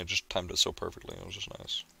moving and I just timed it so perfectly. It was just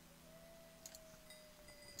nice.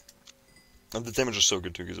 And the damage was so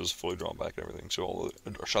good too because it was fully drawn back and everything. So all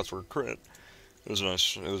the shots were crit. It was a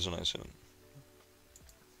nice hit.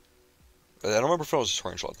 I don't remember if I was a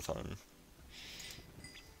tarantula at the time.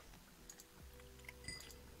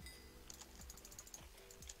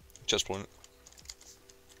 Chest point.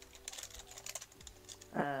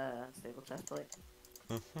 Stable chest plate.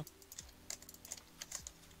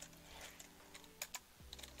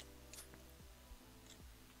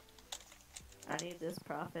 I need this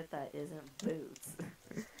profit that isn't boots.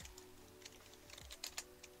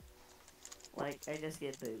 Like, I just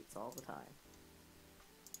get boots all the time.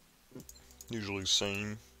 Usually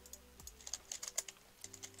same.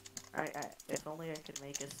 If only I could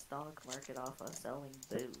make a stock market off of selling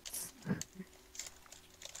boots.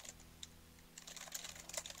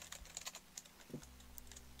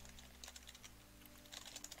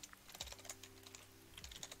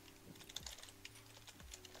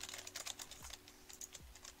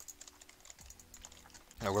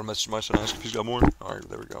 I'm gonna message my son and ask if he's got more. Alright,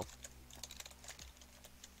 there we go.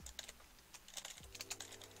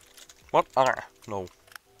 What? No.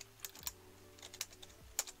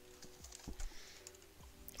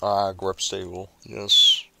 Grip stable.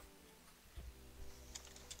 Yes.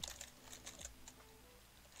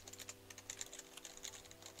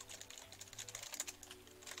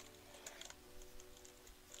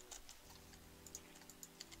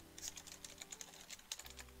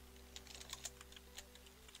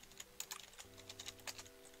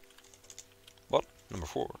 Number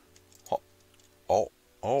 4. Oh,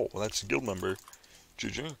 oh, that's a guild member.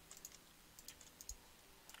 GG.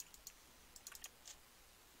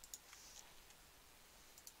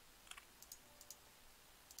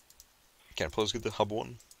 Can I please get the hub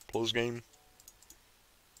 1? Close game.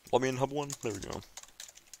 Let me in hub 1. There we go.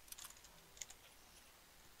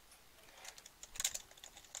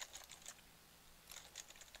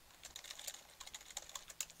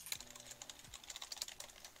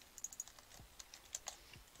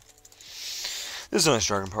 This is a nice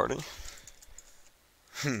dragon party.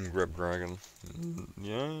 Grab dragon.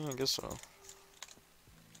 Yeah, I guess so.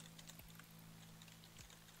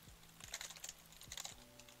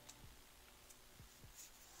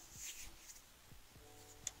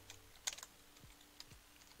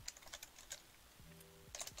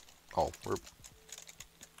 Oh, we're...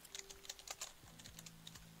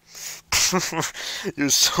 He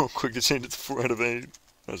was so quick to change it to 4 out of 8.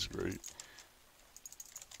 That's great.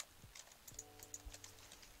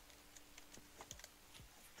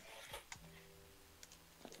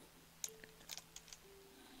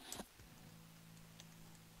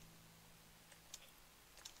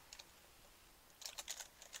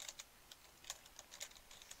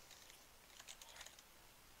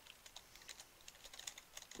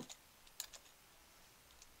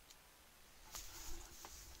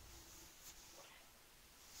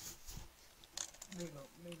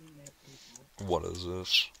 What is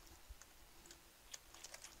this?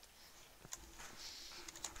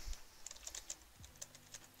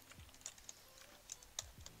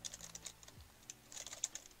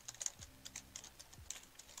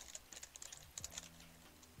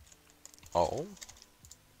 Oh.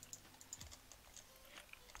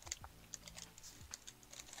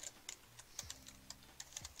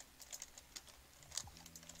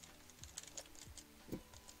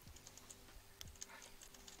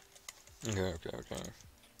 Okay.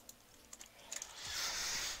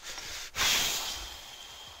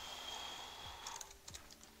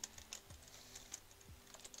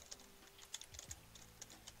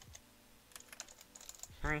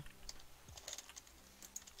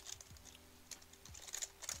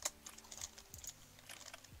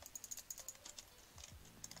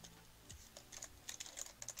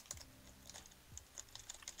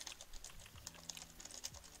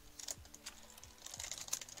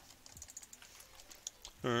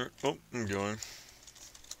 Alright, oh, I'm going.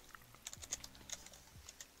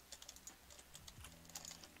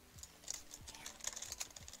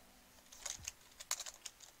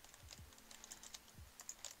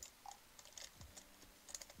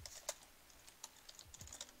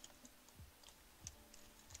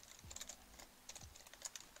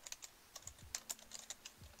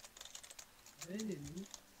 Really?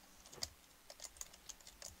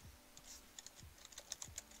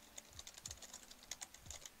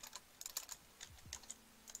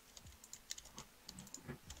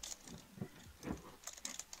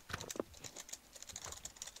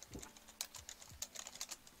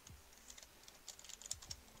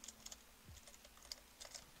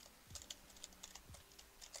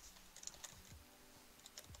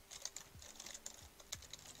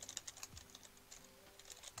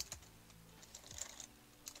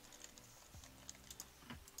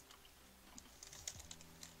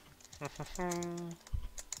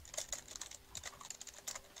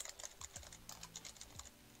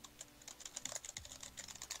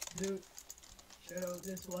 Dude, so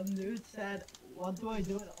this one dude said, "What do I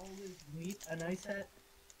do with all this weed?" And I said,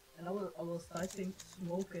 and I was typing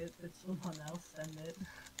smoke it, but someone else sent it.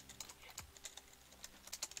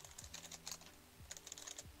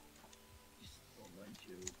 Just don't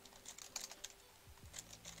you.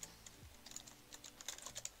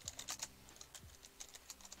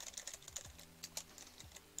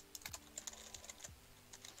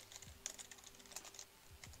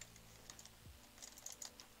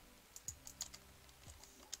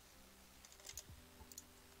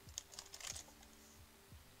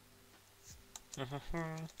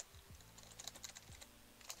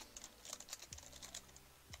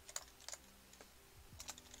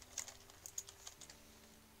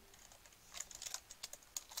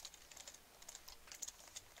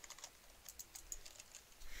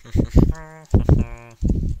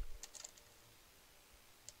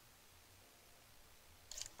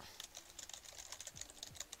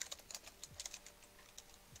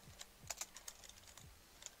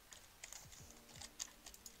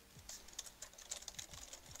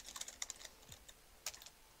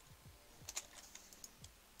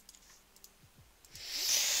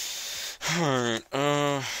 Alright,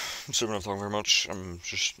 I'm still not talking very much. I'm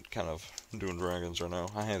just kind of doing dragons right now.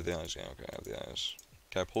 I have the eyes, yeah, okay, I have the eyes.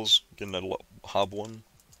 Can I pulls getting that hob one?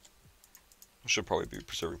 I should probably be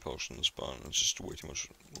preserving potions, but it's just way too much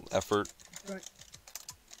effort. Right.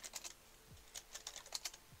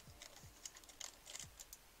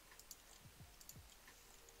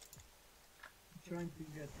 Trying to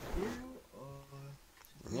get zero or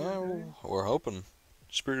Yeah, we're hoping.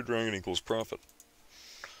 Superior Dragon equals profit.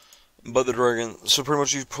 But the dragon, so pretty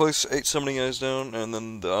much you place 870 guys down, and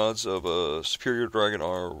then the odds of a Superior Dragon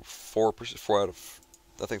are 4%, 4 out of,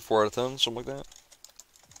 I think 4 out of 10, something like that.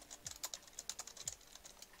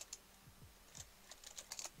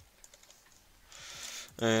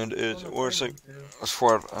 And it's, what is it? It's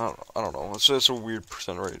 4 out, I don't know, it's a weird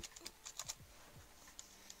percent rate.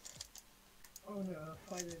 I wanna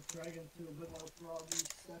fight a dragon too, but I'll probably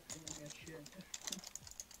suck and get shit.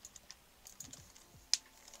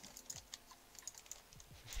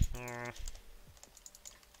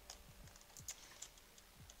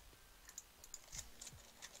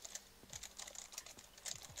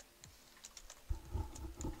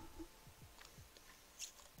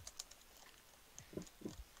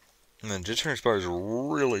 And then Jittery Spire is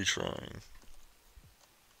really trying.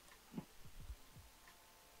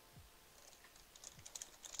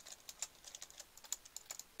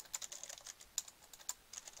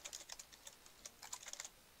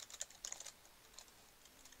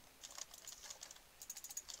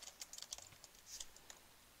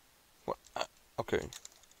 What? Okay.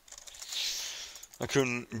 I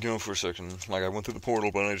couldn't go for a second. Like, I went through the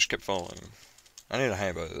portal, but I just kept falling. I need to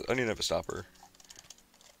have a stopper.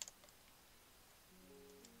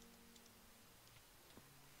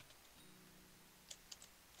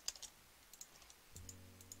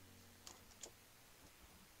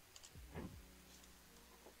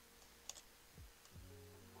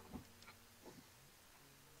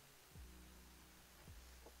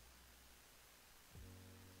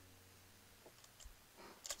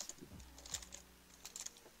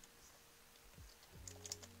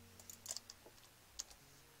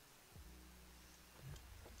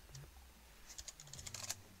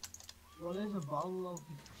 What is a bottle of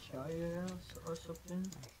Shire or something?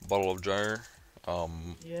 Bottle of Gyre.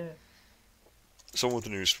 Yeah. Some with the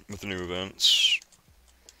new events.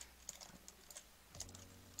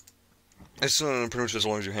 It's pretty much as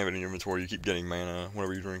long as you have it in your inventory, you keep getting mana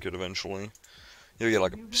whenever you drink it. Eventually, you'll get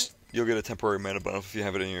like you'll get a temporary mana buff if you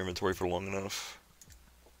have it in your inventory for long enough.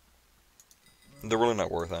 They're really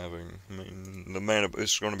not worth having. I mean, the mana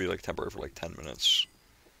is going to be like temporary for like 10 minutes.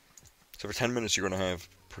 So for 10 minutes, you're going to have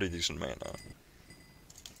pretty decent mana.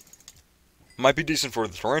 Might be decent for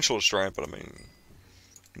the Tarantula Strat, but I mean,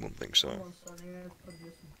 I wouldn't think so.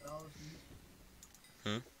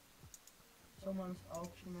 Someone's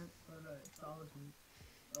auction it for like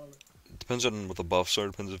 $1,000. It depends on what the buffs are.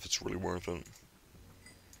 It depends if it's really worth it.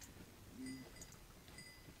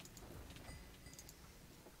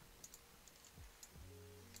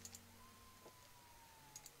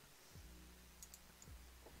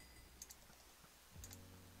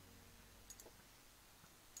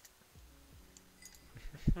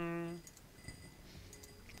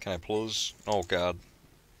 Can I close? Oh god.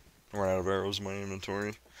 I ran out of arrows in my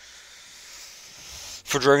inventory.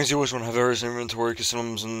 For dragons, you always want to have arrows in your inventory because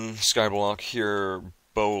sometimes in Skyblock, your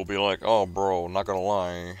bow will be like, oh bro, not gonna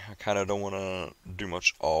lie, I kinda don't want to do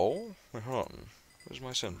much. Oh? Wait, hold on. What's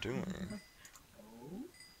my son doing?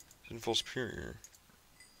 He's in full superior.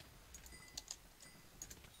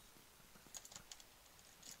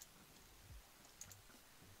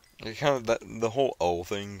 It kind of the whole O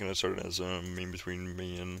thing kind of started as a meme between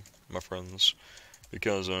me and my friends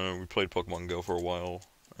because we played Pokemon Go for a while,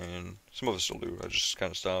 and some of us still do. I just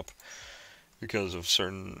kind of stopped because of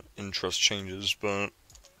certain interest changes, but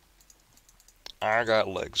I got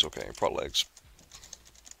legs. Okay, pro legs.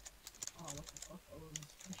 Oh, what the fuck? I was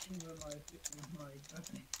fishing with my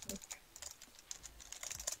grappling hook.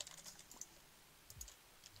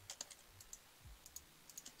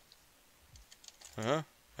 Huh?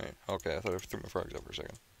 Hey, okay, I thought I threw my frogs up for a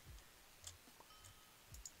second.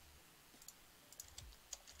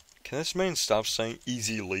 Can this man stop saying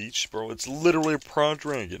easy leech, bro? It's literally a pro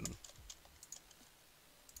dragon.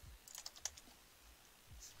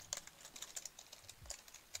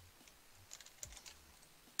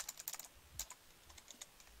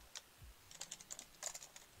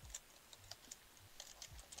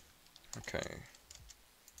 Okay.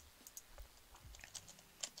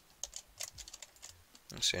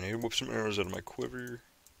 Let's see, I need to whip some arrows out of my quiver.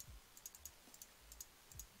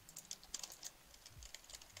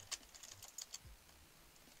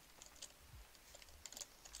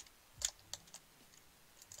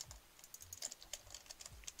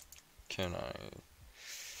 Can I?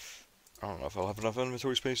 I don't know if I'll have enough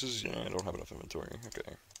inventory spaces. Yeah, I don't have enough inventory.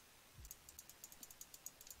 Okay.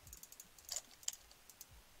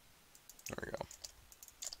 There we go.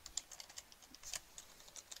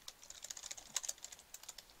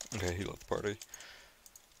 Okay, he left the party.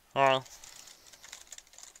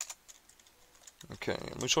 Okay,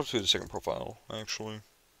 let me swap to the second profile, actually.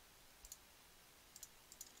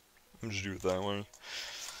 I'm just do it that way.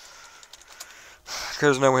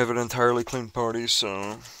 Because now we have an entirely clean party,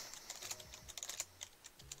 so...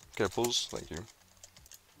 Careful, thank you. Can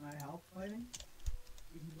I help fighting?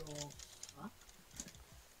 Even though... Huh?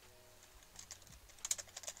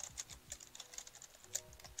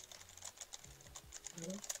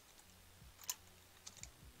 Hello?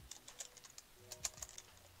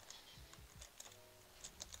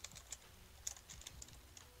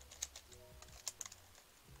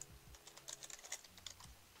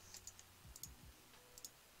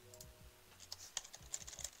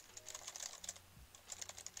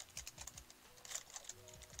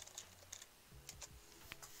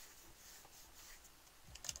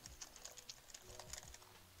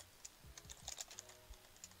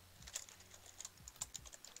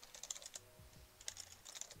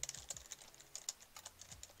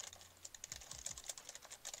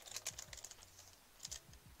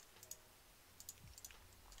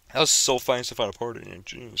 That was so fast to find a party,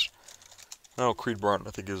 jeez. Oh, Creed Barton,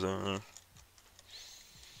 I think, is a,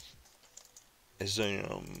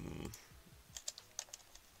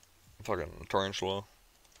 fucking tarantula.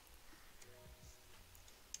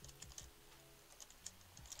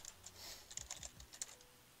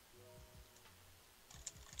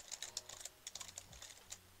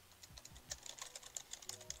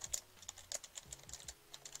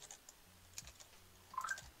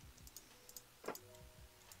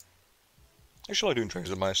 Actually, I doing trains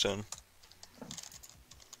at my son.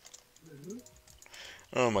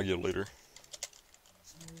 I get it later.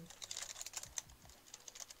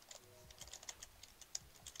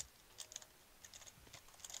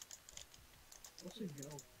 What's a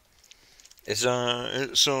guild? It's,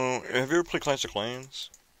 so, have you ever played Clash of Clans?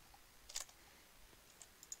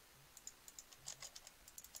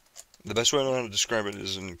 The best way I know how to describe it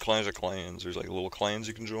is in Clash of Clans, there's like little clans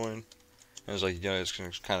you can join. And it's like you guys can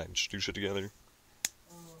kind of just do shit together.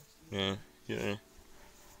 Yeah, yeah.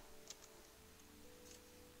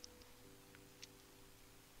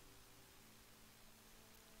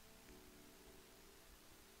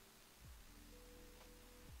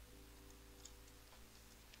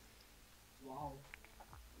 Wow.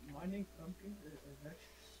 Mining pumpkin is actually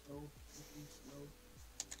so freaking slow.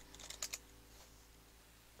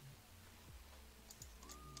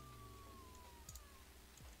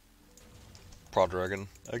 Prod Dragon.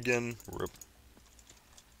 Again, rip.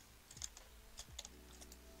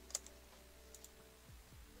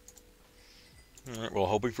 Alright, well,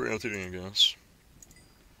 hoping for LTD, I guess.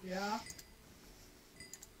 Yeah.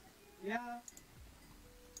 Yeah.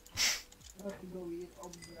 I have to go eat all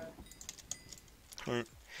the bread. Alright.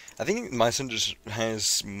 I think my son just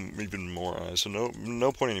has even more eyes, so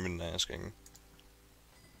no point in even asking.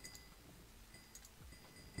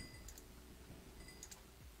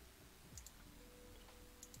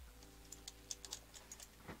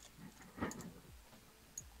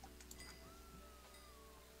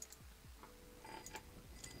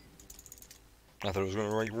 I thought it was gonna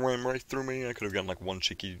ram right through me. I could have gotten like one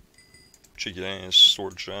cheeky ass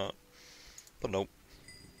sword shot, but nope.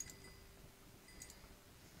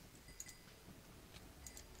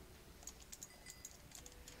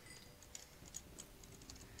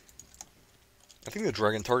 I think the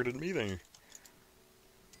dragon targeted me there.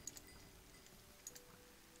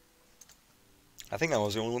 I think I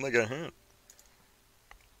was the only one that got hit.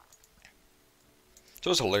 So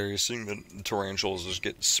it's hilarious seeing the tarantulas just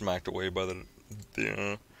get smacked away by the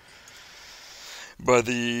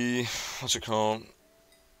what's it called?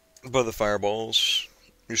 By the fireballs.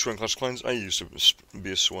 You swing Clash of Clans? I used to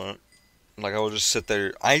be a sweat. Like I would just sit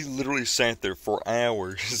there. I literally sat there for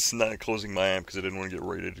hours, not closing my app because I didn't want to get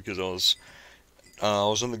raided because I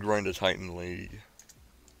was in the grind of Titan League.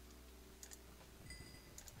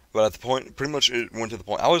 But at the point, pretty much it went to the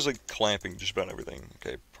point. I was like clamping just about everything.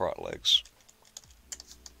 Okay, prot legs.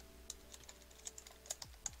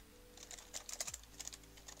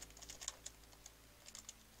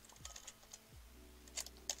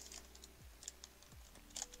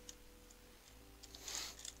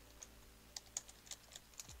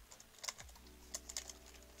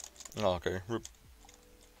 Oh, okay.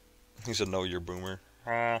 He said, no, you're a boomer.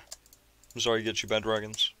 I'm sorry to get you bad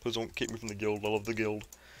dragons. Please don't keep me from the guild. I love the guild.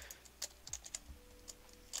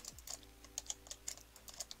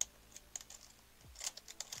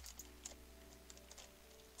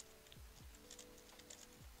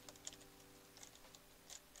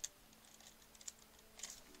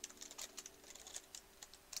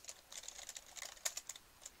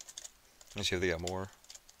 Let's see if they got more.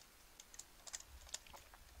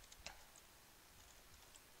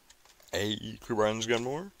 Hey, Crew Brian's got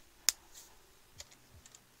more.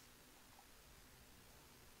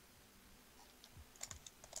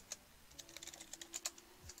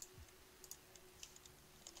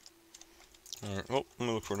 Alright, well, I'm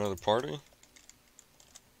gonna look for another party.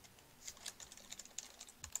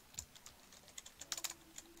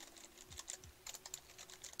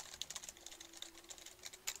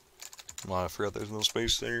 Well, I forgot there's no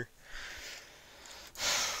space there.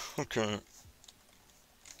 Okay.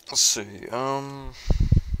 Let's see, 4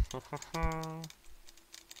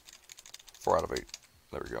 out of 8.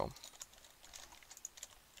 There we go.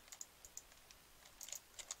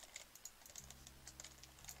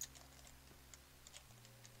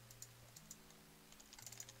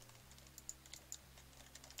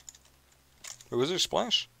 Wait, was there a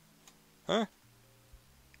splash? Huh?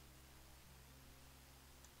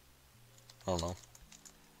 I don't know.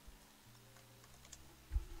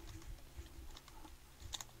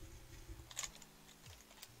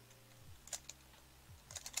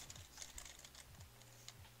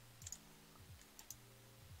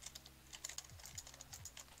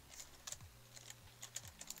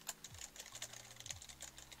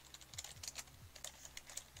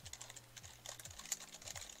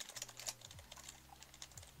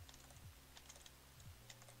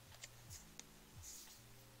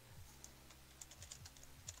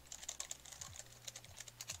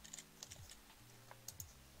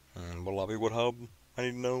 What lobby, what hub? I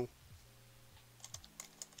need to know.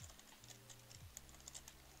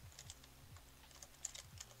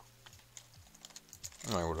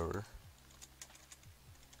 Alright, whatever.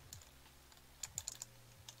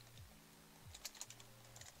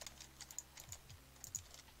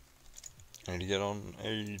 I need to get on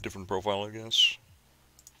a different profile, I guess.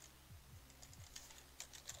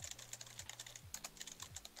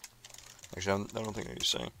 Actually, I don't think I need to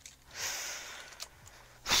say.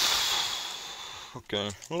 Okay,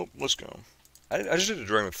 well, let's go. I just did a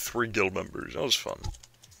drawing with 3 guild members. That was fun.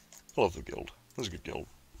 I love the guild. That was a good guild.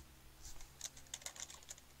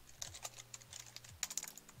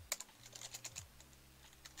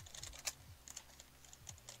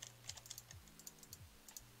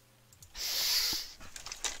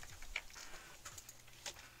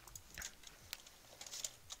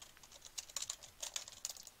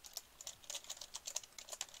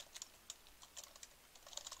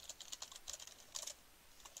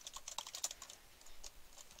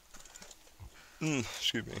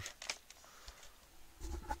 Excuse me.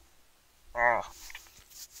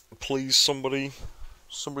 Please, somebody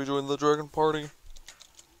join the dragon party.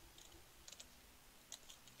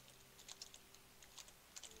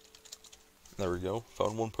 There we go.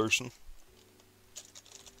 Found one person.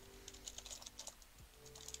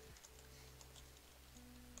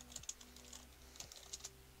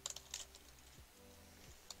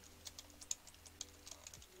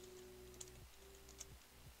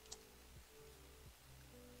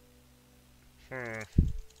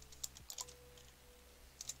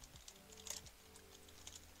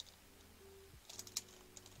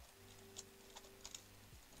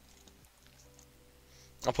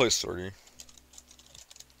 I'll place 30.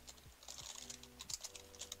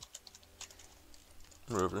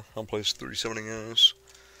 Whatever. I'll place 37 guys.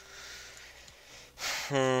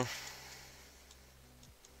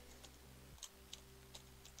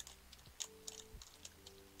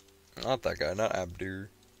 Not that guy, not Abdur.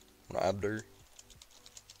 Not Abdur.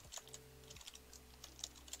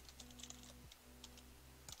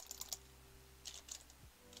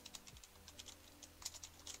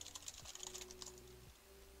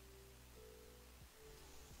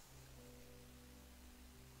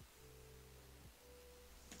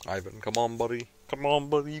 Ivan, come on, buddy. Come on,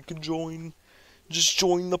 buddy, you can join. Just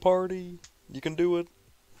join the party. You can do it.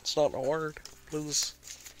 It's not hard. Please.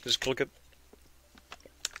 Just click it.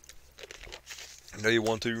 I know you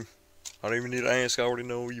want to. I don't even need to ask. I already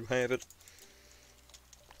know you have it.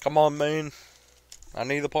 Come on, man. I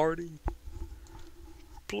need the party.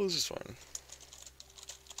 Please, it's fine.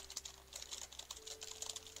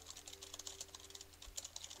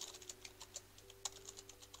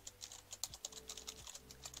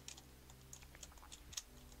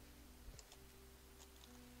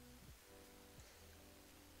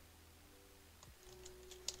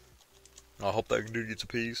 I hope that dude gets a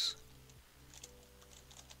piece.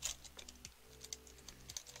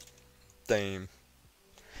 Damn.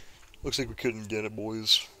 Looks like we couldn't get it,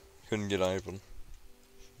 boys. Couldn't get Ivan.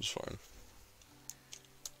 It's fine.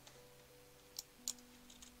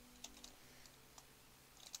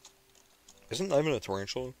 Isn't Ivan a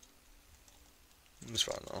tarantula? It's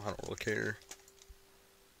fine though, I don't really care.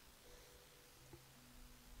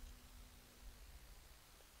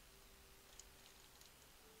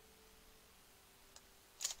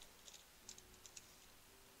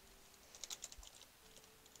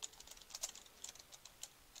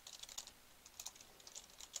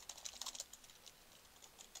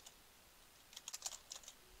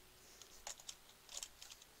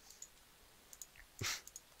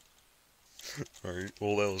 Alright,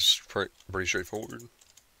 well that was pretty straightforward.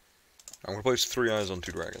 I'm gonna place 3 eyes on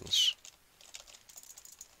 2 dragons.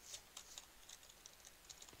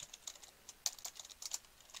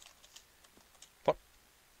 What?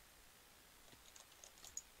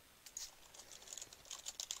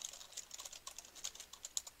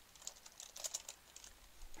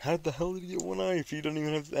 How the hell did you get 1 eye if you don't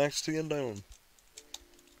even have access to the end island?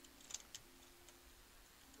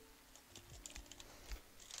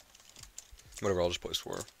 Whatever, I'll just place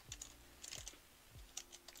 4.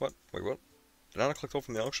 What? Wait, what? Did I not collect all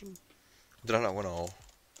from the auction? Did I not win all?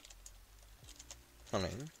 I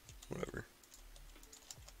mean, whatever.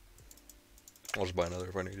 I'll just buy another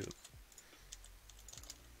if I need it.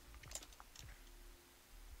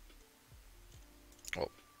 Oh.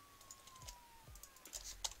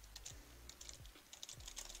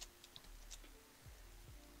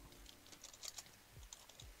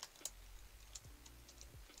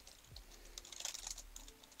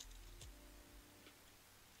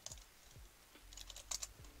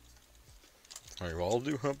 Alright, well I'll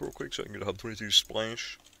do Hub real quick so I can get a Hub 22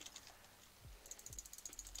 Splash.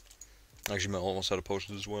 Actually, I almost had a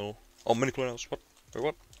potion as well. Oh, mini playhouse. What? Wait,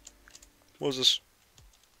 what? What is this?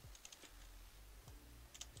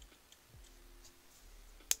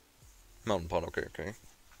 Mountain pot. Okay, okay.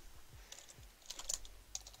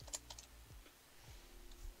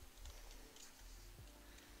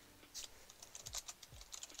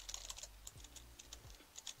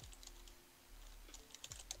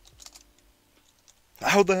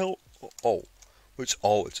 How the hell? Oh, it's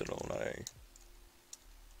an ONA.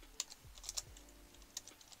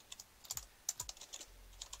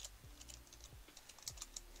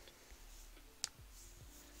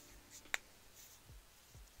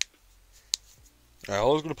 I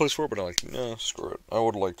was gonna place 4, but I'm like, nah, screw it. I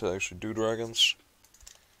would like to actually do dragons.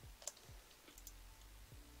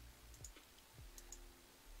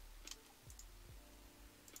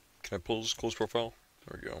 Can I close profile?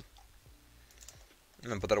 There we go.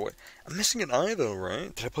 And then put that away. I'm missing an eye though,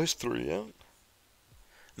 right? Did I place 3 yet?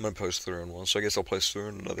 I'm gonna place 3 on one, so I guess I'll place 3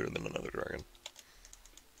 on another and then another dragon.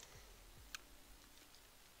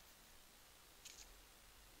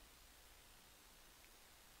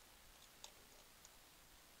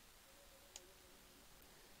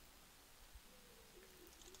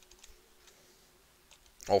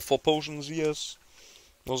 All full potions, yes.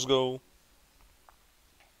 Let's go.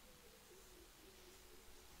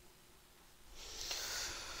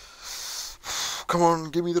 Come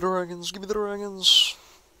on, give me the dragons, give me the dragons.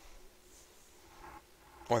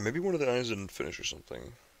 Oh, maybe one of the eyes didn't finish or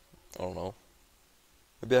something. I don't know.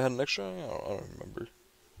 Maybe I had an extra eye? I don't remember.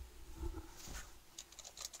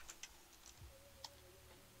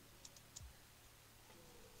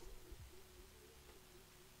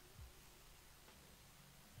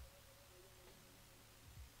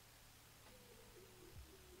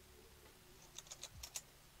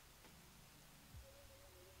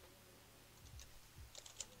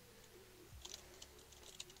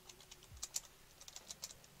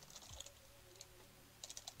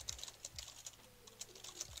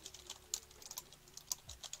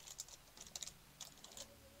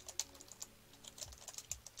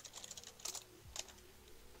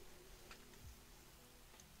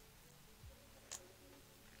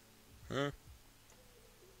 Huh?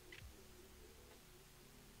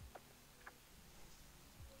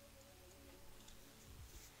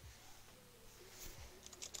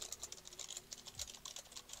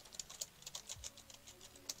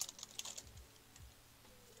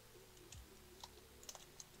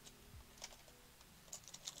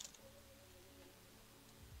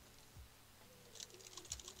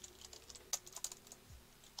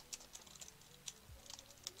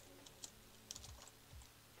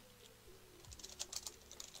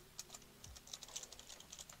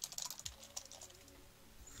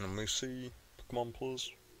 Let me see. Come on, please.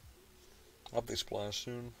 I'll be splash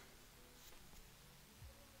soon.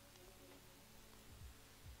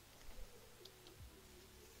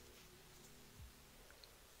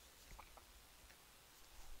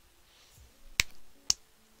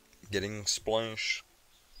 Getting splash.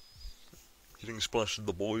 Getting splash to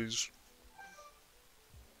the boys.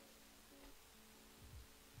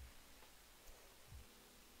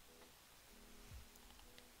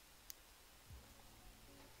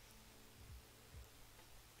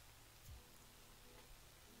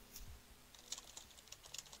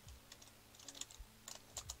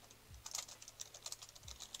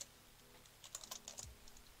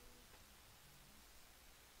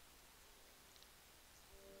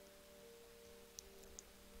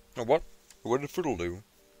 What did Fiddle do?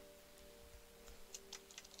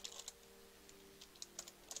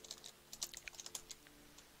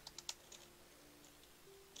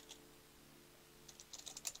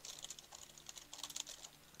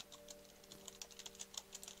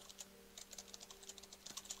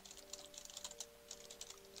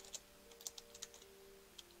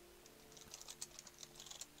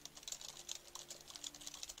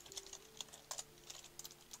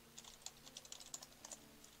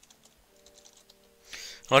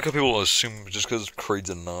 I like how people assume just because Creed's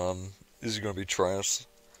a non, is he gonna be trash?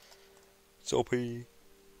 It's OP. The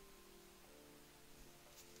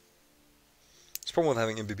problem with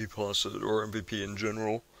having MVP plus or MVP in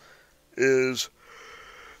general is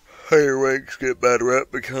higher ranks get bad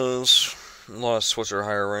rep because a lot of sweats are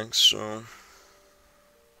higher ranks, so.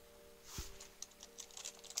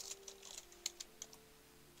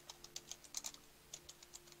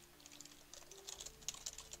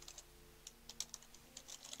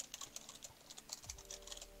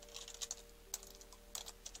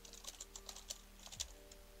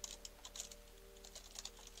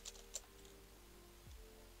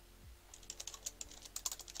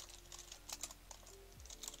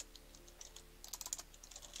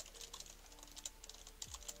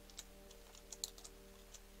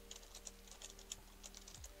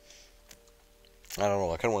 I don't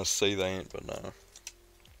know, I kinda wanna say that, but no.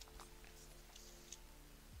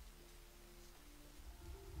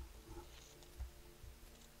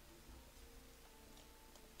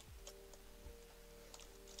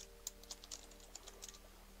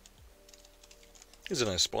 Is it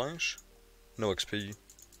a nice splash? No XP.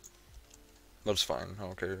 That's fine, I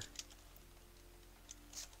don't care.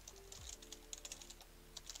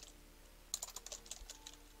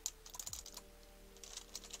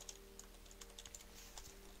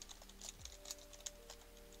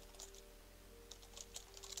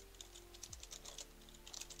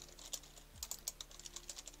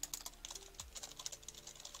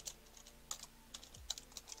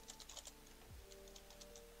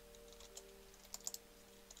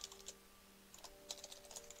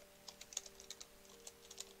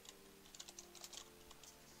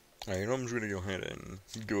 Alright, you know I'm just gonna go ahead and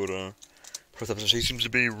go to press up since he seems to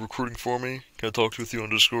be recruiting for me. Can I talk with you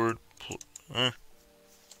on Discord? Eh?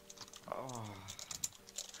 Oh.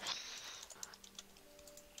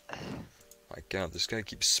 My god, this guy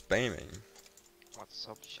keeps spamming. What's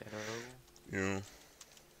up, Shadow? You know.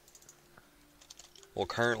 Well,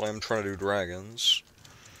 currently I'm trying to do dragons.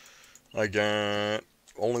 I got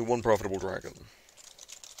only one profitable dragon.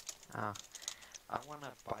 Ah. I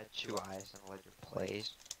wanna buy 2 eyes and let you play,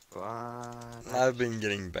 but I've been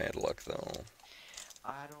getting bad luck though.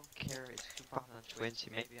 I don't care. It's 2020.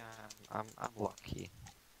 Maybe I'm lucky.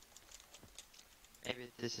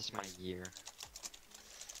 Maybe this is my year.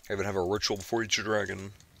 I even have a ritual before each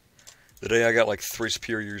dragon. The day I got like 3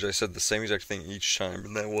 superiors, I said the same exact thing each time,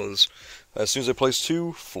 and that was, as soon as I place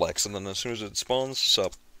 2, flex, and then as soon as it spawns,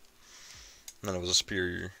 sup. And then it was a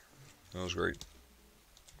superior. That was great.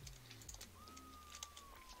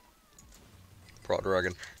 Prod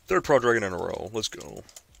dragon. 3rd prod dragon in a row. Let's go.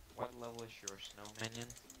 What level is your snow minion?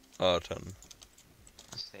 10.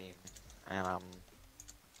 Same. And I'm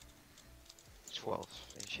 12.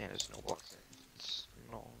 Enchanted snow blocks.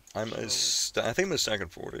 No. I'm a so I think I'm a stack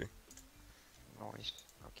at 40. noise.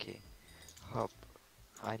 Okay. Hop.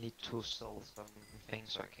 I need to sell some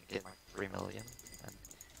things so I can get my 3 million. And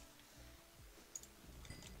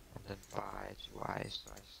then buy 2 eyes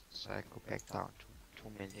so I go back down to 2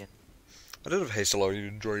 million. I did have haste allow you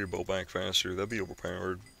to draw your bow back faster. That'd be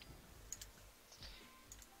overpowered.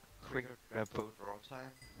 Quicker bow draw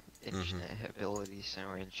time, abilities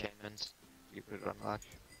or enchantments you could unlock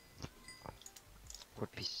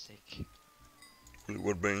would be sick. It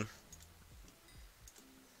would be.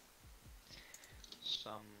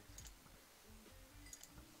 Some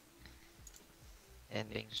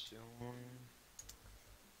ending soon.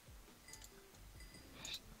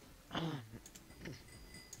 I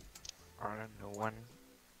don't know when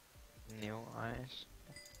new eyes.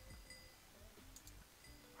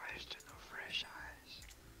 Why is there no fresh eyes?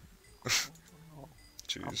 Oh,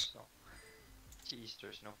 Jeez. Jeez,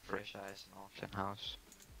 there's no fresh eyes in auction house.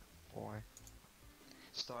 Boy.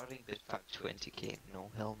 Starting bid 520k.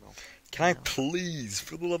 No, hell no. Can I please,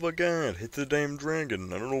 for the love of God, hit the damn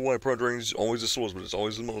dragon? I don't know why Prod Dragon is always the slowest, but it's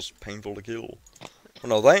always the most painful to kill. Well,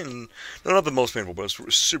 no, that and, no, not the most painful, but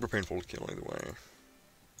it's super painful to kill either way.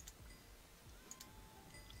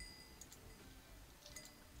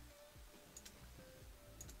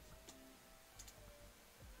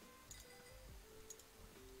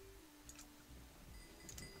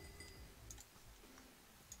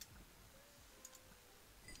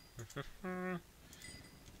 Yeah,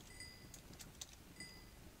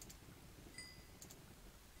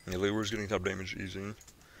 Leewar's getting top damage easy.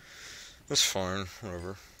 That's fine,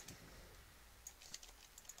 whatever.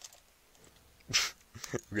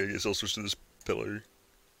 Okay, I guess I'll switch to this pillar.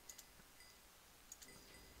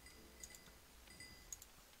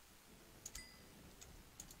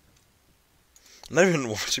 I'm not even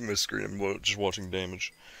watching my screen, I'm just watching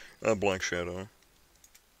damage. Black Shadow.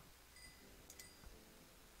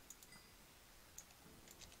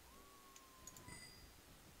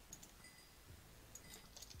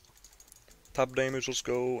 Top damage, let's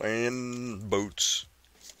go, and boats.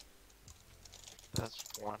 That's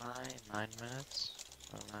one eye, 9 minutes.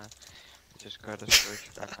 Just gotta search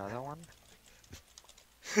for another one.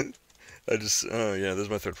 I just, yeah, this is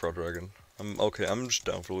my third Pro Dragon. I'm okay, I'm just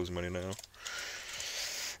down for losing money now.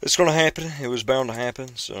 It's gonna happen, it was bound to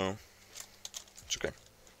happen, so it's okay.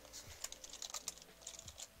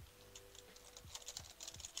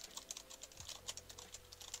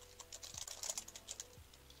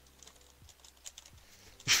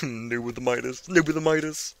 New with the Midas, new with the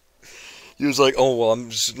Midas. He was like, oh, well, I'm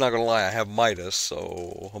just not gonna lie, I have Midas,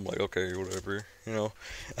 so I'm like, okay, whatever, you know,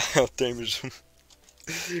 out damage him.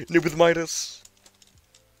 New with Midas.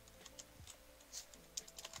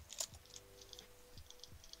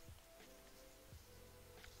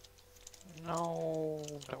 No,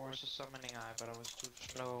 there was a summoning eye, but I was too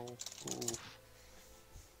slow. Oof.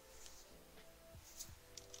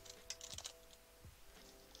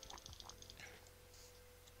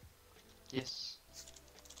 Yes.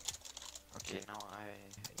 Okay, now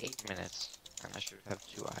 8 minutes, and I should have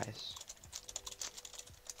 2 eyes.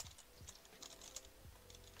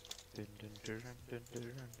 Dun, dun, dun, dun, dun,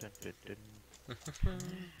 dun, dun, dun.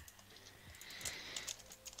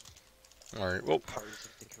 Alright, well. Pirates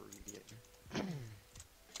of the Caribbean.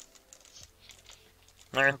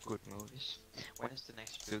 Alright. Oh, good movies. When is the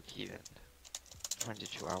next spooky event?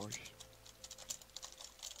 22 hours.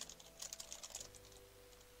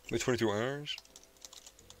 Wait, 22 hours?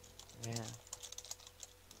 Yeah.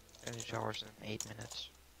 22 hours and 8 minutes.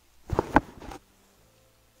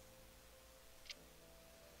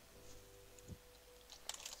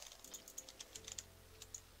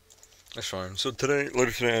 That's fine. So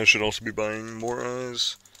later today, I should also be buying more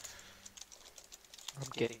eyes. I'm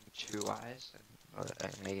getting 2 eyes and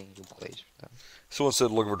I'm making you plays for them. Someone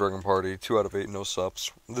said looking for Dragon Party, 2 out of 8, no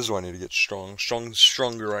subs. This is why I need to get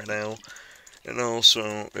stronger right now. And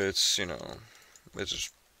also, it's, you know, it's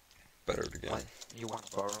just better to get. What? You want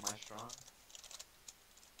to borrow my strong?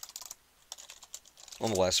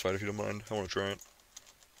 On the last fight, if you don't mind, I want to try it.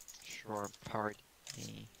 Sure, party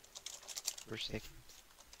me for a second.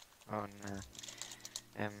 Oh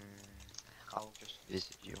no. I'll just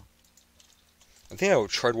visit you. I think I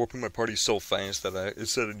tried warping my party so fast that it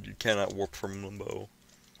said you cannot warp from Limbo.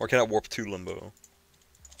 Or cannot warp to Limbo.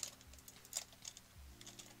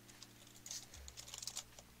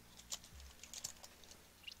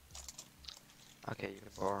 Okay, you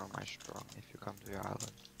can borrow my strong if you come to your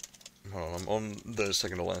island. Hold on, I'm on the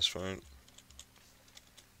second to last fight.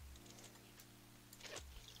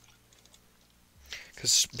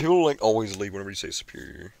 Because people like always leave whenever you say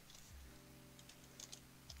superior.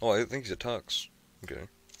 Oh, I think he's a Tux. Okay,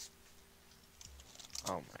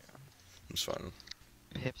 Oh my god. it's fine.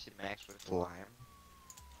 Pepsi Max with lime.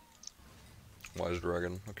 Wise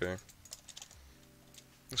Dragon, okay.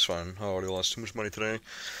 It's fine. I already lost too much money today.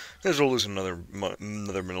 May as well lose another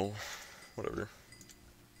middle. Whatever.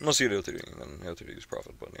 Unless you get LTD, then LTD is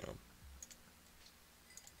profit, but you know.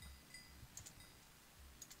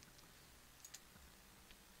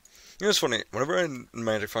 You know, it's funny. Whenever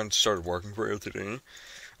Magic Find started working for LTD,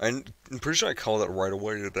 I'm pretty sure I called it right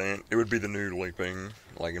away that it would be the new leaping,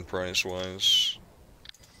 like in price wise.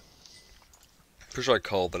 Pretty sure I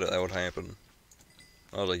called that would happen.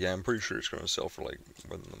 I was like, yeah, I'm pretty sure it's going to sell for like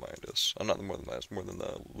more than the Midas. Not the more than Midas, more than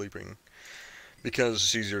the leaping. Because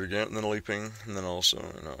it's easier to get than leaping, and then also,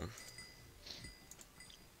 you know.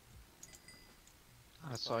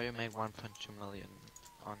 I saw you made 1.2 million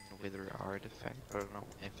on Wither Artifact, but I don't know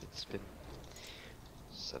if it's been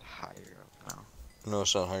set higher up now. No,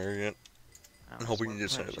 it's not higher yet. I'm hoping you get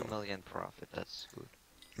some 2 million profit, that's good.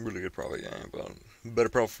 Really good profit, yeah, but better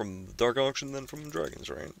profit from the Dark Auction than from the Dragons,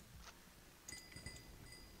 right?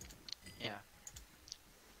 Yeah.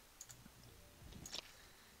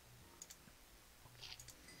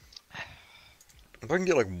 If I can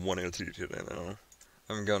get like one LTD today now,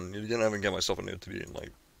 I haven't got myself an LTD in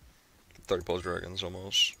like 30 plus dragons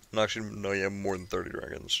almost. No, actually, no, yeah, more than 30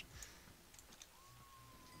 dragons.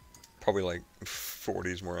 Probably like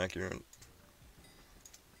 40 is more accurate.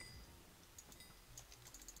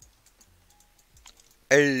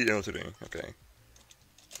 Hey, OTD. Okay.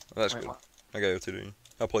 That's Wait, good. what? I got OTD.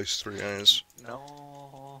 I placed 3 eyes.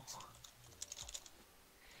 No.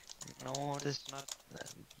 No, this not.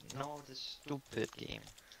 No, this stupid game.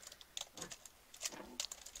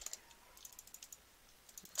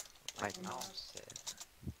 Like now I'm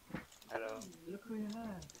sad. Hello. Look who you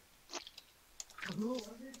have. Who was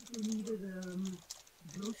it who needed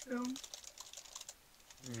glowstone?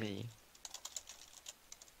 Me.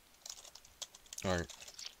 Alright.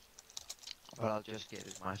 But I'll just get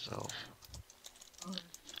it myself. Alright.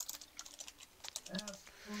 I have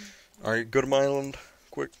Alright, go to my island.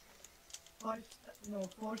 Quick. 4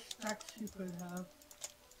 stacks you could have.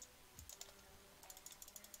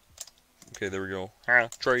 Okay, there we go. Ah,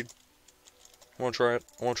 trade. I wanna try it.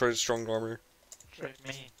 I wanna try the strong armor. Trade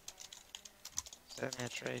me. Send me a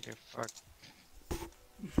trade, you fuck.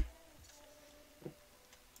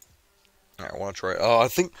 Alright, I wanna try it. Oh, I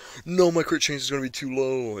think. No, my crit chance is gonna be too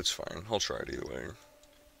low. It's fine. I'll try it either way.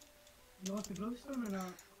 You want the glowstone or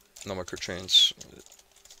not? No, my crit chance.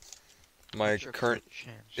 My What's your current. crit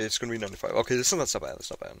chance? It's gonna be 95. Okay, that's not bad. That's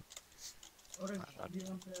not bad. Orange, do you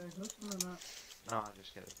want the glowstone or not? No, I'll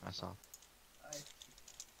just get it myself.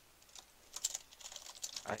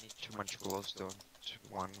 I need too much glowstone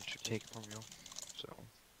to take from you. So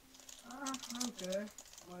Okay.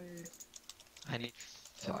 I need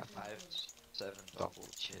 5, 7 double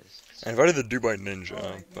chests. I invited the Dubai Ninja,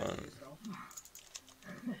 Alright, but.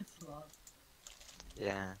 That's a lot.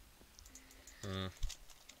 Yeah, Hmm.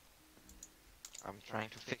 I'm trying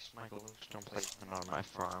to fix my glowstone placement on my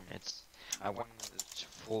farm. I wanted it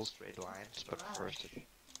full straight lines, but first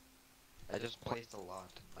I just placed a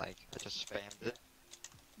lot. Like I just spammed it.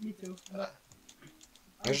 Me too.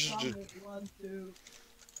 I just found did- it, 1, 2,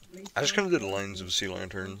 I just kind of did lines of sea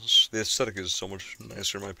lanterns. The aesthetic is so much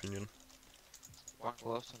nicer, in my opinion. 1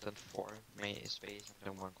 glowstone, then 4 space,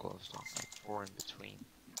 and then 1 glowstone. Like 4 in between.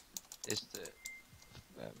 Is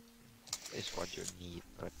is what you need,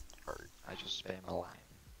 but I just spam a line.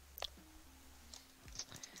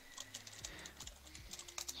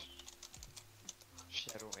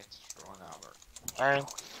 Shadow and strong armor.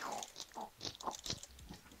 Alright.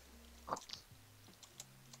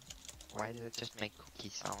 Why did it just make cookie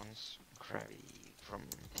sounds? Krabby from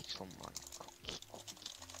Pixel 1.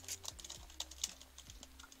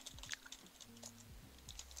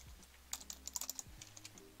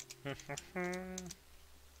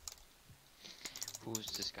 Who's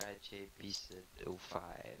this guy? JP said 05.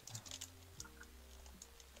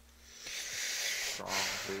 Strong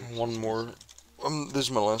boots. One more. This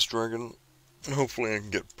is my last dragon. Hopefully I can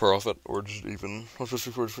get profit, or just even.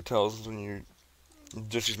 Especially for thousands when you.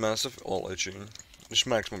 Just use massive, all itching. Just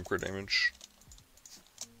maximum crit damage.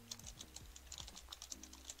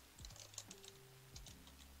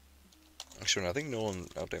 Actually, I think no one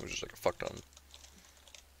out damage is like a fuck ton.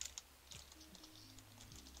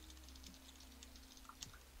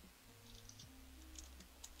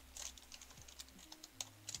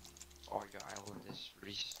 Oh, your island is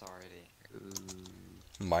restarting.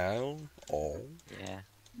 Ooh. My island? Oh. Yeah.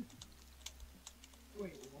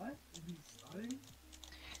 Wait, what? Is he starting?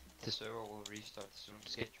 The server will restart soon.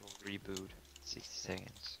 Scheduled reboot. 60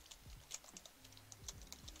 seconds.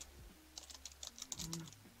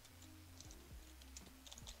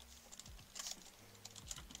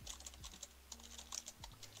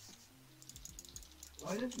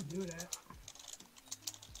 Why does he do that?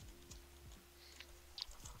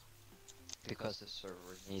 Because the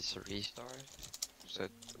server needs to restart. So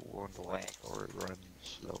it won't lag or run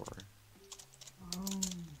slower.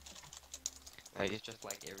 Like, it's just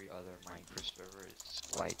like every other Minecraft server.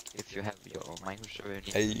 It's like, if you have your own Minecraft server, you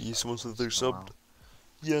need Hey, someone said they're subbed.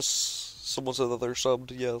 Yes. Someone said that they're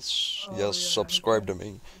subbed. Yes. Oh, Yes. yeah, Subscribe to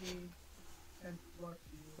me. Can't block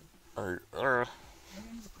you. Alright. I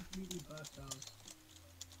am completely bugged out.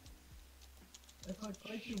 If I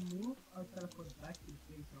try to move, I'll teleport back to the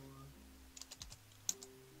place I was.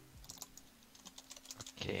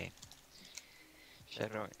 Okay.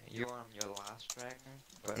 Shadow, you're on your last dragon,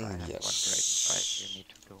 but I have one dragon Yes. fight you need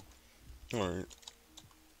to do Alright.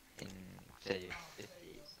 in 50 seconds.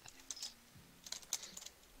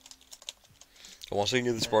 I want to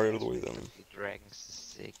get this part out of the way then. The dragon's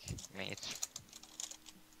sick, mate.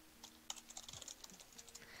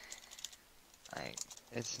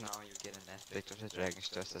 It's now you get an aspect of the dragons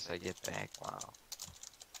just as I get back. Wow.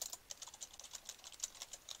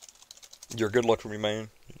 You're good luck for me, man.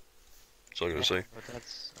 That's all I gotta say. But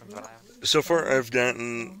that's. But So far, I've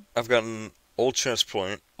gotten old chest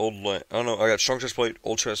plate, I got strong chest plate,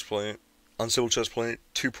 old chest plate, uncivil chest plate,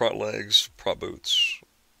 2 prot legs, prot boots,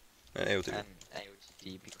 and AOT. and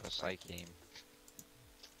AOTD because I came.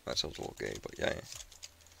 That sounds a little gay, but yeah.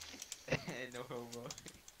 No homo.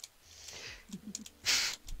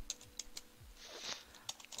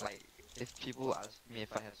 Like, if people ask me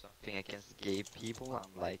if I have something against gay people,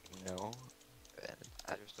 I'm like, no. And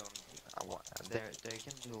I just don't. I want. They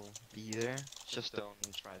can still be there. Just don't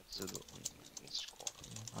try to score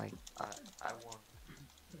me. Like, I want.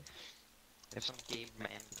 If some gay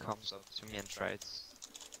man comes up to me and tries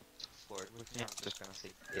to flirt with me, I'm just gonna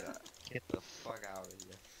say, get the fuck out of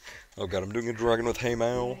here. Oh god, I'm doing a dragon with Hey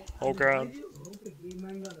Mal. Oh god. Why do you hope a gay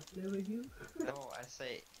man gotta play with you? No, I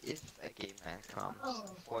say, if a gay man comes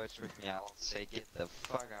and flirts with me, I'll say, get the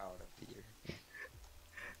fuck out of here.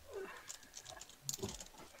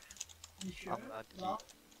 You sure? I'm not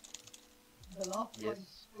gay. The last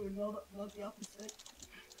Yes. one, not the opposite.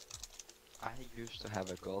 I used to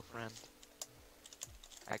have a girlfriend.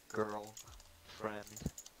 A girl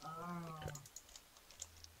friend. Ah.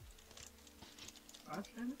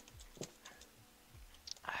 Girlfriend?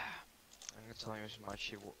 I'm gonna tell you as much.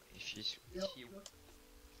 She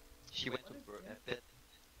went to bed.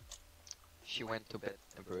 She went to bed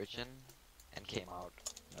a virgin and came out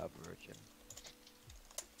a virgin.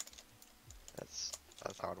 That's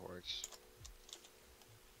how it works.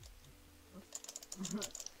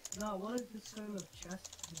 No, what is this kind of chest?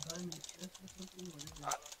 The diamond chest or something?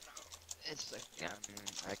 What is it? I don't know.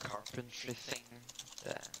 It's a carpentry thing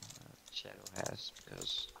that Shadow has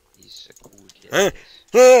because he's a cool kid. Huh?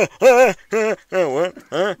 I guess. What?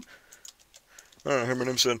 Huh? I heard my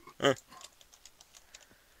name said. I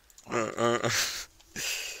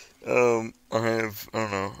don't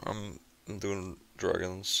know. I'm doing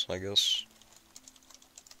dragons, I guess.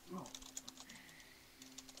 Oh.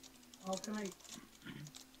 How can I?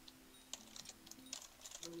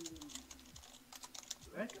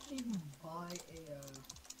 Where can I even buy a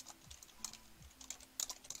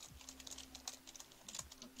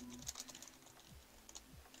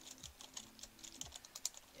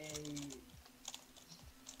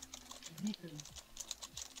beacon?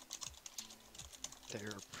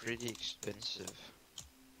 They're pretty expensive.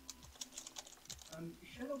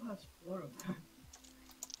 Shadow has 4 of them.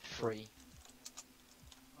 Free.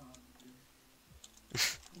 How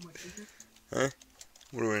much is it?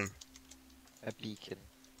 What do I mean? A beacon.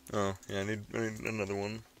 Oh, yeah, I need another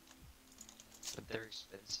one. But they're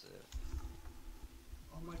expensive.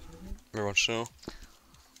 How much is it? Very much so.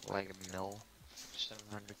 Like a mil.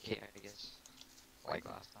 700k, I guess. Like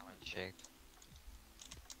last time I checked.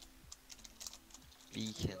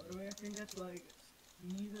 Beacon. I think that's like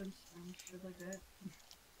speed and shit like that.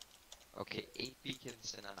 Okay, 8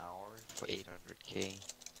 beacons in an hour for 800k.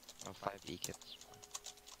 Or 5 beacons.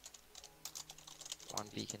 1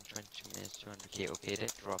 beacon, 22 minutes, 200k. Okay, they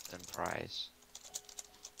dropped in price.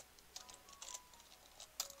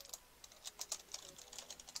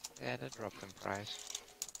 Yeah, they dropped in price.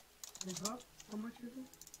 They dropped? How much is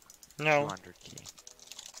it? No. 200k.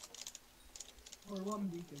 For 1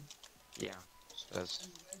 beacon. Yeah, so that's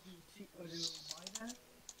And where do you buy that?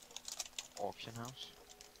 auction house.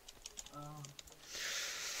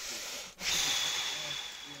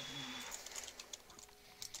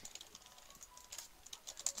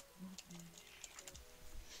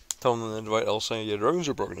 Tell them to invite Elsa. Yeah, dragons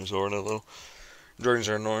are broken as well, though. Dragons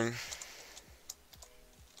are annoying.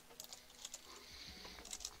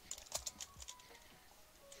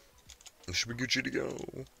 Should we Gucci to go?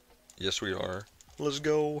 Yes, we are. Let's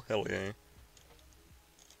go. Hell yeah.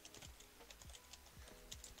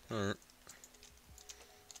 Alright.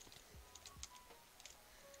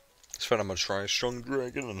 Let's find I'm gonna try a strong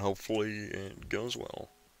dragon and hopefully it goes well.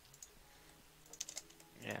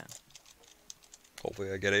 Yeah.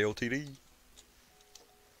 Hopefully I get AOTD.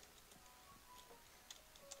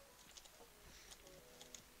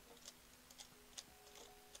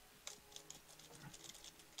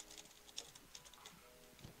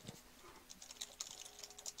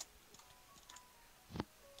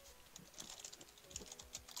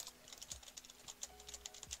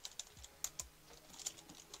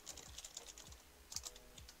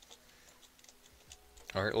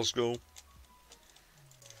 Alright, let's go.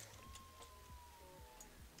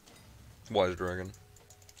 Wise Dragon.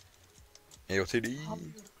 AOTD. How do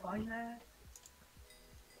you find that?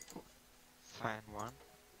 Find one.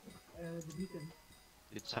 The beacon.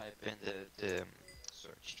 You type in the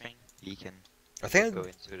search string beacon. I think Go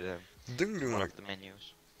into the I'm doing one like of the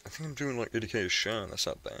menus. I think I'm doing like 80k a shot. That's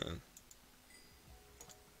not bad.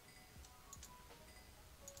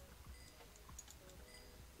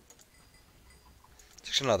 It's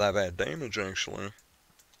actually not that bad damage, actually.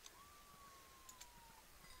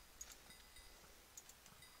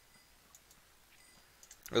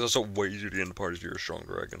 It's also way easier to get into parties if you're a strong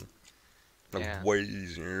dragon. Like, Yeah. way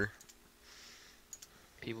easier.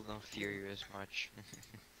 People don't fear you as much.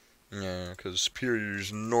 Yeah, because superior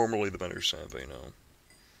is normally the better side, but you know.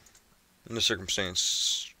 In this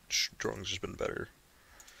circumstance, strong's just been better.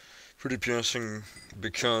 For DPSing,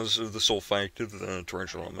 because of the sole fact of the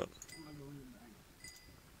torrential element. I'm gonna go in the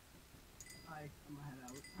back. I'm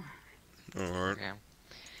gonna head out. Alright. Okay.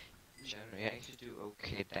 Generally, I actually do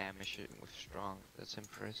okay damage with strong. That's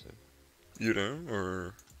impressive. You do?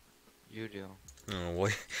 Or. You do. Oh,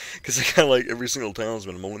 wait. Because I got like every single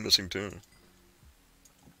talisman. I'm only missing 2.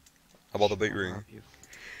 I bought the bait Shut ring. up, you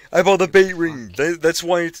I bought the You bait ring. fuck. That's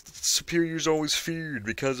why superior's always feared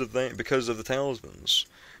because of that, because of the talismans.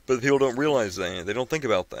 But people don't realize that. They don't think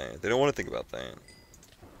about that. They don't want to think about that.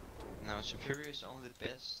 No, superior is only the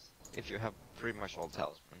best if you have pretty much all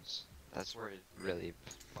talismans. That's where it really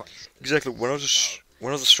points. Exactly. When I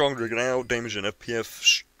was a strong dragon, I out damaged an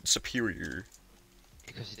FPF superior.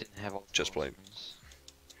 Because he didn't have all Chest plate. talismans.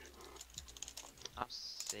 I'm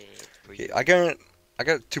sick for Okay, you. I got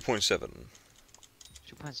 2.7.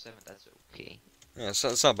 2.7, that's okay. Yeah,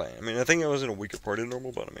 it's not bad. I mean, I think I was in a weaker party than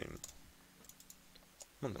normal, but I mean,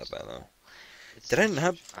 not that bad though. It's Did I a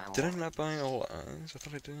not? huge final Did I arc. not buy all eyes? I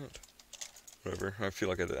thought I did. Whatever. I feel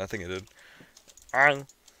like I did. I think I did. Ah.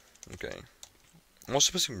 Okay. I'm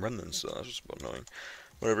also missing remnants, though. That's just about annoying.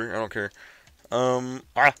 Whatever. I don't care.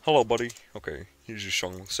 Hello, buddy. Okay. Here's your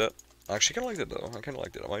strong set. I actually kind of liked it, though. I kind of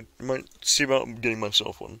liked it. I might see about getting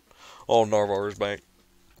myself one. Oh, Narvar is back.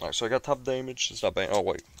 Alright, so I got top damage. It's not bad. Oh,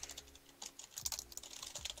 wait.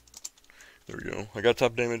 There we go. I got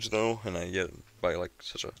top damage, though, and I get it by, like,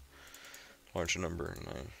 such a large number, and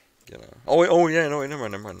I get a... Oh, wait. Oh, yeah. No, wait. Never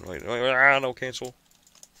mind. Wait. No, cancel.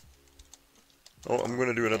 Oh, I'm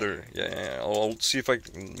gonna do another. Yeah. I'll see if I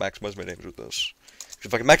can maximize my damage with this.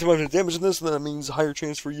 If I can maximize my damage in this, then that means a higher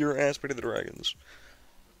chance for your aspect of the dragons.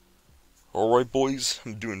 Alright, boys.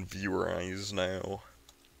 I'm doing viewer eyes now.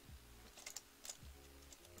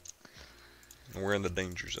 We're in the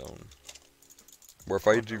danger zone. Where if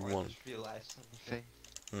I do I one. just realized something.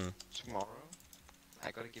 Hmm. Tomorrow, I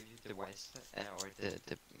gotta give you the wise set, or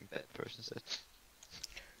the bad person set.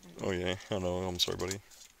 Oh, yeah. I know. I'm sorry, buddy.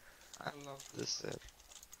 I love this set.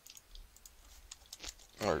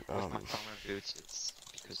 Alright, With my farmer boots, it's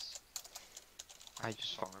because I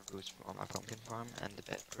use farmer boots on my pumpkin farm, and the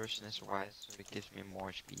bad person is wise, so it gives me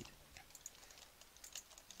more speed.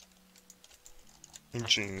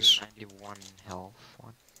 Jeez. 91 health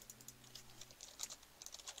one.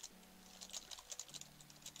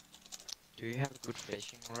 Do you have a good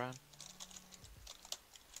fishing run?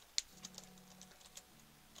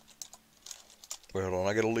 Wait, hold on.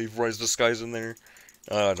 I gotta leave Rise the Skies in there.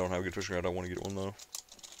 I don't have a good fishing rod. I want to get one, though.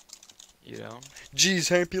 You don't? Jeez,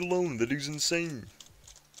 Happy alone. That dude's insane.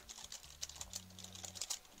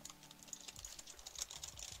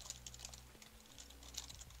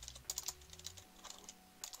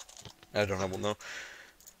 I don't have one, though.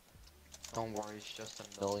 Don't worry, it's just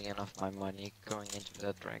 $1 million of my money going into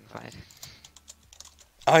that dragon fight.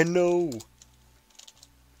 I know.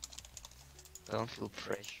 Don't feel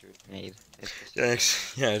pressured, mate. It's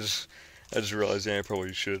just Yeah, yeah. I just realized. Yeah, I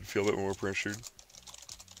probably should feel a bit more pressured.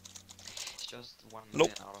 it's just 1 Nope.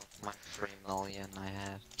 million out of my 3 million I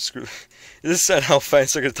had. Screw. Is this sad how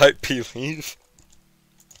fast I can type P leave?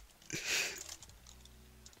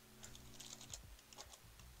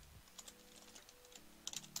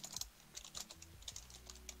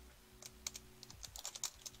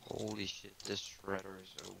 Holy shit, this shredder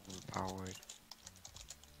is overpowered.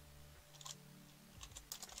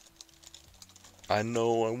 I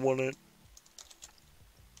know. I want it.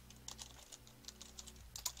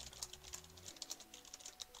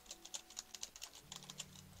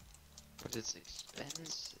 But it's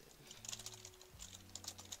expensive.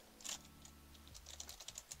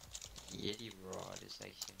 Yeti rod is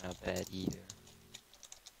actually not bad either.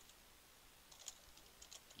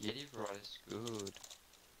 Yeti rod is good.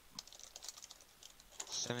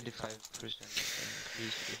 75% increase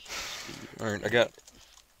fishing speed. Alright, I got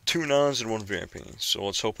 2 nons and 1 VIP, so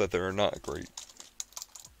let's hope that they're not great.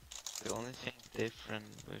 The only thing different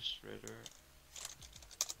with Shredder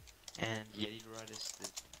and Yeti rod is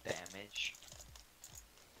the damage.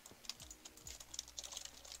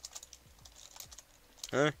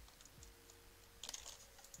 Huh?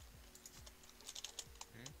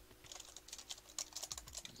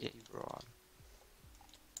 Yeti rod.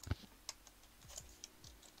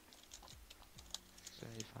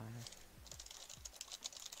 75.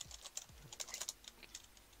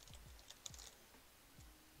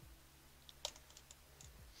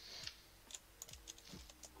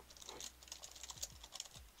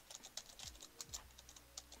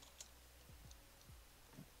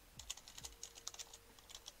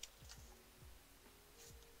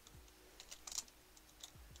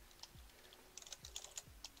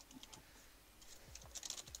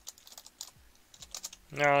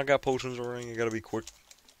 Nah, I got potions already. I gotta be quick.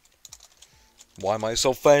 Why am I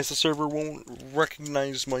so fast? The server won't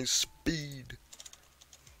recognize my speed.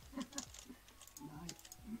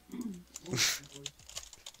 Nice.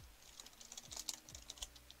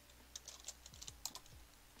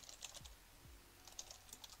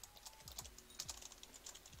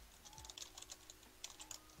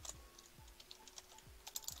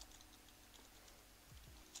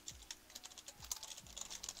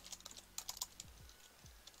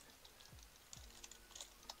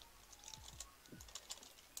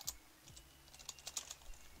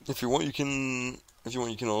 If you want, you can. If you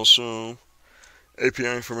want, you can also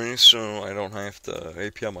API for me, so I don't have to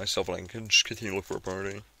API myself, and I can just continue to look for a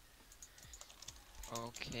party.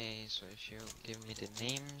 Okay, so if you give me the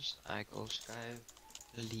names, I go Sky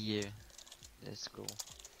Lear. Let's go.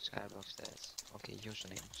 Skyblock stats. Okay,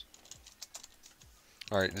 usernames.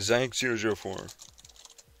 Alright, Zank004.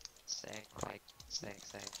 Zach.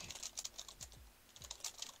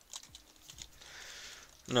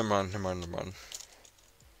 Never mind.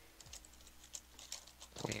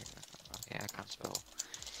 Okay, I can't spell.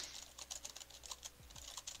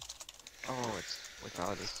 Oh, it's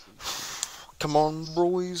without a C. Come on,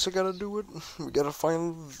 boys, I gotta do it. We gotta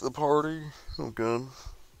find the party. Oh god.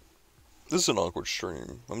 This is an awkward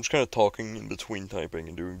stream. I'm just kind of talking in between typing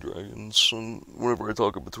and doing dragons, and whenever I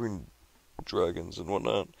talk in between dragons and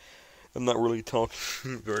whatnot, I'm not really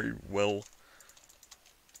talking very well.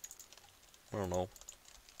 I don't know.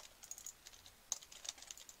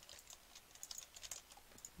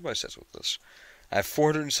 What am I says with this? I have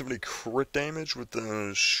 470 crit damage with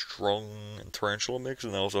the strong and tarantula mix,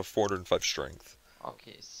 and I also have 405 strength.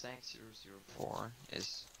 Okay, Sank004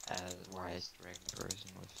 is a wise dragon person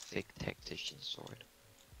with thick tactician sword.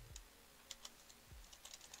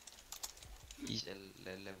 He's a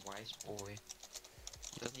wise boy.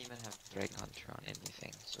 He doesn't even have Dragon Hunter on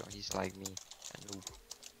anything, so he's like me, a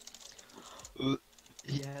noob.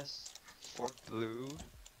 He has 4 blue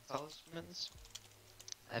talismans,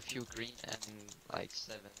 a few green, and like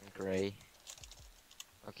 7 gray.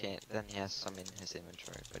 Okay, then he has some in his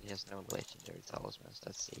inventory, but he has no legendary talismans.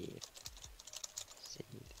 That's it.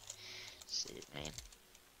 Sad, man.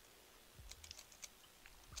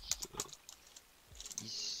 He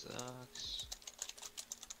sucks.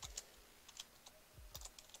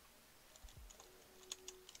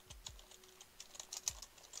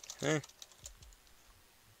 Eh.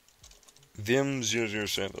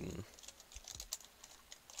 Vim007.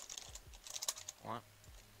 What?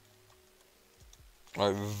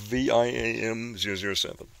 Alright,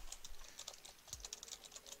 VIAM007.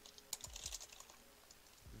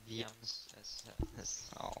 VMs is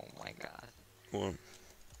oh my god. What?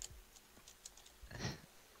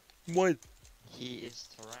 What? He is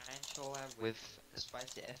Tarantula with a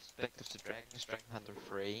spicy aspect of the Dragon Strength Hunter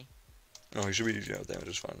Frey. Oh, he should be easy out damage,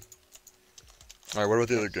 it's fine. Alright, what about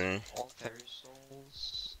the other guy? All Fairy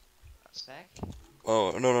Souls stack.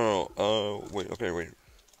 Oh, no. Wait, okay, wait.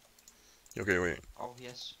 Oh, he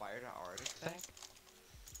has Spider Artifact.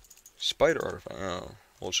 Spider artifact. Oh,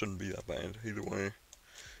 well, it shouldn't be that bad either way.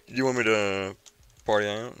 Do you want me to party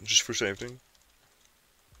out just for safety? I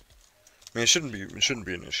mean, it shouldn't be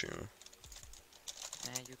an issue.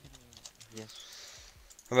 You can, yes.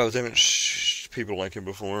 I've about damaged people like him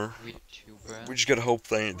before. VTuber. We just gotta hope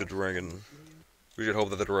the dragon. We should hope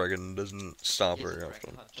that the dragon doesn't stop He's very a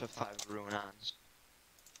often. Dragon Hunter 5 Runans.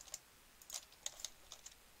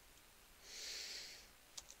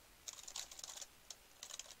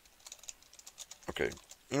 Okay,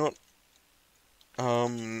 you know what?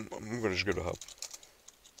 I'm gonna just go to hub.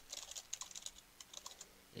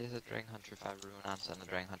 He has a Dragon Hunter 5 Runans and a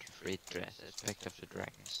Dragon Hunter 3 dress aspect of the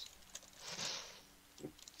dragons.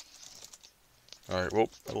 Alright, well,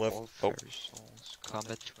 I left. All Oh, Fairy Souls.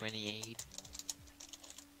 Combat 28.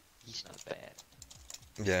 He's not bad.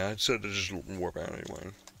 yeah, I said to just warp out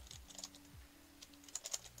anyway.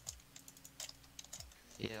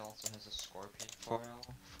 He also has a Scorpion foil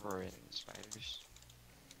for spiders.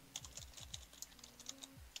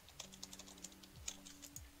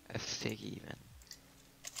 A Fig even.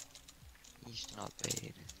 He's not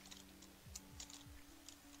bad.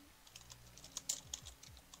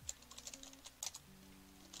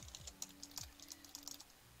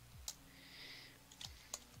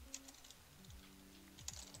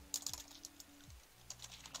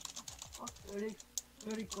 Fuck,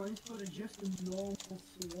 30 coins for just a normal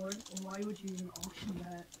sword? Why would you even auction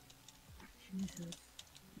that? Jesus.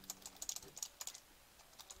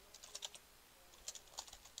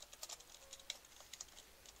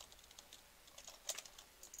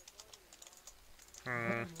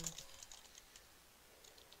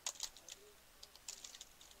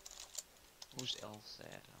 Who's else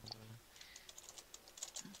at?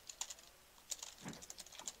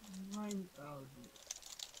 9,000.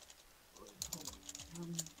 Wait, hold on. How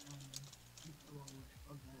many people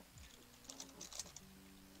of that?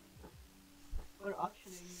 But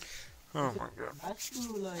actually, Oh is it my god. best to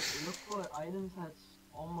like look for items that's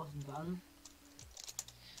almost done?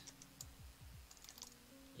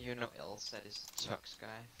 You know Elsa is Tux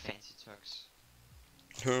guy, fancy Tux.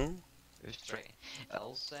 Who? With dragon.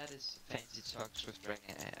 Elsa is fancy Tux with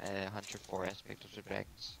dragon. Hunter 4 aspect of the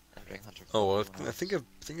dragons and dragon Hunter 4. Oh, well, I think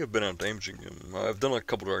I've been out damaging him. I've done like a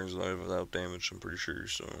couple dragons without damage. I'm pretty sure,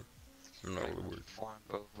 so I'm not really worried. Form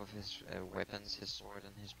both of his weapons, his sword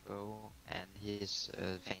and his bow, and his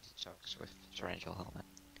fancy Tux with torrential helmet.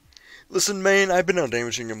 Listen, man, I've been out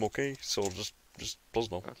damaging him. Okay, so just please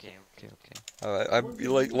no. Okay. I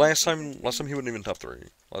like last time he wasn't even top 3.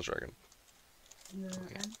 Last dragon. In the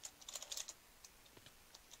Okay. end?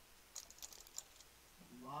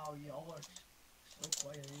 Wow, y'all are so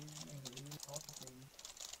quiet. I didn't even talking.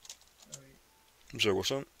 Sorry. I'm sorry,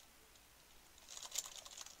 what's up?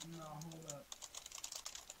 No, hold up.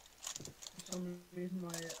 For some reason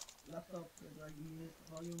my laptop was like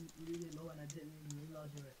volume really low and I didn't even realize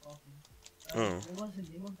you were talking. Oh. What was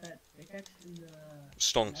the name of that pickaxe in the...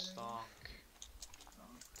 Stonks. Stonk.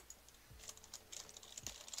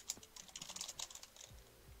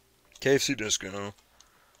 KFC Disco.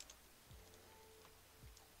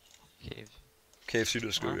 Cave. KFC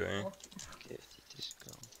Disco, Huh? yeah. KFC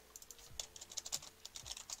disco.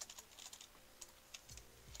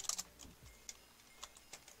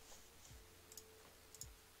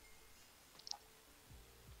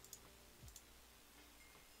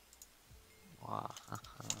 Wow,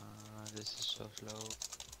 this is so slow.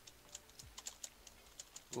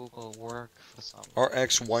 Google work for some.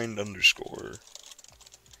 RX wind underscore.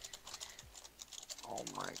 Oh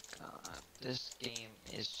my god, this game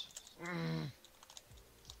is.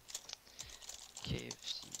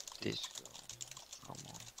 KFC Disco. Come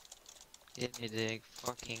on. Give me the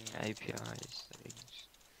fucking API settings.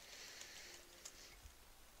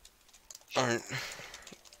 Alright.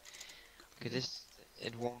 Okay, this.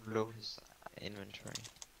 It won't load his inventory.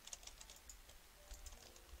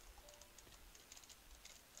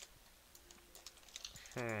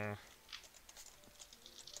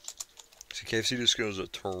 See, KFC Disco is a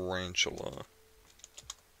tarantula.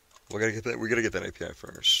 We gotta get that API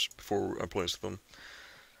first before I place them.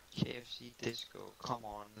 KFC Disco, come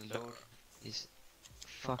on, load these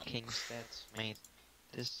fucking stats, mate.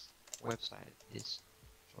 This website is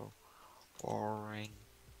so boring.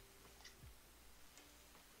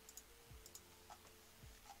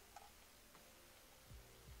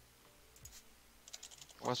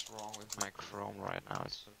 What's wrong with my Chrome right now?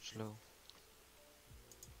 It's so slow.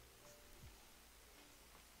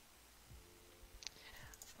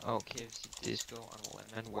 Oh, KFC Disco on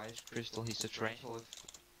Lemon, White Crystal, he's a tarantula with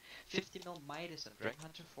 50 mil Midas and Dragon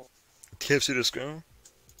Hunter 4. KFC Disco?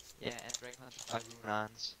 Yeah, and Dragon Hunter 5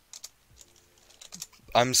 Runans.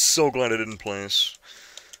 I'm so glad I didn't place.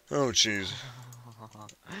 Oh, jeez.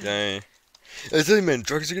 Yay. I tell you, man,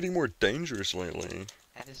 drugs are getting more dangerous lately.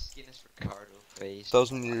 And his skin is Ricardo face.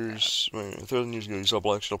 1,000 years, wait, 1,000 years ago he saw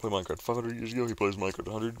Black Shell play Minecraft. 500 years ago he plays Minecraft.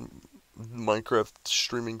 100 Minecraft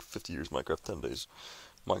streaming. 50 years Minecraft. 10 days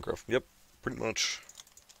Minecraft. Yep, pretty much.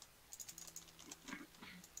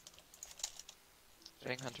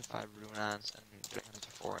 Dragon Hunter 5 Runans and Dragon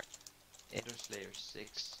Hunter 4 Ender Slayer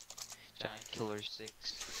 6 Giant Killer 6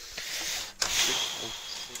 Crystal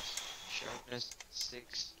 6 Sharpness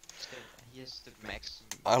 6. He has the max.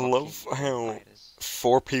 I love how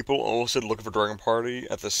 4 people all said looking for Dragon Party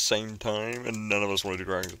at the same time, and none of us want to do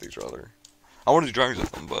dragons with each other. I want to do dragons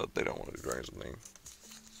with them, but they don't want to do dragons with me.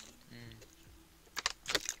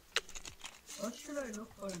 What should I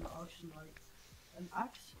look for in the auction, like an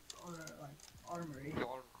axe or like armory?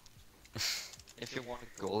 If you want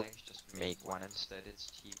a gold axe, just make one instead,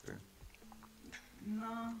 it's cheaper. No,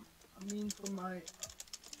 I mean for my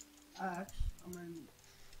axe,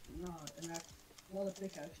 no, an axe, not a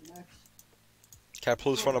pickaxe, an axe. Cat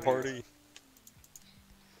Plus fun a party.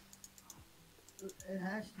 It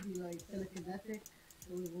has to be like telekinetic,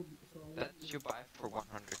 so it will be, That you buy for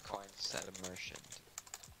 100 coins at a merchant.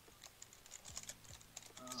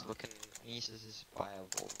 So Kinesis is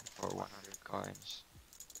buyable for 100 coins.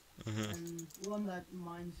 and one that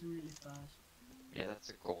mines really fast. Yeah, that's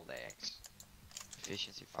a gold axe.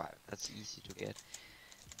 Efficiency 5. That's easy to get.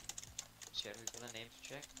 Shall we get a name to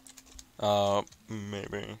check?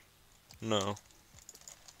 Maybe. No.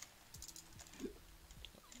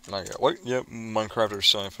 Not yet. What? Yep, Minecrafter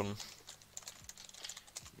Siphon.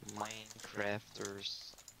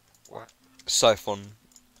 Minecrafters. What? Siphon.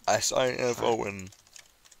 SIFON.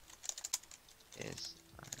 Yes.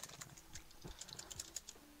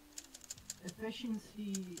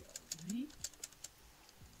 Efficiency V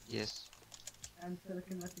Yes. and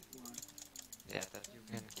telekinetic 1. Yeah, that you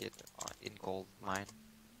can get in gold mine.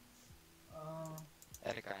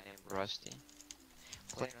 At a guy named Rusty.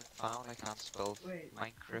 Play not found, I can't spell Wait,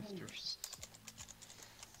 Minecrafters.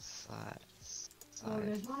 So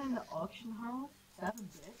there's one in the auction house, 7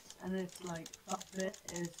 bits, and it's like top bit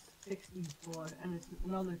is 64, and it's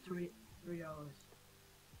another 3 hours.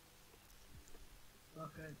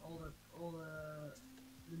 Okay, all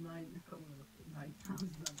the 9 coming up to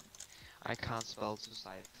 9,000. I can't spell to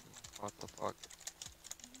siphon. What the fuck?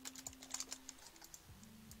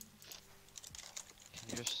 Can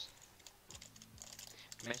you just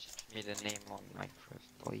message me the name on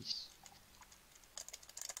Minecraft, please?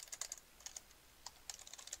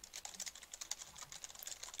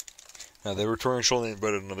 Now they were torrential and they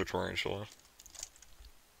invited another torrential.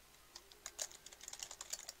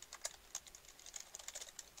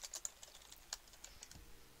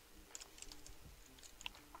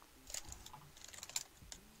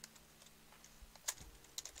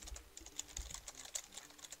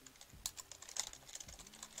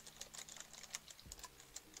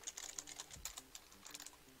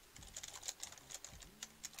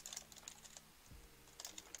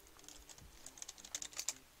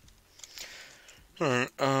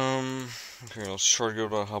 Alright, okay, let's try to go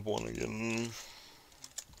to Hub 1 again.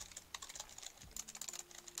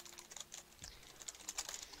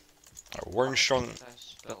 Wearing strong. Did I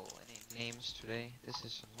spell any names today? This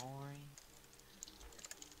is annoying.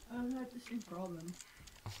 I had the same problem.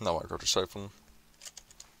 No, I go to Siphon.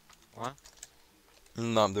 What?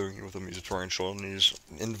 No, I'm doing it with him. He's a torrential and he's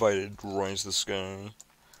invited Rise the Sky,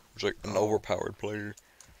 which is like an overpowered player.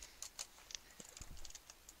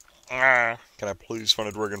 Can I please find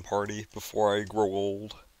a dragon party before I grow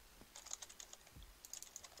old?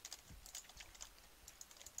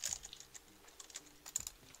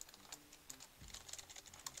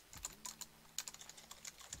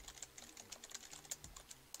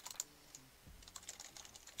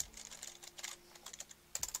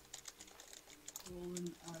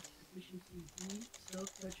 Golden efficiency V, silk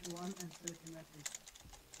touch 1, and telekinetic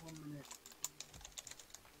 1 minute.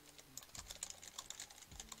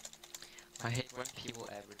 I hate when people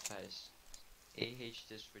advertise AH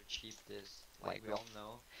this for cheap this. Like we all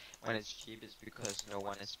know, when it's cheap it's because no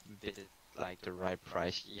one has bid it like the right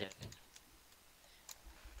price yet.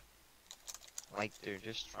 Like they're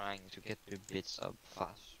just trying to get their bids up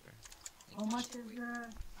faster. How much is the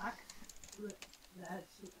axe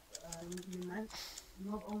that's you meant?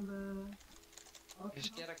 Not on the auction Just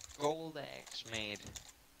house? get a gold axe made.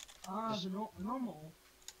 Ah, just- the normal.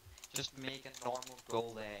 Just make a normal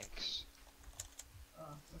gold axe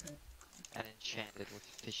Ah, okay. and enchant it with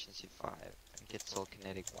efficiency 5 and get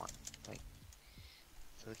telekinetic 1. Like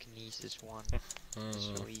telekinesis 1. It's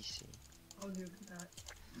so easy. How do you do that?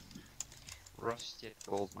 Rusty at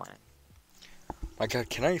gold mine. My god,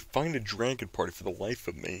 can I find a dragon party for the life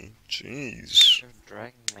of me? Jeez. You're a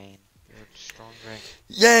dragon main. You're a strong dragon.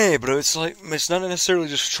 Yeah, but it's like, it's not necessarily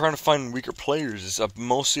just trying to find weaker players. It's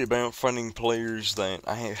mostly about finding players that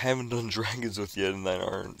I haven't done dragons with yet and that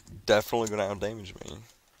are definitely going to outdamage me.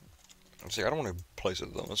 I'm saying, I don't want to place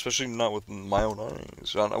it though, especially not with my own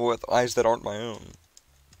eyes. With eyes that aren't my own.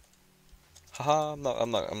 Haha,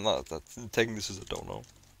 I'm not taking this as a don't know.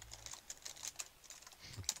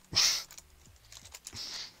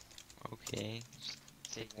 Okay, just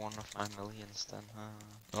take one of my millions then, huh?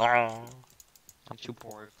 Ah. I'm too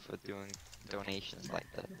poor for doing donations like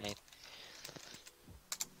that, mate.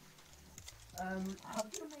 How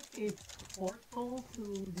do you make a portal to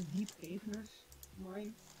the deep caveness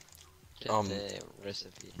mine? Get the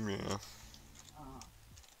recipe. Yeah.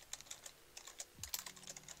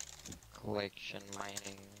 Collection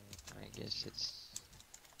mining, I guess it's...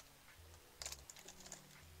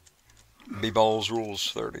 B-Balls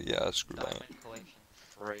rules 30, yeah, screw that. Diamond collection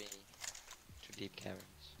free to deep caverns.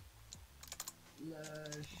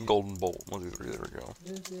 Golden Bolt, 1, 2, 3, there we go.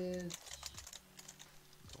 This is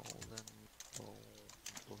Golden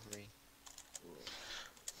bowl free.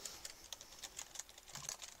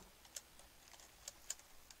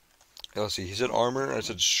 Let's see, he said armor, I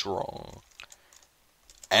said strong.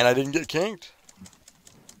 And I didn't get kinked.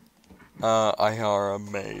 I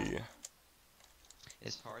May.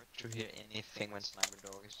 It's hard to hear anything when Sniper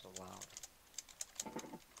Dog is so loud.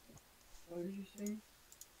 what did you say?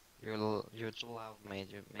 You're too loud, mate.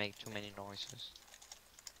 You make too many noises.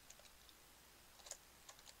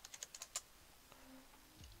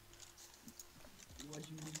 What do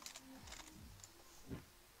you mean?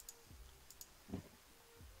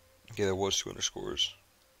 Okay, there was 2 underscores.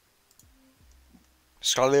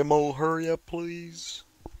 Skylamo, hurry up, please.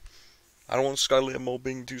 I don't want Skylamo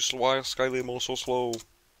being too slow. Why is Skylamo so slow?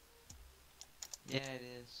 Yeah, it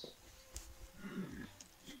is.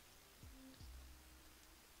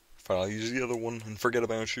 Fine, I'll use the other one and forget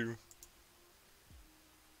about you.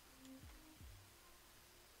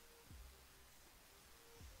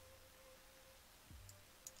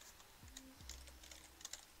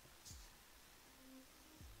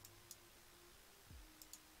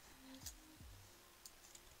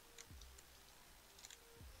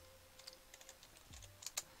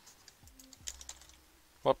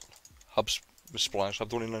 What? Hub splash, Hub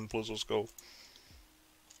 29 plus, let's go.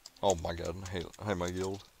 Oh my god, I hate my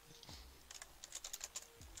guild.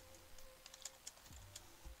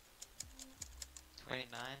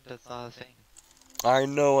 29, that's not a thing. I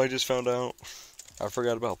know, I just found out. I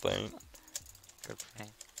forgot about that. Good for him.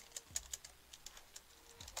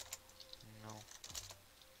 No.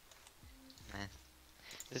 Man.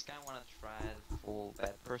 This guy wanna try the full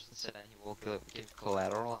bad person set and he will give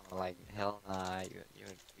collateral. I'm like, hell nah,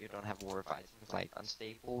 you don't have worth items like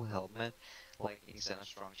unstable, helmet, leggings and a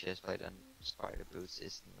strong chestplate and spider boots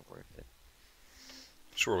isn't worth it.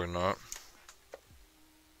 Surely not.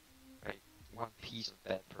 One piece of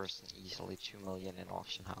bad person easily 2 million in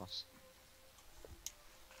auction house.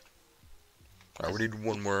 Alright, we need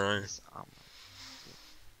one more. This, I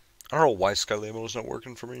don't know why Skylamo is not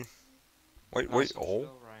working for me. Wait, so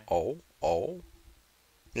slow, right? oh.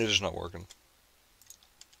 It's just not working.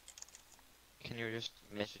 Can you just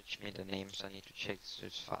message me the names? I need to check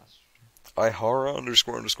this fast. Ihara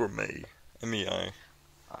 __ May. MEI.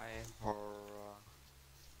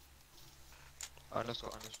 Ihora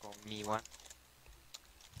 __ me one.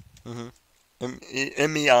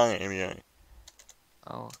 MEI.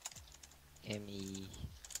 Oh. Me.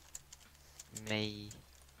 May.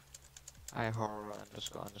 Ihora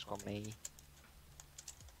 __ May.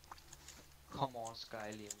 Come on,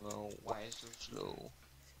 Skylimo. Why is so slow?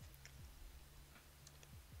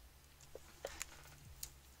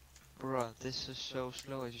 Bruh, this is so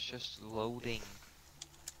slow. It's just loading.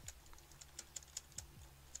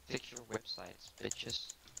 Fix your websites,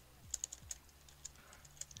 bitches.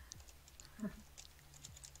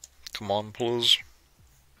 Come on, please.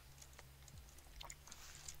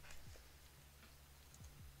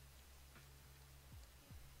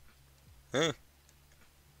 Huh?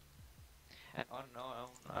 An unknown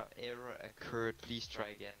error occurred. Please try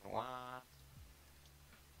again. What?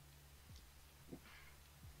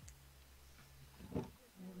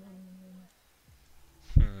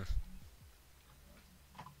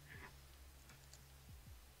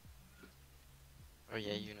 Oh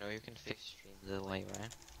yeah, you know you can fix stream delay,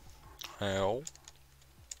 right? How?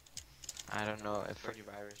 I don't know if Freddy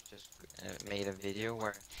Virus just made a video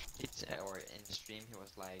where it's or in the stream he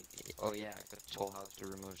was like, oh yeah, I got told how to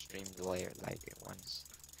remove stream delay like once.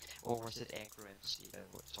 Or was it Anchor MC that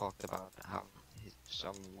talked about how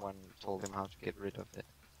someone told him how to get rid of it?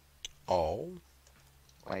 Oh.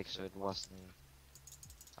 Like, so it wasn't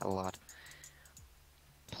a lot.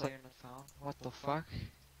 Player not found? What the fuck?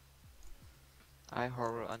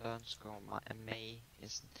 iHorror _ May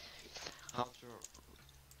is how to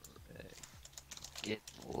get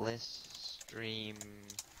less stream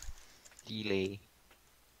delay.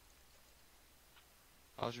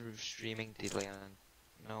 How to remove streaming delay on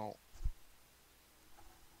no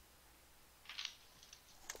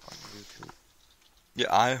on YouTube. Yeah,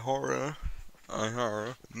 Ihara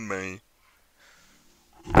May.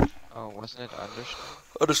 Oh, wasn't it __ May.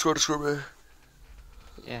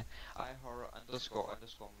 Yeah, iHorror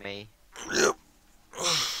 _ May. Yep.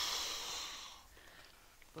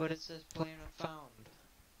 But it says player not found.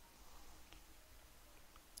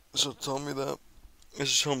 So tell me that.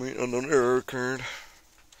 Just tell me unknown error occurred.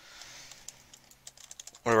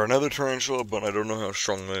 Or another tarantula, but I don't know how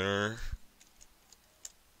strong they are.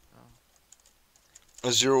 Oh.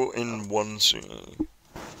 A 0 in 1 C.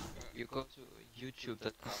 You go to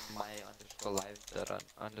youtube.com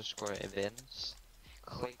my_live_events.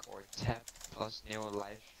 Click or tap plus new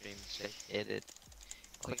live stream edit.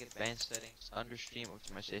 Click advanced settings under stream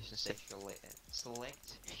optimization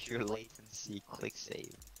select your latency. Click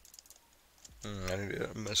save. I need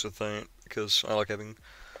to mess with that because I like having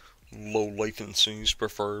low latencies,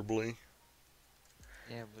 preferably.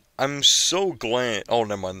 Yeah, but I'm so glad. Oh,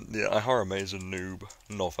 never mind. Yeah, Ihara May is a noob.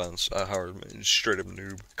 No offense. Ihara May is straight up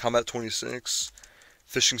noob. Combat 26,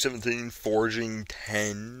 fishing 17, foraging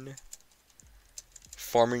 10,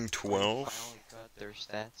 farming 12. Finally got their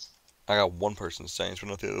stats. I got one person's stats, but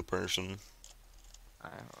not the other person.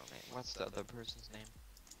 What's the other person's name?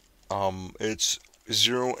 It's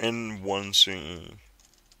 0N1CE.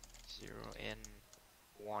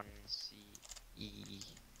 0N1CE.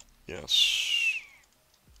 Yes.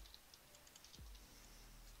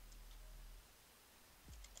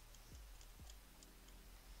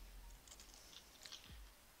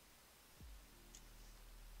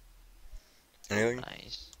 Anything?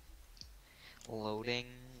 Nice. Loading.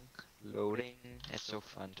 Loading. It's so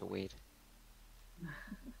fun to wait.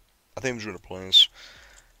 I think I'm just gonna play this.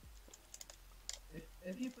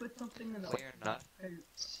 If you put something in the Clear nut. hey,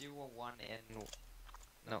 CO1N.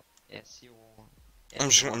 No. Yeah, CO. I'm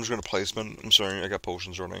just gonna placement. I'm sorry, I got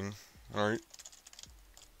potions running. Alright.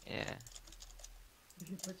 Yeah. if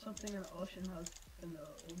you put something in the ocean house and the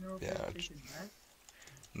owner of Yeah, it take it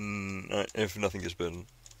back, if nothing gets bitten.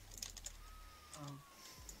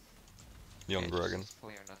 Young Okay, dragon. just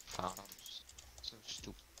clear nut found. I'm so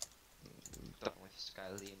stupid. Done with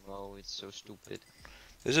Skylimo. It's so stupid.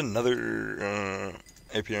 There's another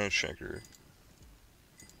API checker.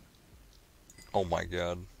 Oh my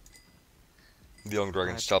god. The young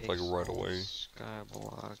dragon stopped like right away.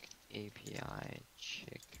 Skyblock API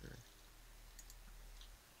checker.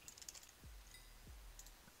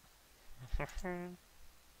 how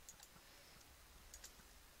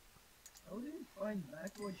do you find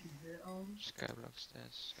back what you did Skyblock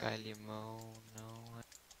stats. Skylimo. No.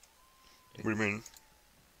 What do you mean?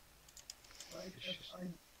 like if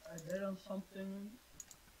I did on something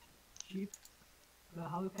cheap, but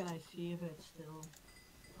how can I see if it's still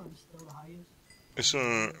if I'm still the highest? It's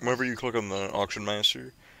whenever you click on the auction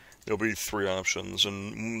master, there'll be 3 options,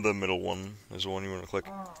 and the middle one is the one you want to click.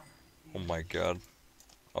 Oh my god.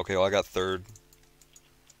 Okay, well I got 3rd.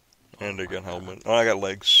 And I got helmet. Oh, I got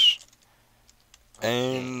legs.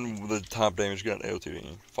 And the top damage got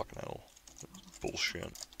LTD. Fucking hell.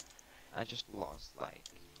 Bullshit. I just lost like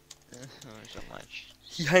so much.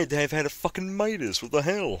 He had to have had a fucking Midas. What the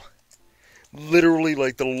hell? Literally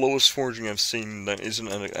like the lowest forging I've seen that isn't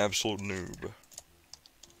an absolute noob.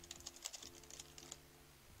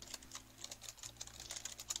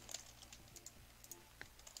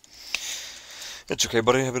 It's okay,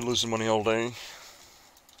 buddy. I've been losing money all day.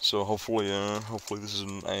 So hopefully this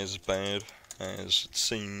isn't as bad as it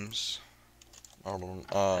seems. I don't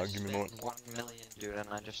know. Give me a moment. 1 million, dude, and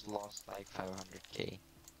I just lost like 500k.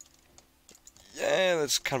 Yeah,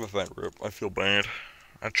 that's kind of a bad rip. I feel bad.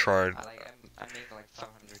 I tried. I made like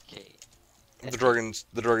 500k.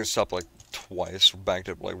 The dragon stopped like twice, backed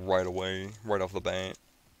up like right away, right off the bat.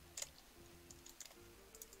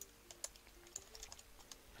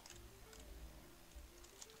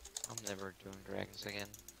 I'm never doing dragons again.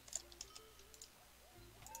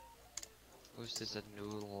 Who's this a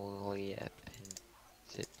newly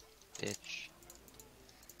appended bitch?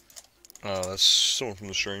 That's someone from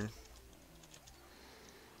the stream.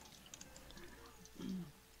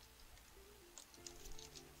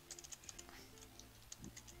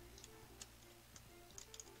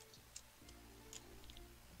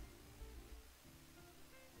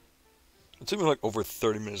 It took me like over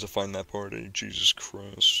 30 minutes to find that party. Jesus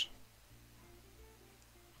Christ.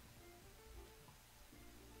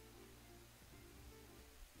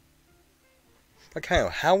 Like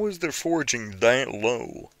how is their foraging that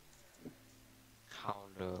low? How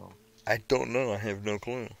low? I don't know. I have no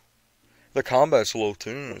clue. The combat's low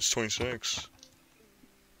too. It's 26.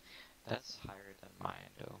 That's higher than mine,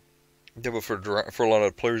 though. Yeah, but for a lot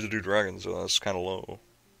of players to do dragons, that's kind of low.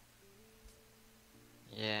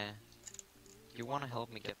 Yeah. You wanna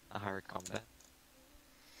help me get a higher combat?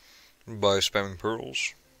 By spamming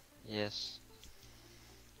pearls. Yes.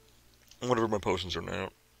 Whatever my potions are now.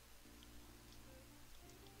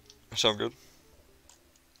 Sound good?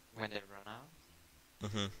 When they run out?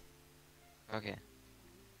 Mm-hmm. Okay.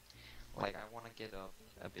 Like, I wanna get up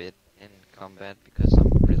a bit in combat because I'm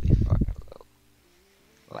really fucking low.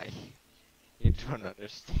 Like, you don't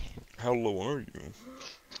understand. How low are you?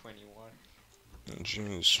 21. Oh,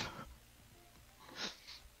 jeez.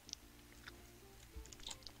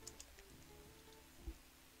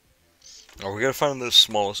 Oh, we gotta find the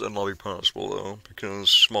smallest end lobby possible though, because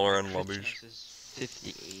smaller end lobbies. Is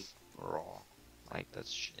 58 raw. Like, that's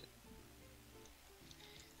shit.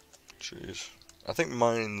 Jeez. I think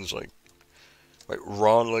mine's like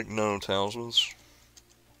raw, like no talismans.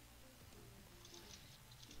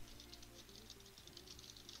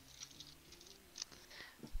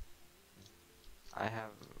 I have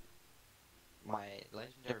my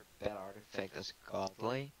legendary bad artifact as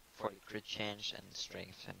godly for the crit chance and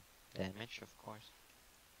strength and damage, of course,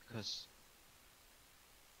 because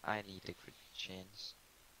I need the crit chance.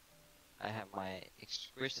 I have my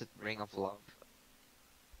exquisite ring of love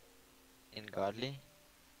in godly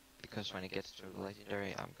because when it gets to the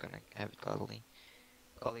legendary, I'm gonna have it godly.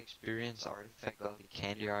 Godly experience artifact, godly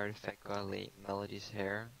candy artifact, godly melody's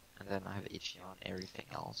hair, and then I have itchy on everything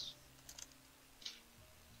else.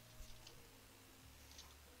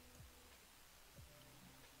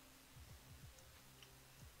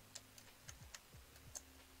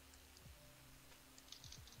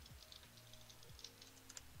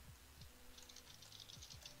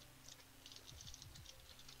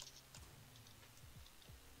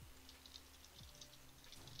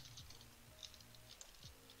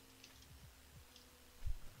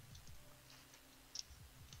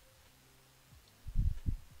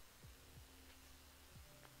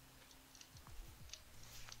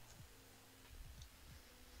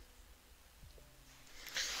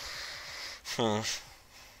 Huh.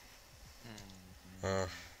 Hmm. Uh.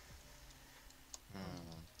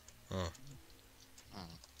 Hmm. Uh.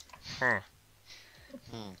 Hmm. Huh.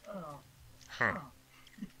 Hmm. Oh. Huh.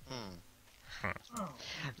 Hmm. Huh. Oh.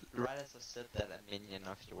 Right as I said that, a minion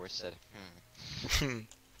of yours said, hmm. Hmm.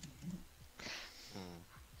 Hmm.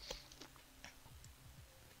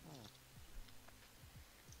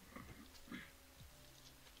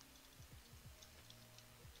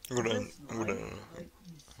 I'm gonna, This I'm light, gonna, like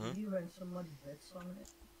you huh? see when somebody bets on it.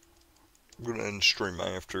 I'm gonna end stream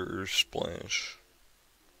after Splash.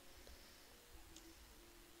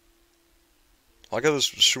 I got this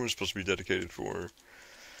stream was supposed to be dedicated for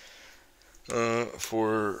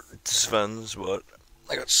Sven's, but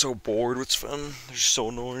I got so bored with Sven. They're just so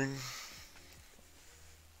annoying.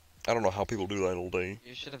 I don't know how people do that all day.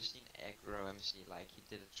 You should have seen Aggro MC, like he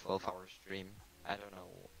did a 12-hour stream. I don't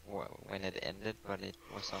know when it ended, but it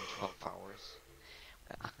was on 12 hours.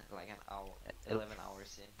 Like an hour, 11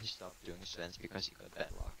 hours in, he stopped doing Svens because he got bad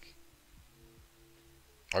luck.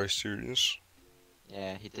 Are you serious?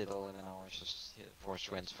 Yeah, he did 11 hours for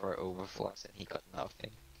Svens for Overflux and he got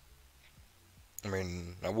nothing. I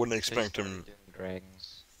mean, I wouldn't So he expect started him. doing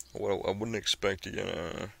Dragons. Well, I wouldn't expect to get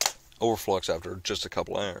Overflux after just a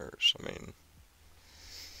couple hours. I mean,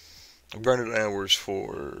 I've grinded hours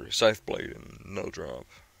for Scythe Blade and no drop.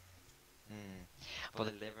 Hmm. But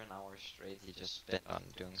 11 hours straight he just spent on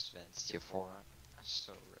doing Svens tier 4.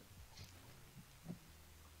 So rude.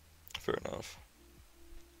 Fair enough.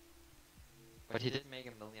 But he did make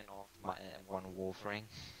 $1 million off my one Wolf Ring.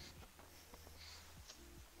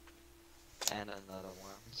 And another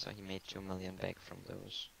one, so he made 2 million back from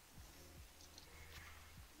those.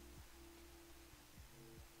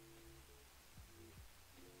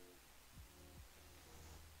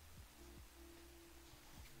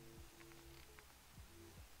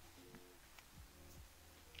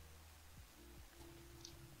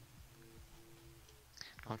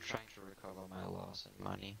 I'm trying to recover my loss in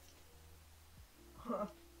money. I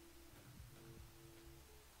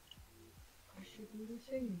should do the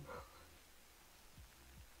same.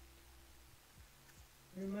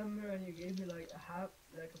 Remember when you gave me like a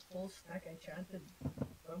full stack enchanted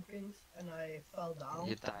pumpkins and I fell down?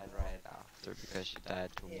 You died right after because you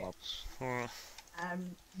died to Yeah. mobs.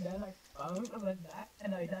 And then I found, I went back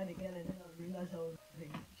and I died again and then I realized I was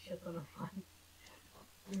losing shit ton of money.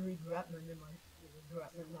 The regretment in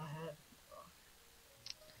my head.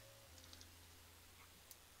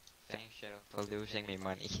 Thanks, Shadow, for losing me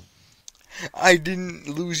money. I didn't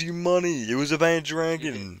lose you money. It was a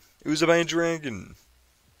Bandwagon. It was a Bandwagon.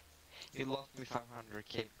 You lost me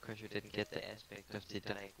 500k because you didn't get the aspect of the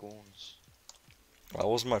Dragons. That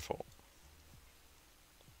wasn't my fault.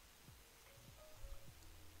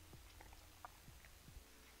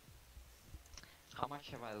 How much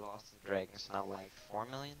have I lost in Dragons now? Like 4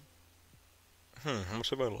 million? How much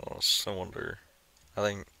have I lost? I wonder. I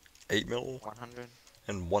think 8 mil 100?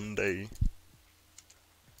 in one day.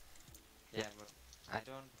 Yeah, but I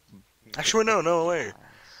don't... Actually, no, wait.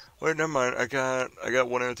 Wait, never mind. I got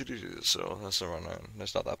one out to do this, so that's not right.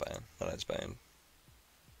 That's not that bad. That's bad.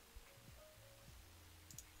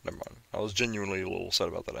 Never mind. I was genuinely a little sad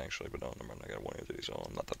about that actually, but no, never mind. I got one out to do, so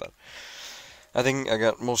I'm not that bad. I think I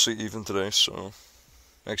got mostly even today, so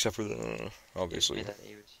except for the obviously. Give me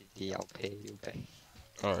that AOTD, I'll pay you back.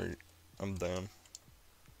 Alright, I'm down.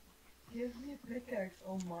 Give me a pickaxe,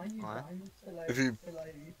 I'll mine you What? diamonds till If you- I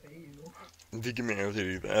repay you. If you give me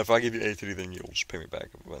AOTD, if I give you AOTD, then you'll just pay me back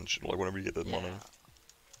eventually, like whenever you get that money.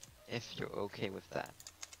 If you're okay with that.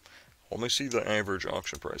 Let me see the average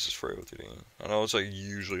auction prices for AOTD. I know it's like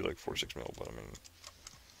usually like 4-6 mil, but I mean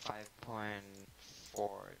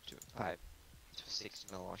 5.4 to 5 to 6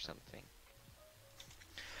 mil or something.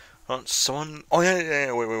 someone. Oh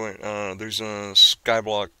yeah. Wait. There's a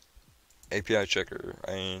Skyblock API checker,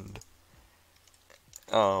 and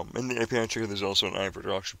in the API checker there's also an average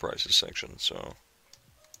auction prices section. So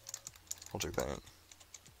I'll take that.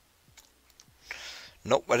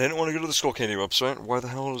 Nope, I didn't want to go to the Skull Candy website. Why the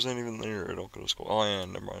hell is that even there? I don't go to school. Oh, yeah,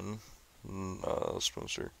 never mind.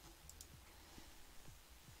 Sponsor.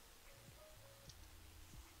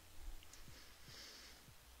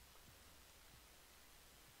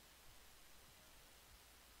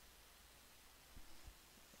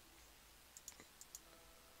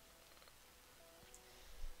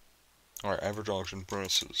 Alright, average auction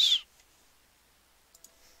prices.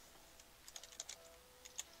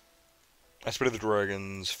 I spit the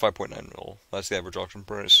dragons, 5.9 mil. That's the average auction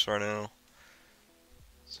price right now.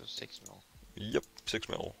 So 6 mil. Yep, 6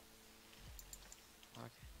 mil. Okay.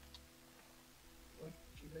 What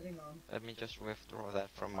you bidding on? Let me just withdraw that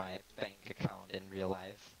from my bank account in real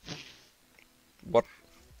life. What?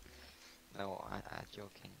 No, I'm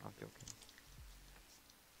joking. I'm joking.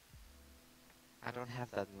 I don't have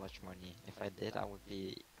that much money. If I did, I would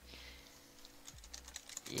be...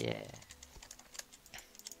 Yeah.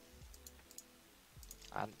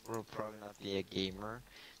 I will probably not be a gamer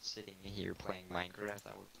sitting here playing Minecraft.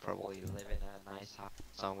 I would probably live in a nice house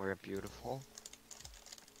somewhere beautiful.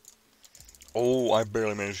 Oh, I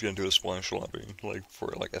barely managed to get into a splash lobby, like, for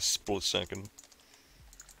like a split second.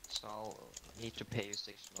 So I'll need to pay you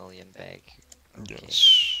 6 million back. Okay.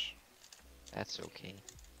 Yes. That's okay.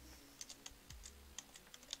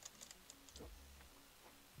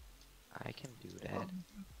 I can do that.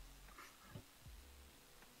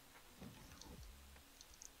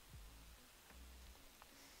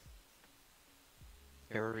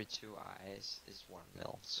 Every 2 eyes is 1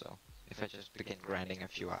 mil, so if I just begin grinding a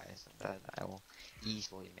few eyes, that I will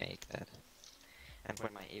easily make that. And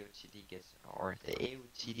when my AOTD gets, or the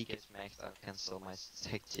AOTD gets maxed out, I can sell my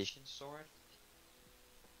tactician sword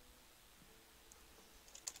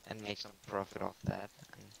and make some profit off that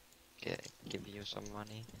and give you some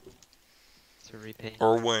money to repay.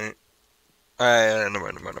 Or wait. Never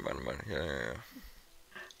mind. Yeah.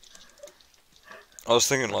 I was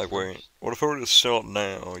thinking, like, wait, what if I were to sell it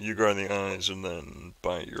now, you grind the eyes, and then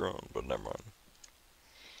buy your own, but never mind.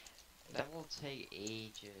 That will take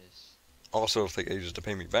ages. Also, it'll take ages to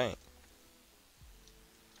pay me back.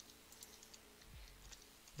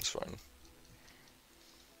 It's fine.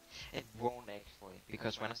 It won't actually,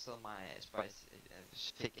 because when I sell my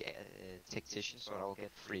tactician sword, I'll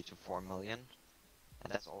get 3 to 4 million,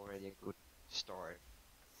 and that's already a good start.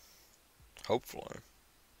 Hopefully.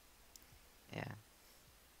 Yeah.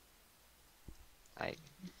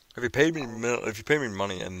 If you paid me if you pay me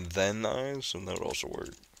money and then eyes, then that would also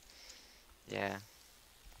work. Yeah.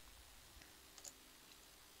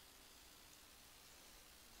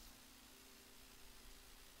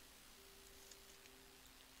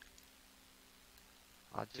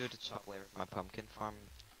 I'll do the top layer of my pumpkin farm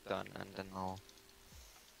done, and then I'll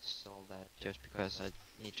sell that just because I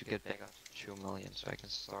need to get back up to 2 million so I can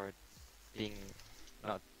start being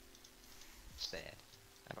not sad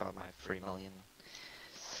about my 3 million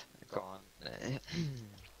gone.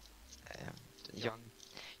 Young,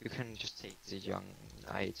 you can just take the young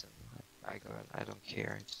item. I don't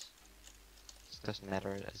care. It doesn't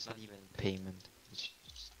matter. It's not even payment. It's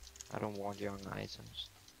just, I don't want young items.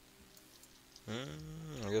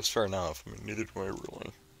 I guess fair enough. I mean, neither do I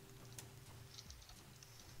really.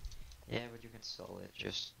 Yeah, but you can sell it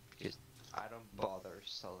just because I don't bother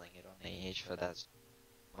selling it on AH for that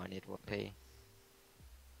money it will pay.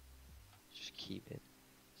 Just keep it.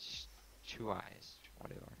 Just 2 eyes,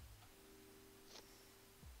 whatever.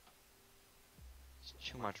 It's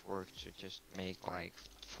too much work to just make like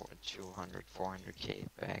 200, 400k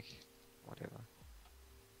back, whatever.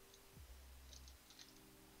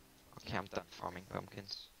 Okay, I'm done farming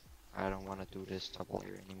pumpkins. I don't want to do this double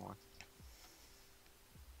here anymore.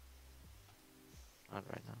 Not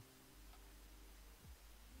right now.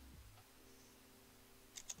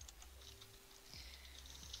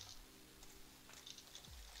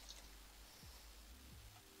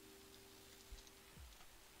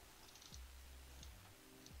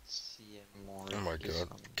 More Oh my god.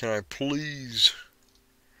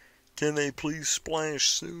 Can they please splash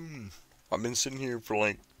soon? I've been sitting here for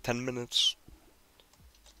like 10 minutes.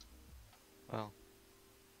 Well.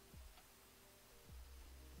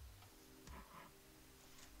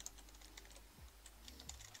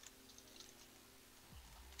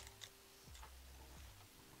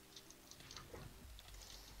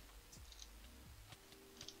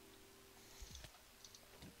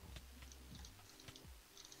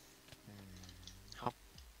 Hop.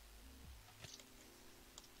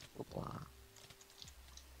 Blah.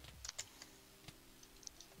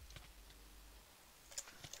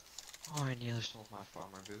 Oh, I nearly sold my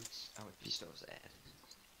farmer boots. I would be so sad.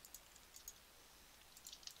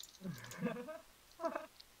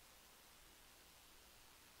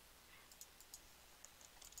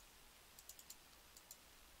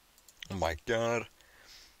 my god.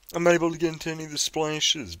 I'm not able to get into any of the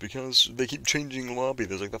splashes because they keep changing the lobby.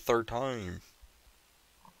 There's like the third time.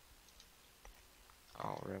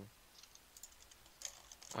 Oh, really?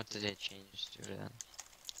 What did they change to then?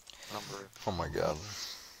 Number Oh my god.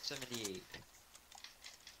 78.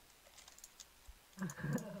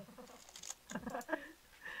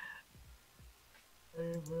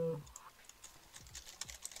 Hey, bro.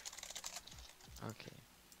 Okay.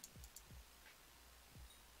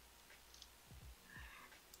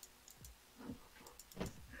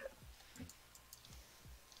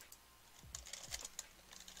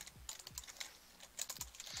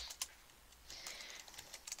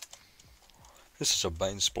 This is a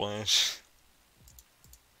bane splash.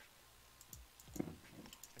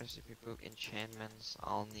 Recipe book, enchantments.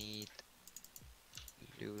 I'll need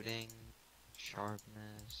looting,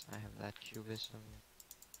 sharpness. I have that cubism.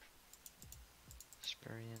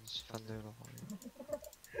 Experience, thunderlord.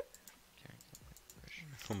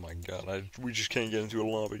 Oh my god, we just can't get into a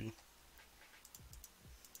lobby.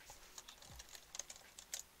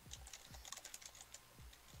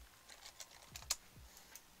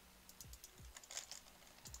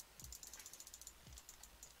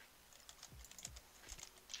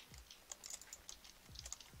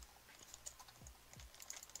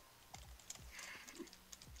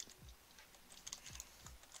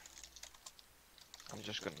 I'm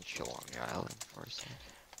just gonna chill on your island for a sec.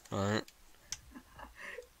 Alright.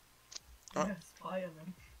 Yeah, spy on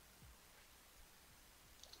him.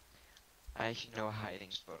 I actually know a hiding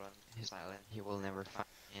spot on his island. He will never find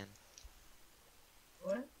me in.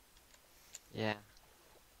 What? Yeah.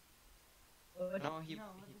 What? No, he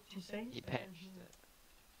what did you say? he patched it.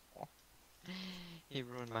 Oh. He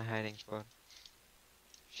ruined my hiding spot.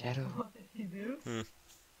 Shadow, What did he do? Hmm.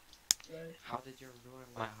 Right. how did you ruin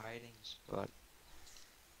my hiding spot?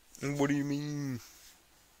 What do you mean?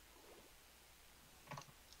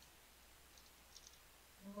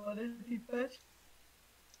 What did he fetch?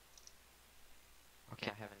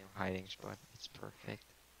 Okay, I have a new hiding spot. It's perfect.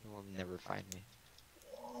 You will never find me.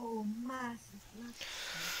 Oh, massive.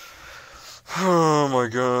 Oh my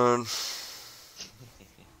god.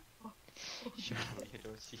 Shut up, you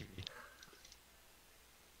don't see me.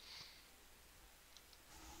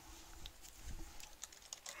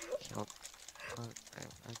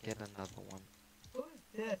 I'll get another one. Who is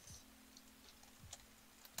this?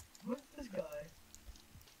 Who's this guy?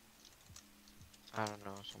 I don't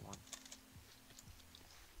know, someone.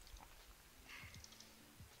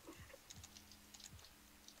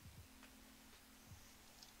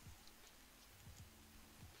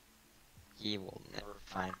 He will never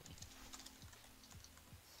find me.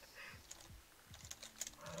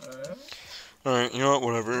 Alright, you know what,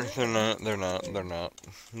 whatever. They're not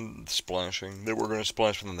splashing. They were gonna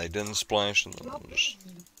splash, but then they didn't splash, and then just...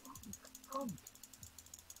 Come.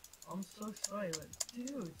 I'm so sorry, but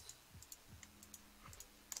dudes.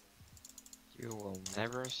 You will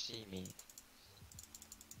never see me.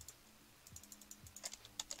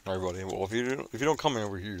 Alright, buddy, well, if you don't come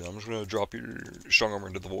over here, I'm just gonna drop your strong armor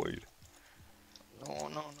into the void. No, no,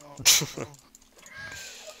 no,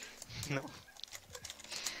 no. No.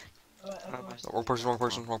 Wrong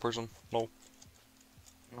person. No.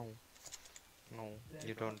 No. No,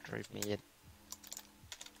 you don't rape me yet.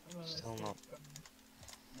 Still not.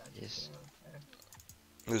 Yes.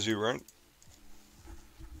 This is you, right?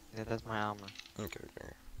 Yeah, that's my armor. Okay.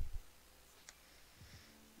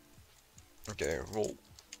 Okay, well,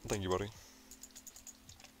 thank you, buddy.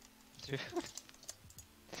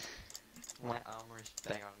 My armor is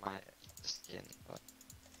back on my skin, but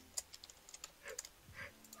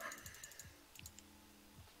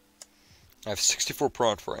I have 64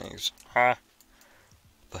 prod frags. Ha!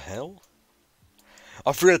 The hell?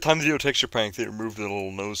 I forgot time the video texture pack, they removed the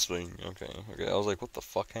little nose thing. Okay. I was like, what the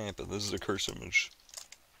fuck happened? This is a curse image.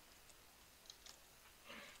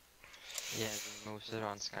 yeah, we moved it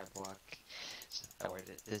on Skyblock. That way,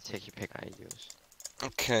 the techie pick I use.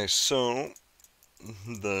 Okay, so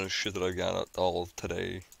the shit that I got all of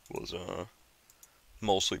today was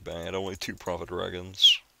mostly bad. Only 2 profit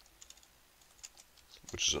dragons,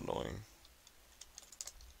 which is annoying.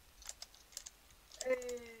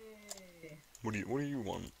 Hey. What do you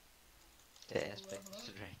want? The aspect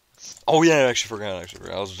strength. Oh yeah, I actually forgot.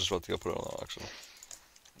 I was just about to go put it on the auction.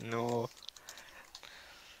 No.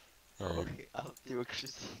 Alright. Okay, I'll do a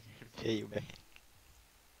Christine and pay you back.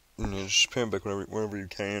 Yeah, just pay him back whenever you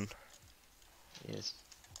can. Yes.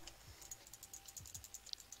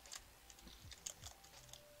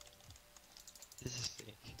 This is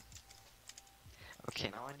sick. Okay,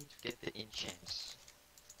 now I need to get the enchants.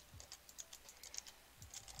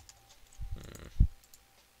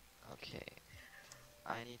 Okay.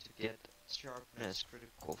 I need to get sharpness,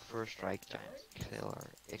 critical, first strike, giant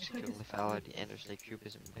killer, execute lethality, endlessly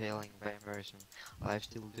cubism, impaling, vampirism,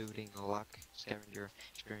 lifesteal, looting, luck, scavenger,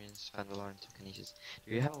 experience, vandal, and telekinesis.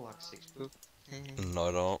 Do you have a luck 6 book? No,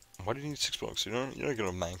 I don't. Why do you need $6? You're not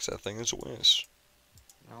gonna max that thing. It's a waste.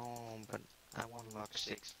 No, but I want luck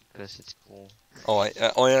 6 because it's cool. Oh,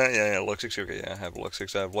 yeah. Luck 6. Okay, yeah, I have Luck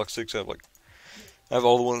 6. I have Luck 6. I have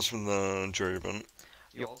all the ones from the jury event.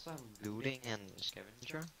 You also have looting and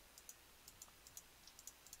scavenger?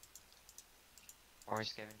 Or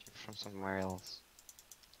scavenger from somewhere else?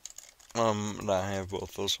 No, I have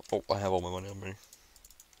both those. Oh, I have all my money on me.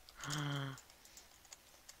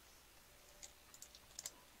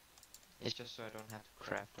 It's just so I don't have to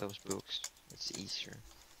craft those books. It's easier.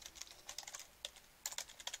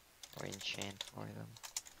 Or enchant for them.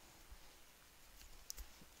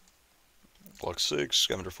 Luck 6,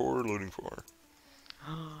 Scavenger 4, Looting 4.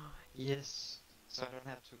 Yes. So I don't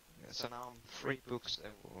have to. So now I'm 3 books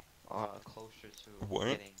closer to What?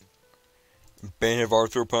 getting. Bane of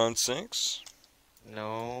Arthropod 6.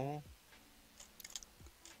 No.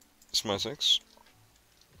 It's my 6.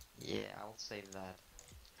 Yeah, I'll save that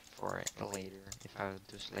for later if I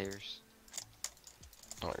do Slayers.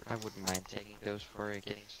 Alright. I wouldn't mind taking those for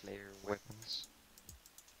getting Slayer weapons.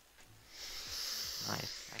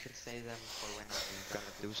 Nice. I can save them for when I'm gonna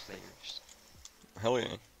do Slayers. Hell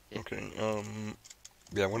yeah. Yeah. Okay,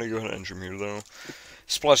 yeah, I'm gonna go ahead and end stream here though.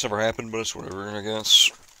 Splash never happened, but it's whatever, I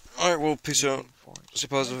guess. Alright, well, peace out. Stay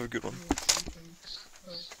positive, have a good one.